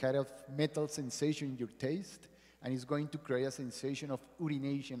create a kind of metal sensation in your taste, and it's going to create a sensation of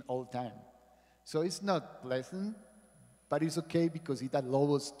urination all the time. So it's not pleasant, but it's okay because it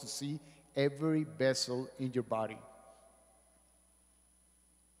allows us to see every vessel in your body.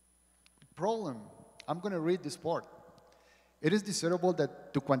 Problem, I'm going to read this part. It is desirable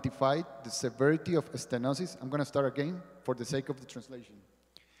that to quantify the severity of stenosis, I'm going to start again for the sake of the translation.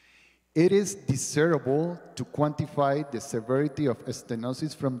 It is desirable to quantify the severity of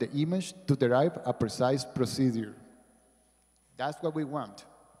stenosis from the image to derive a precise procedure. That's what we want.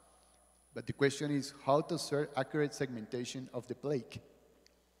 But the question is how to assert accurate segmentation of the plaque.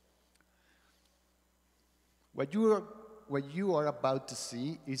 What you are about to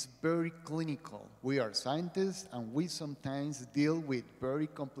see is very clinical. We are scientists and we sometimes deal with very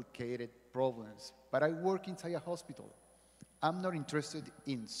complicated problems. But I work inside a hospital. I'm not interested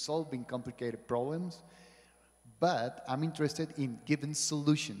in solving complicated problems, but I'm interested in giving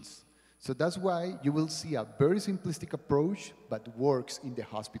solutions. So that's why you will see a very simplistic approach, but works in the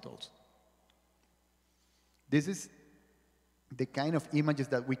hospitals. This is the kind of images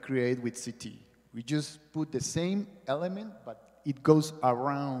that we create with CT. We just put the same element, but it goes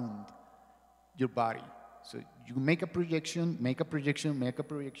around your body. So you make a projection, make a projection, make a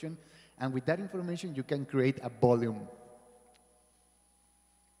projection, and with that information, you can create a volume.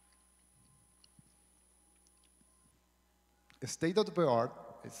 A state of the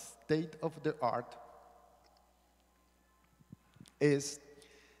art is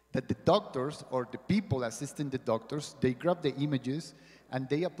that the doctors or the people assisting the doctors, they grab the images and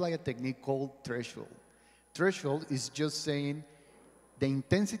they apply a technique called threshold. Threshold is just saying the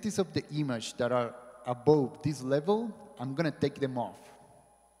intensities of the image that are above this level, I'm going to take them off.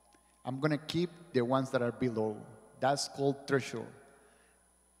 I'm going to keep the ones that are below. That's called threshold.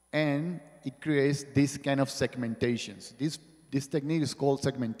 And it creates this kind of segmentations. This technique is called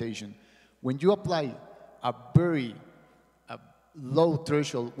segmentation. When you apply a very low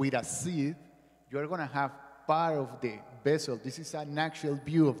threshold with a sieve, you're going to have part of the vessel. This is an actual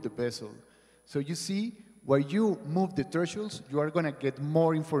view of the vessel. So you see, where you move the thresholds, you are going to get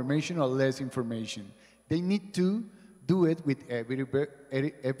more information or less information. They need to do it with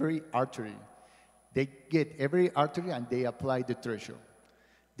every artery. They get every artery and they apply the threshold.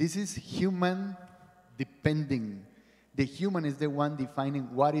 This is human depending. The human is the one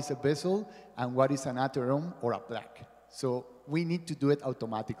defining what is a vessel and what is an atherome or a plaque. So we need to do it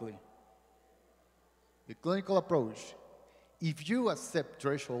automatically. The clinical approach. If you accept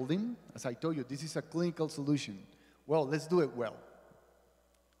thresholding, as I told you, this is a clinical solution. Well, let's do it well.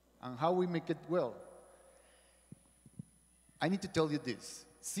 And how we make it well? I need to tell you this.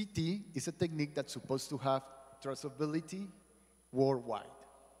 CT is a technique that's supposed to have traceability worldwide.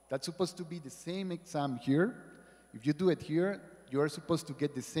 That's supposed to be the same exam here. If you do it here, you are supposed to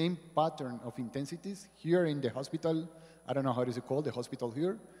get the same pattern of intensities here in the hospital. I don't know how it is called, the hospital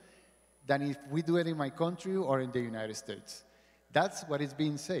here, than if we do it in my country or in the United States. That's what is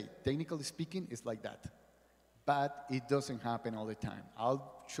being said. Technically speaking, it's like that. But it doesn't happen all the time.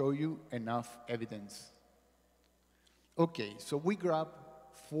 I'll show you enough evidence. Okay, so we grab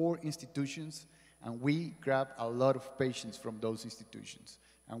 4 institutions and we grab a lot of patients from those institutions.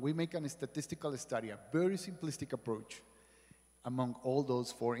 And we make a statistical study, a very simplistic approach among all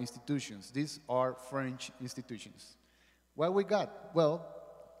those 4 institutions. These are French institutions. What we got? Well,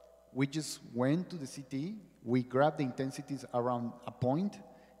 we just went to the CT, we grabbed the intensities around a point,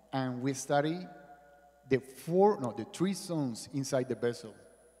 and we study the 3 zones inside the vessel.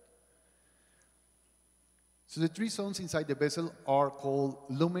 So the 3 zones inside the vessel are called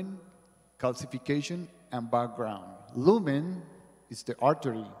lumen, calcification, and background. Lumen is the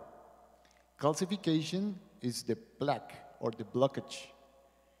artery. Calcification is the plaque or the blockage.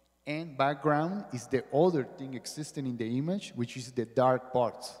 And background is the other thing existing in the image, which is the dark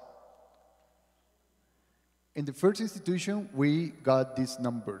parts. In the first institution, we got these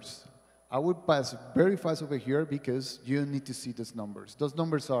numbers. I will pass very fast over here because you need to see those numbers. Those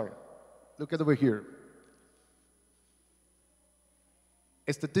numbers are, look at over here.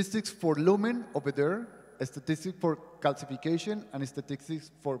 Statistics for lumen over there, a statistic for calcification, and a statistics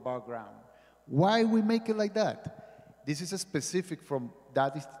for background. Why we make it like that? This is a specific from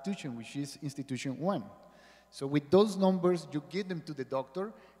that institution, which is institution 1. So with those numbers, you give them to the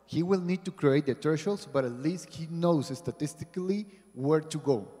doctor. He will need to create the thresholds, but at least he knows statistically where to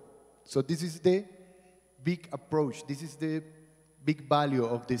go. So this is the big approach. This is the big value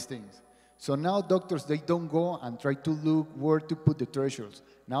of these things. So now doctors, they don't go and try to look where to put the thresholds.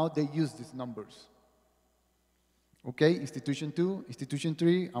 Now they use these numbers. Okay, institution 2, institution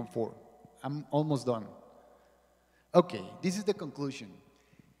 3, and 4. I'm almost done. Okay, this is the conclusion.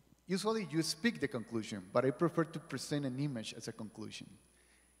 Usually you speak the conclusion, but I prefer to present an image as a conclusion.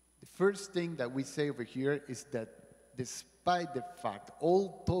 The first thing that we say over here is that despite the fact,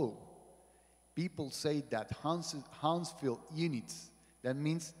 although people say that Hounsfield units, that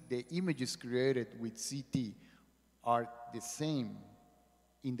means the images created with CT are the same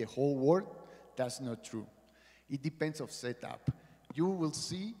in the whole world, that's not true. It depends on setup. You will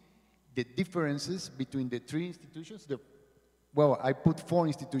see the differences between the 3 institutions. Well, I put 4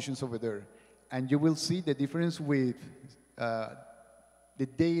 institutions over there, and you will see the difference with the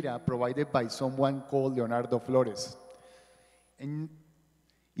data provided by someone called Leonardo Flores. And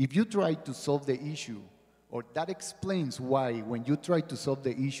if you try to solve the issue, or that explains why when you try to solve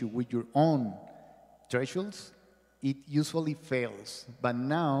the issue with your own thresholds, it usually fails. But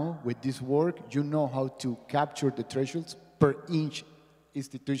now, with this work, you know how to capture the thresholds per each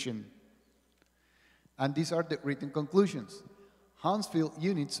institution. And these are the written conclusions. Hounsfield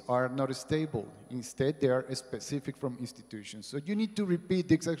units are not stable. Instead, they are specific from institutions. So you need to repeat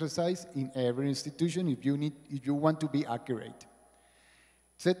this exercise in every institution if you want to be accurate.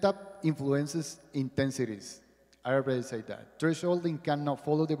 Setup influences intensities. I already said that. Thresholding cannot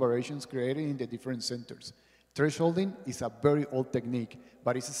follow the variations created in the different centers. Thresholding is a very old technique,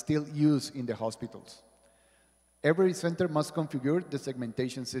 but it's still used in the hospitals. Every center must configure the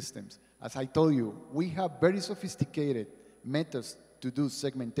segmentation systems. As I told you, we have very sophisticated methods to do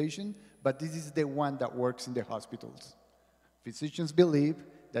segmentation, but this is the one that works in the hospitals. Physicians believe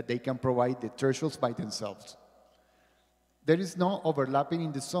that they can provide the thresholds by themselves. There is no overlapping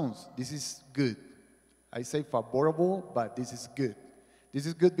in the zones. This is good. I say favorable, but this is good. This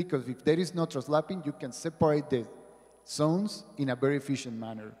is good because if there is no overlapping, you can separate the zones in a very efficient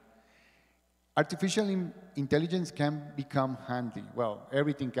manner. Artificial intelligence can become handy. Well,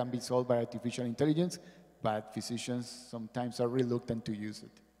 everything can be solved by artificial intelligence, but physicians sometimes are reluctant to use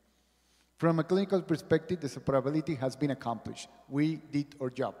it. From a clinical perspective, the separability has been accomplished. We did our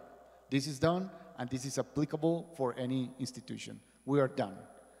job. This is done, and this is applicable for any institution. We are done.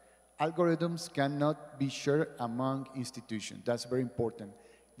 Algorithms cannot be shared among institutions. That's very important.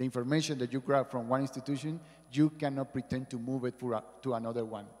 The information that you grab from one institution, you cannot pretend to move it to another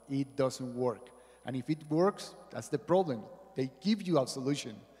one. It doesn't work. And if it works, that's the problem. They give you a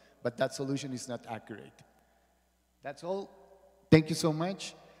solution, but that solution is not accurate. That's all. Thank you so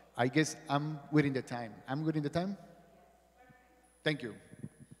much. I guess I'm within the time. I'm within the time? Thank you.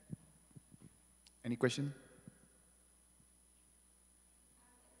 Any question?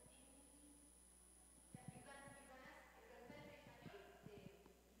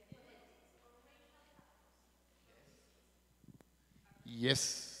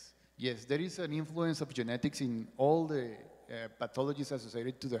 Yes, yes, there is an influence of genetics in all the pathologies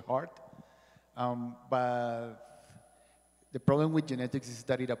associated to the heart, but the problem with genetics is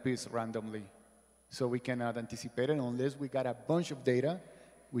that it appears randomly, so we cannot anticipate it unless we got a bunch of data,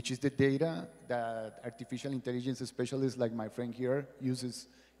 which is the data that artificial intelligence specialists like my friend here uses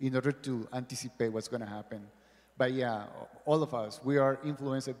in order to anticipate what's going to happen. But yeah, all of us, we are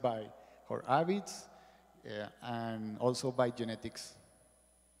influenced by our habits and also by genetics.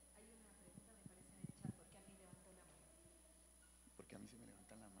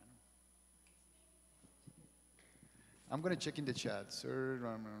 I'm going to check in the chat, sir.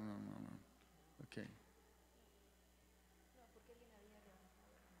 Okay.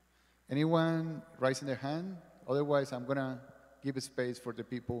 Anyone raising their hand? Otherwise, I'm going to give a space for the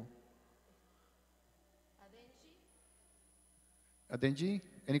people. Adenji,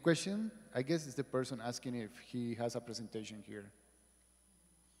 any question? I guess it's the person asking if he has a presentation here.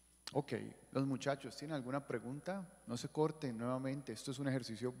 Ok, los muchachos, ¿tienen alguna pregunta? No se corten nuevamente, esto es un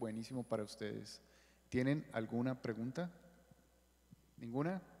ejercicio buenísimo para ustedes. ¿Tienen alguna pregunta?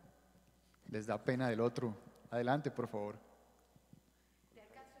 ¿Ninguna? Les da pena del otro. Adelante, por favor.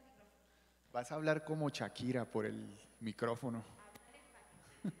 Vas a hablar como Shakira por el micrófono.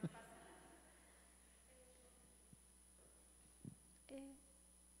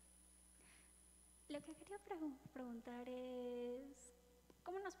 Lo que quería preguntar es,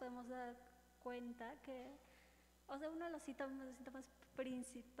 ¿cómo nos podemos dar cuenta que, o sea, uno de los síntomas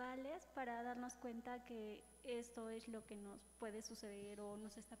principales para darnos cuenta que esto es lo que nos puede suceder o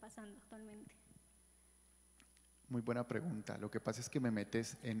nos está pasando actualmente? Muy buena pregunta. Lo que pasa es que me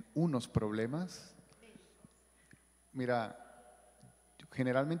metes en unos problemas. Mira,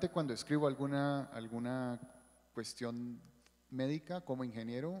 generalmente cuando escribo alguna cuestión médica como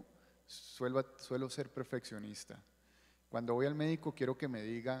ingeniero, suelo ser perfeccionista. Cuando voy al médico quiero que me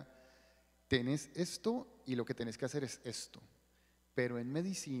diga, tenés esto y lo que tenés que hacer es esto. Pero en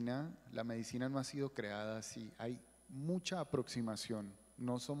medicina, la medicina no ha sido creada así. Hay mucha aproximación,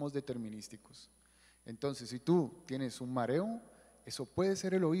 no somos determinísticos. Entonces, si tú tienes un mareo, eso puede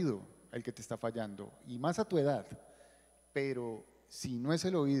ser el oído el que te está fallando, y más a tu edad. Pero si no es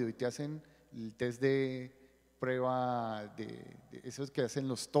el oído y te hacen el test de prueba de esos que hacen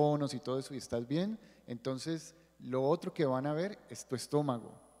los tonos y todo eso y estás bien, entonces lo otro que van a ver es tu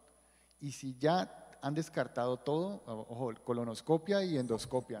estómago. Y si ya han descartado todo, ojo, colonoscopia y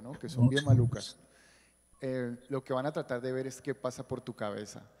endoscopia, ¿no? Que son bien malucas, lo que van a tratar de ver es qué pasa por tu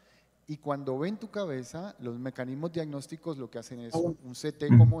cabeza. Y cuando ven tu cabeza, los mecanismos diagnósticos lo que hacen es un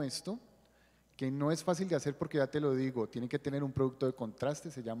CT como esto, que no es fácil de hacer porque ya te lo digo, tiene que tener un producto de contraste,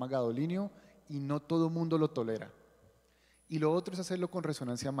 se llama gadolinio, y no todo el mundo lo tolera. Y lo otro es hacerlo con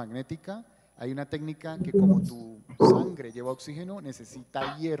resonancia magnética. Hay una técnica que como tu sangre lleva oxígeno,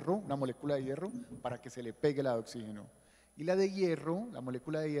 necesita hierro, una molécula de hierro, para que se le pegue la de oxígeno. Y la de hierro, la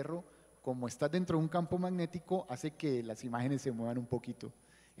molécula de hierro, como está dentro de un campo magnético, hace que las imágenes se muevan un poquito.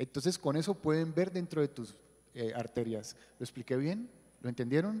 Entonces con eso pueden ver dentro de tus arterias. ¿Lo expliqué bien? ¿Lo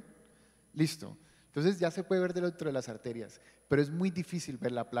entendieron? Listo. Entonces ya se puede ver dentro de las arterias, pero es muy difícil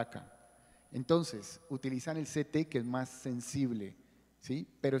ver la placa. Entonces utilizan el CT, que es más sensible, ¿sí?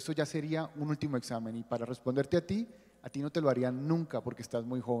 Pero esto ya sería un último examen, y para responderte a ti no te lo harían nunca porque estás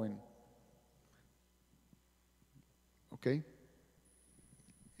muy joven. ¿Ok?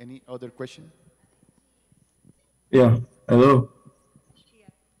 Any other question? Yeah, hello.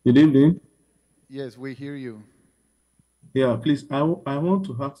 Good evening. Yes, we hear you. Yeah, please, I want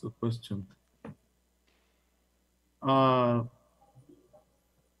to ask a question.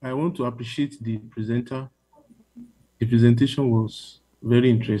 I want to appreciate the presenter. The presentation was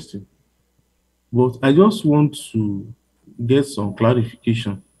very interesting, but I just want to get some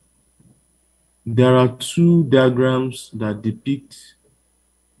clarification. There are two diagrams that depict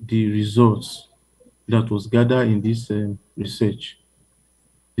the results that was gathered in this research.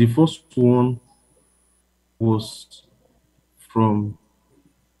 The first one was from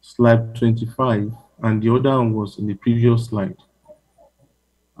slide 25, and the other one was in the previous slide.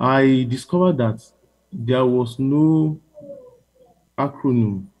 I discovered that there was no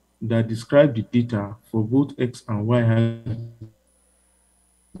acronym that described the data for both X and Y axes.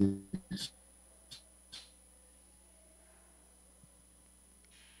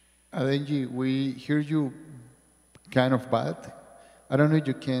 Adenji, we hear you kind of bad. I don't know if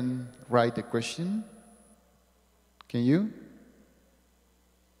you can write the question. Can you?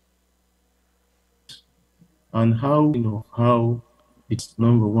 And how, how it's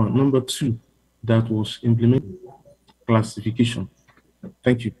number one. Number two, that was implemented classification.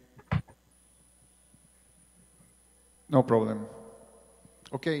 Thank you. No problem.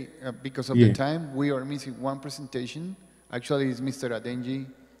 Okay, because of the time, we are missing one presentation. Actually, it's Mr. Adenji,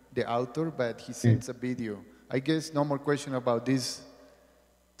 the author, but he sends a video. I guess no more question about this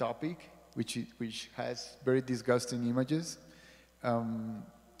topic, which has very disgusting images.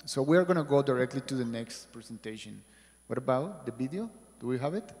 So we are going to go directly to the next presentation. What about the video? Do we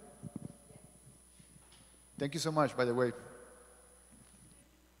have it? Thank you so much, by the way.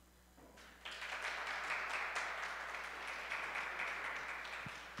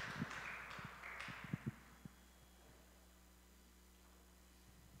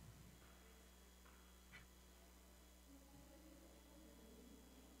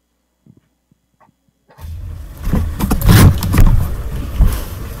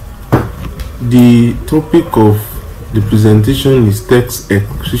 The topic of the presentation is text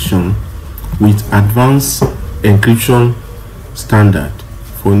encryption with advanced encryption standard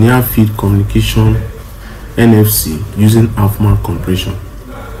for near-field communication NFC using AFMA compression.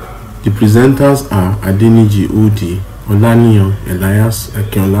 The presenters are Adeniji Odi, Olaniyan Elias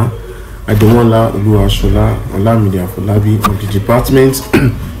Akinola, Ademola Oluwasola Olamide Afolabi of the Department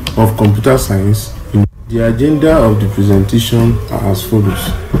of Computer Science. The agenda of the presentation are as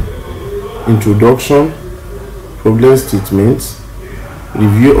follows: introduction, problem statements,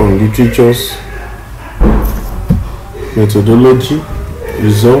 review on literature's methodology,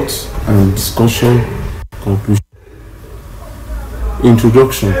 results, and discussion conclusion.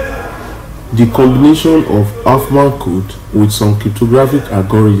 Introduction: the combination of AFMA code with some cryptographic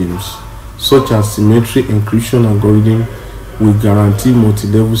algorithms such as symmetric encryption algorithm, will guarantee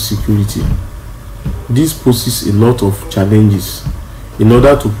multi-level security. This poses a lot of challenges in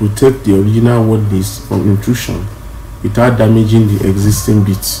order to protect the original word list from intrusion without damaging the existing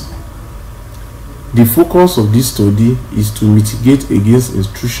bits. The focus of this study is to mitigate against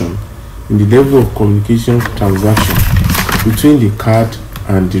intrusion in the level of communication transaction between the card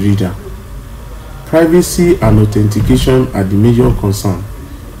and the reader. Privacy and authentication are the major concern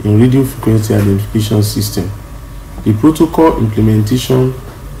in reading frequency identification system. The protocol implementation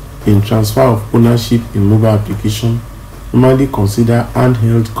in transfer of ownership in mobile application normally consider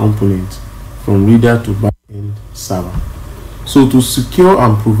handheld components from reader to back-end server. So to secure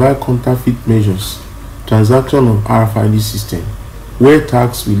and provide counterfeit measures, transaction of RFID system, where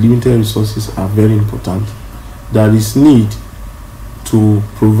tags with limited resources are very important, there is need to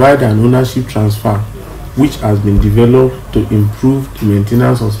provide an ownership transfer which has been developed to improve the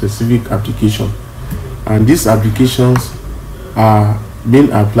maintenance of specific applications. And these applications are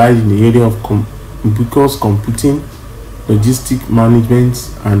being applied in the area of ubiquitous computing, logistic management,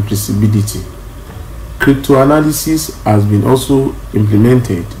 and traceability. Cryptanalysis has been also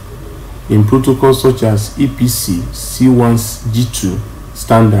implemented in protocols such as EPC C1G2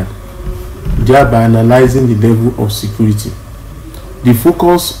 standard, thereby analyzing the level of security. The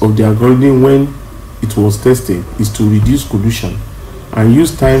focus of the algorithm when it was tested is to reduce collusion and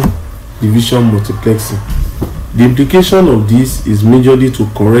use time division multiplexing. The implication of this is majorly to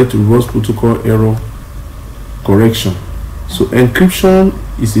correct reverse protocol error correction. So encryption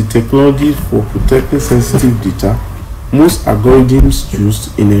is a technology for protecting sensitive data. Most algorithms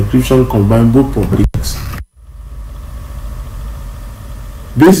used in encryption combine both public.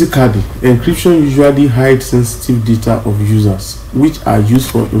 Basically, encryption usually hides sensitive data of users, which are used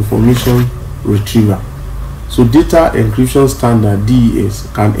for information retrieval. So data encryption standard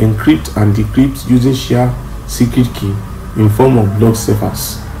DES can encrypt and decrypt using shared secret key in form of block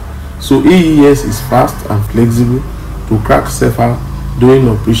ciphers. So AES is fast and flexible. To crack cipher during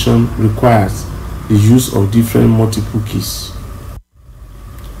operation requires the use of different multiple keys.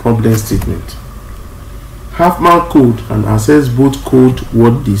 Problem statement. Half-man code can access both code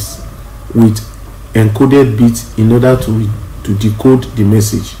word lists with encoded bits in order to decode the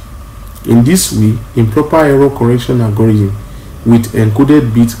message. In this way, improper error correction algorithm with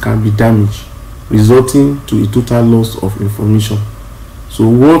encoded bits can be damaged, resulting to a total loss of information. So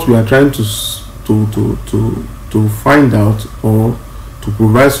what we are trying to find out or to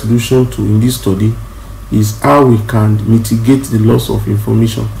provide solution to in this study is how we can mitigate the loss of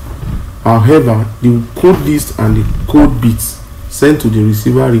information. However, the code list and the code bits sent to the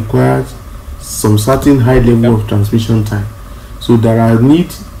receiver requires some certain high level of transmission time. So there are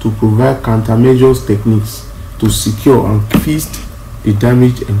need to provide countermeasures techniques to secure and fix the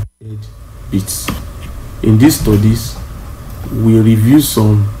damaged encoded bits. In these studies, we review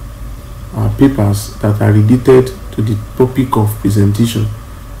some papers that are related to the topic of presentation,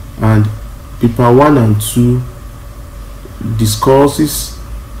 and paper 1 and 2 discusses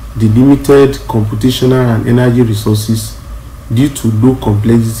the limited computational and energy resources due to low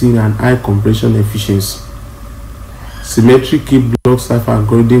complexity and high compression efficiency. Symmetric key block cipher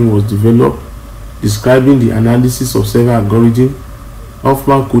algorithm was developed, describing the analysis of several algorithms.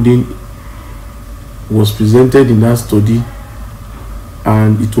 Hoffman coding was presented in that study,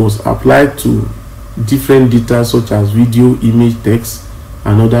 and it was applied to different data such as video, image, text,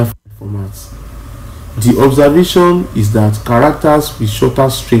 and other formats. The observation is that characters with shorter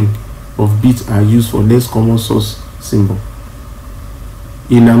string of bits are used for less common source symbol.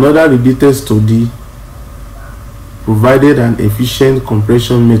 In another related study, provided an efficient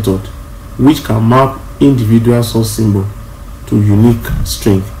compression method which can map individual source symbol to unique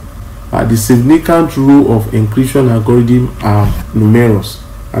string. The significant rule of encryption algorithms are numerous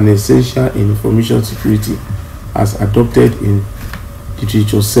and essential in information security as adopted in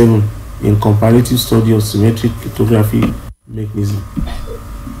literature 7 in comparative study of symmetric cryptography mechanism.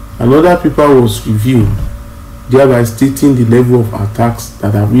 Another paper was reviewed, thereby stating the level of attacks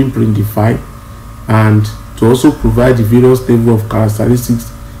that have been predefined and to also provide the various level of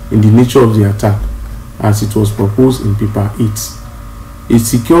characteristics in the nature of the attack as it was proposed in paper 8. A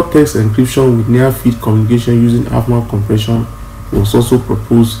secure text encryption with near-field communication using half-man compression was also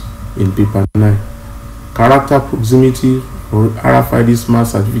proposed in paper 9. Character proximity for RFID smart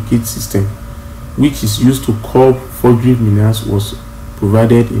certificate system, which is used to curb forgery menace, was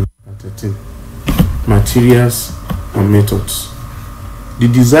provided in paper 13. Materials and methods. The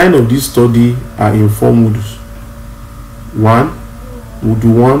design of this study are in 4 modules. 1.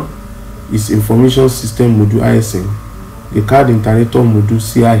 Module 1 is Information System Module ISM, the Card Interactor Module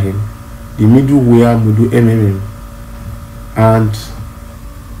CIM, the middleware module MMM, and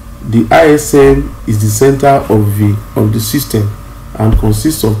the ISM is the center of the system and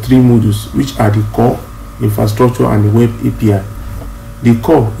consists of 3 modules, which are the core, infrastructure, and the web API. The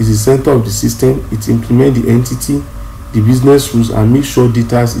core is the center of the system. It implements the entity, the business rules, and makes sure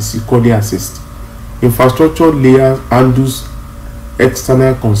data is securely accessed. Infrastructure layer handles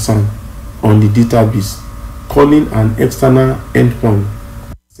external concern on the database, calling an external endpoint,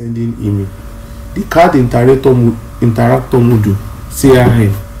 sending email. The card interactor module,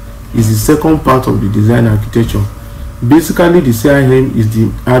 CRM, is the second part of the design architecture. Basically, the CRM is the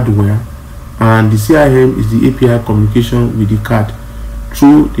hardware, and the CRM is the API communication with the card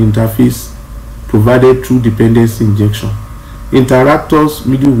through the interface provided through dependency injection. Interactors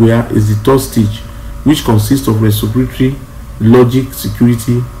middleware is the third stage, which consists of repository, logic,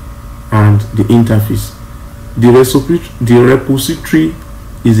 security, and the interface. The repository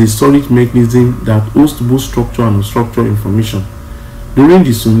is a storage mechanism that hosts both structured and unstructured information. During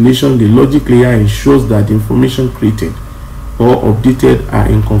the simulation, the logic layer ensures that the information created or updated are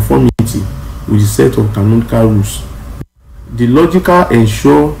in conformity with the set of canonical rules. The logical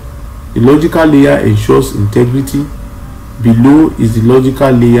layer ensures integrity. Below is the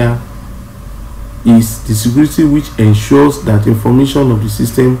logical layer is the security, which ensures that information of the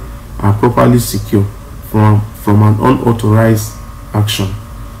system are properly secure from an unauthorized action.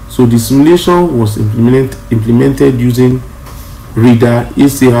 So the simulation was implemented using reader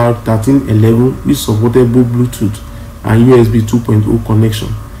ACR 1311, which supported both Bluetooth and USB 2.0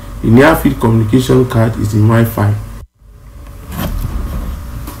 connection. The near-field communication card is in Wi-Fi.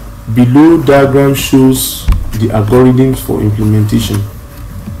 Below diagram shows the algorithms for implementation.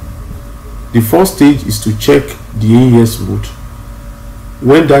 The first stage is to check the AES mode.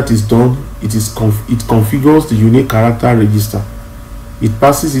 When that is done, it configures the unique character register. It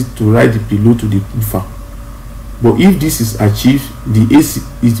passes it to write the payload to the buffer. But if this is achieved,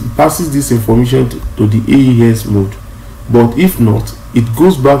 it passes this information to the AES mode. But if not, it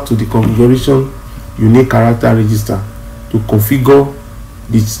goes back to the configuration unique character register to configure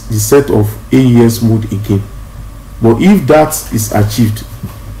the set of AES mode again. But if that is achieved,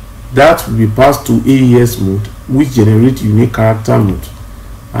 that will be passed to AES mode, which generates unique character mode.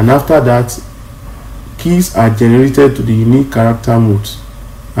 And after that, keys are generated to the unique character mode,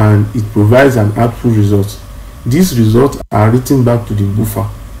 and it provides an output result. These results are written back to the buffer,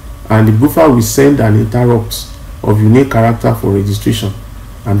 and the buffer will send an interrupt of unique character for registration,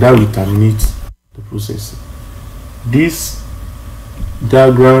 and that will terminate the process. This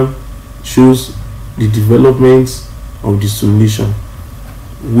diagram shows the developments of the simulation,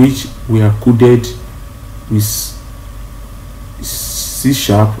 which were coded with C#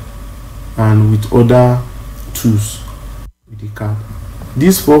 and with other tools with the card.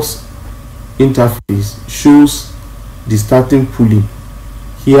 This first interface shows the starting pooling.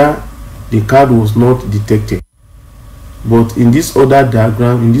 Here the card was not detected, but in this other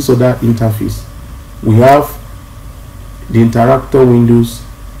diagram, in this other interface, we have the interactor windows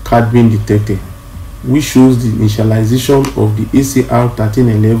card being detected, which shows the initialization of the ACR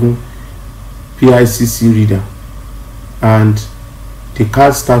 1311 PICC reader and the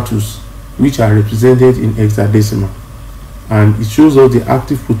card status, which are represented in hexadecimal, and it shows us the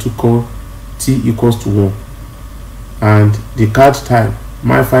active protocol T equals to 1 and the card type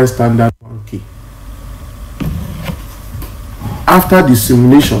MiFi standard 1K. After the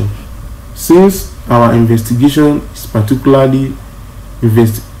simulation, since our investigation is particularly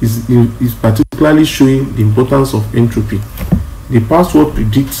showing the importance of entropy, the password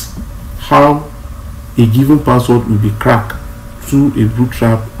predicts how a given password will be cracked through a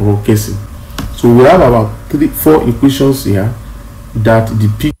bootstrap or guessing. So we have about 4 equations here that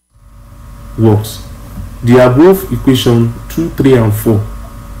depict works. The above equation 2, 3, and 4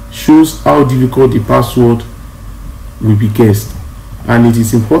 shows how difficult the password will be guessed, and it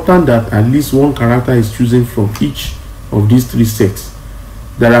is important that at least one character is chosen from each of these 3 sets.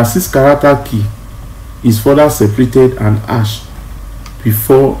 There are 6 character key is further separated and hashed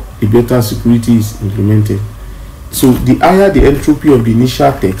before the better security is implemented. So the higher the entropy of the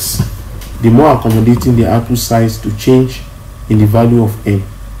initial text, the more accommodating the output size to change in the value of n.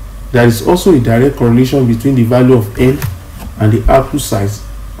 There is also a direct correlation between the value of n and the output size,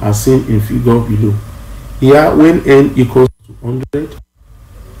 as seen in figure below. Here, when n equals to 100,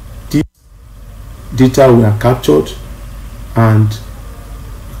 this data were captured, and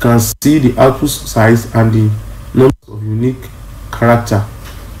you can see the output size and the number of unique character.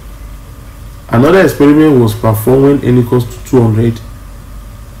 Another experiment was performed when n equals to 200.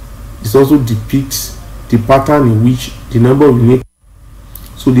 This also depicts the pattern in which the number of unique.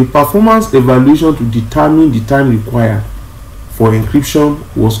 So the performance evaluation to determine the time required for encryption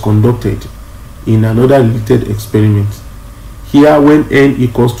was conducted in another related experiment. Here, when n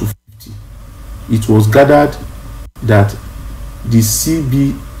equals to 50, it was gathered that the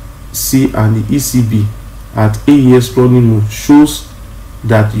CBC and the ECB at AES running mode shows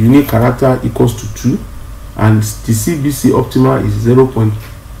that unique character equals to 2, and the CBC optimal is 0.13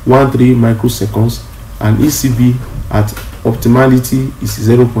 microseconds, and ECB at optimality is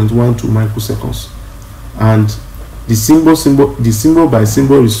 0.12 microseconds. And the symbol by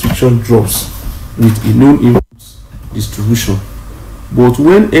symbol restriction drops with a known input distribution. But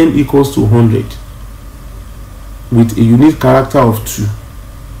when n equals to 100 with a unique character of 2,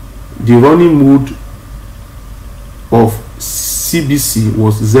 the running mode of CBC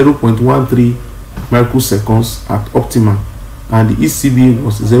was 0.13 microseconds at optimum, and the ECB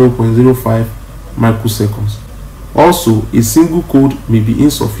was 0.05 microseconds. Also, a single code may be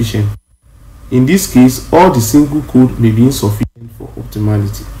insufficient. In this case, all the single code may be insufficient for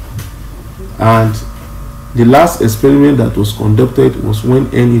optimality. And the last experiment that was conducted was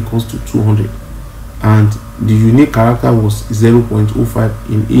when n equals to 200, and the unique character was 0.05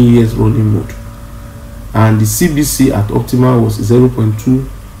 in AES running mode, and the CBC at optimal was 0.23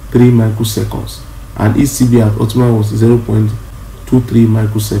 microseconds, and ECB at optimal was 0.23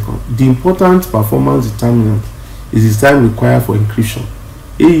 microseconds. The important performance determinant is the time required for encryption.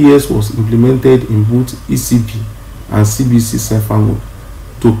 AES was implemented in both ECB and CBC cipher mode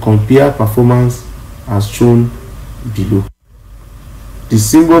to compare performance as shown below. The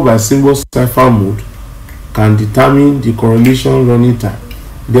symbol by symbol cipher mode can determine the correlation running time,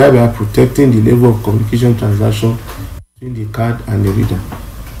 thereby protecting the level of communication transaction between the card and the reader.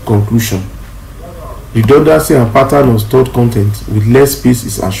 Conclusion: redundancy and pattern of stored content with less space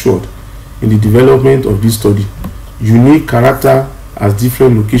is assured in the development of this study. Unique character has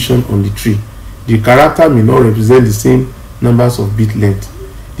different location on the tree. The character may not represent the same numbers of bit length.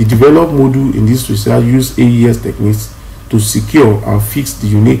 The developed module in this research used AES techniques to secure and fix the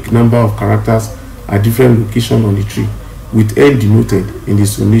unique number of characters at different locations on the tree, with n denoted in the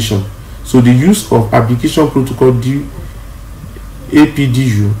explanation. So the use of application protocol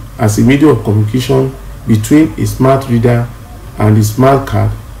APDU as a medium of communication between a smart reader and a smart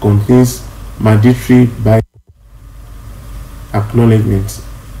card contains mandatory byte acknowledgement.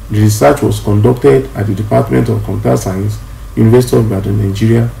 The research was conducted at the Department of Computer Science, University of Ibadan,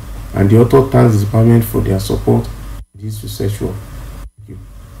 Nigeria, and the author thanks the department for their support in this research work. Thank you.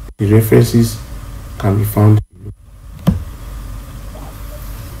 The references can be found.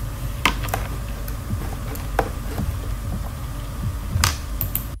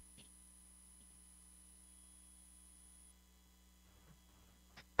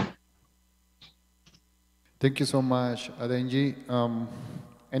 Thank you so much, Adenji.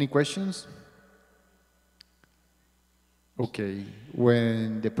 Any questions? Okay,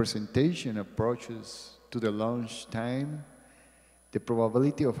 when the presentation approaches to the launch time, the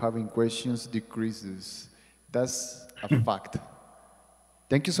probability of having questions decreases. That's a fact.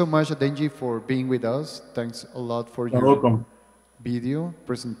 Thank you so much, Adenji, for being with us. Thanks a lot for your video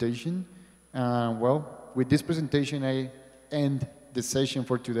presentation. Well, with this presentation, I end the session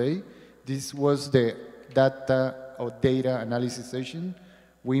for today. This was the data analysis session.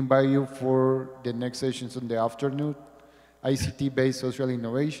 We invite you for the next sessions in the afternoon: ICT-based social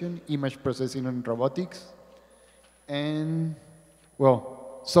innovation, image processing and robotics, and,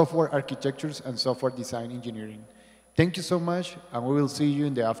 well, software architectures and software design engineering. Thank you so much, and we will see you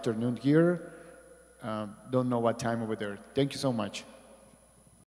in the afternoon here. Don't know what time over there. Thank you so much.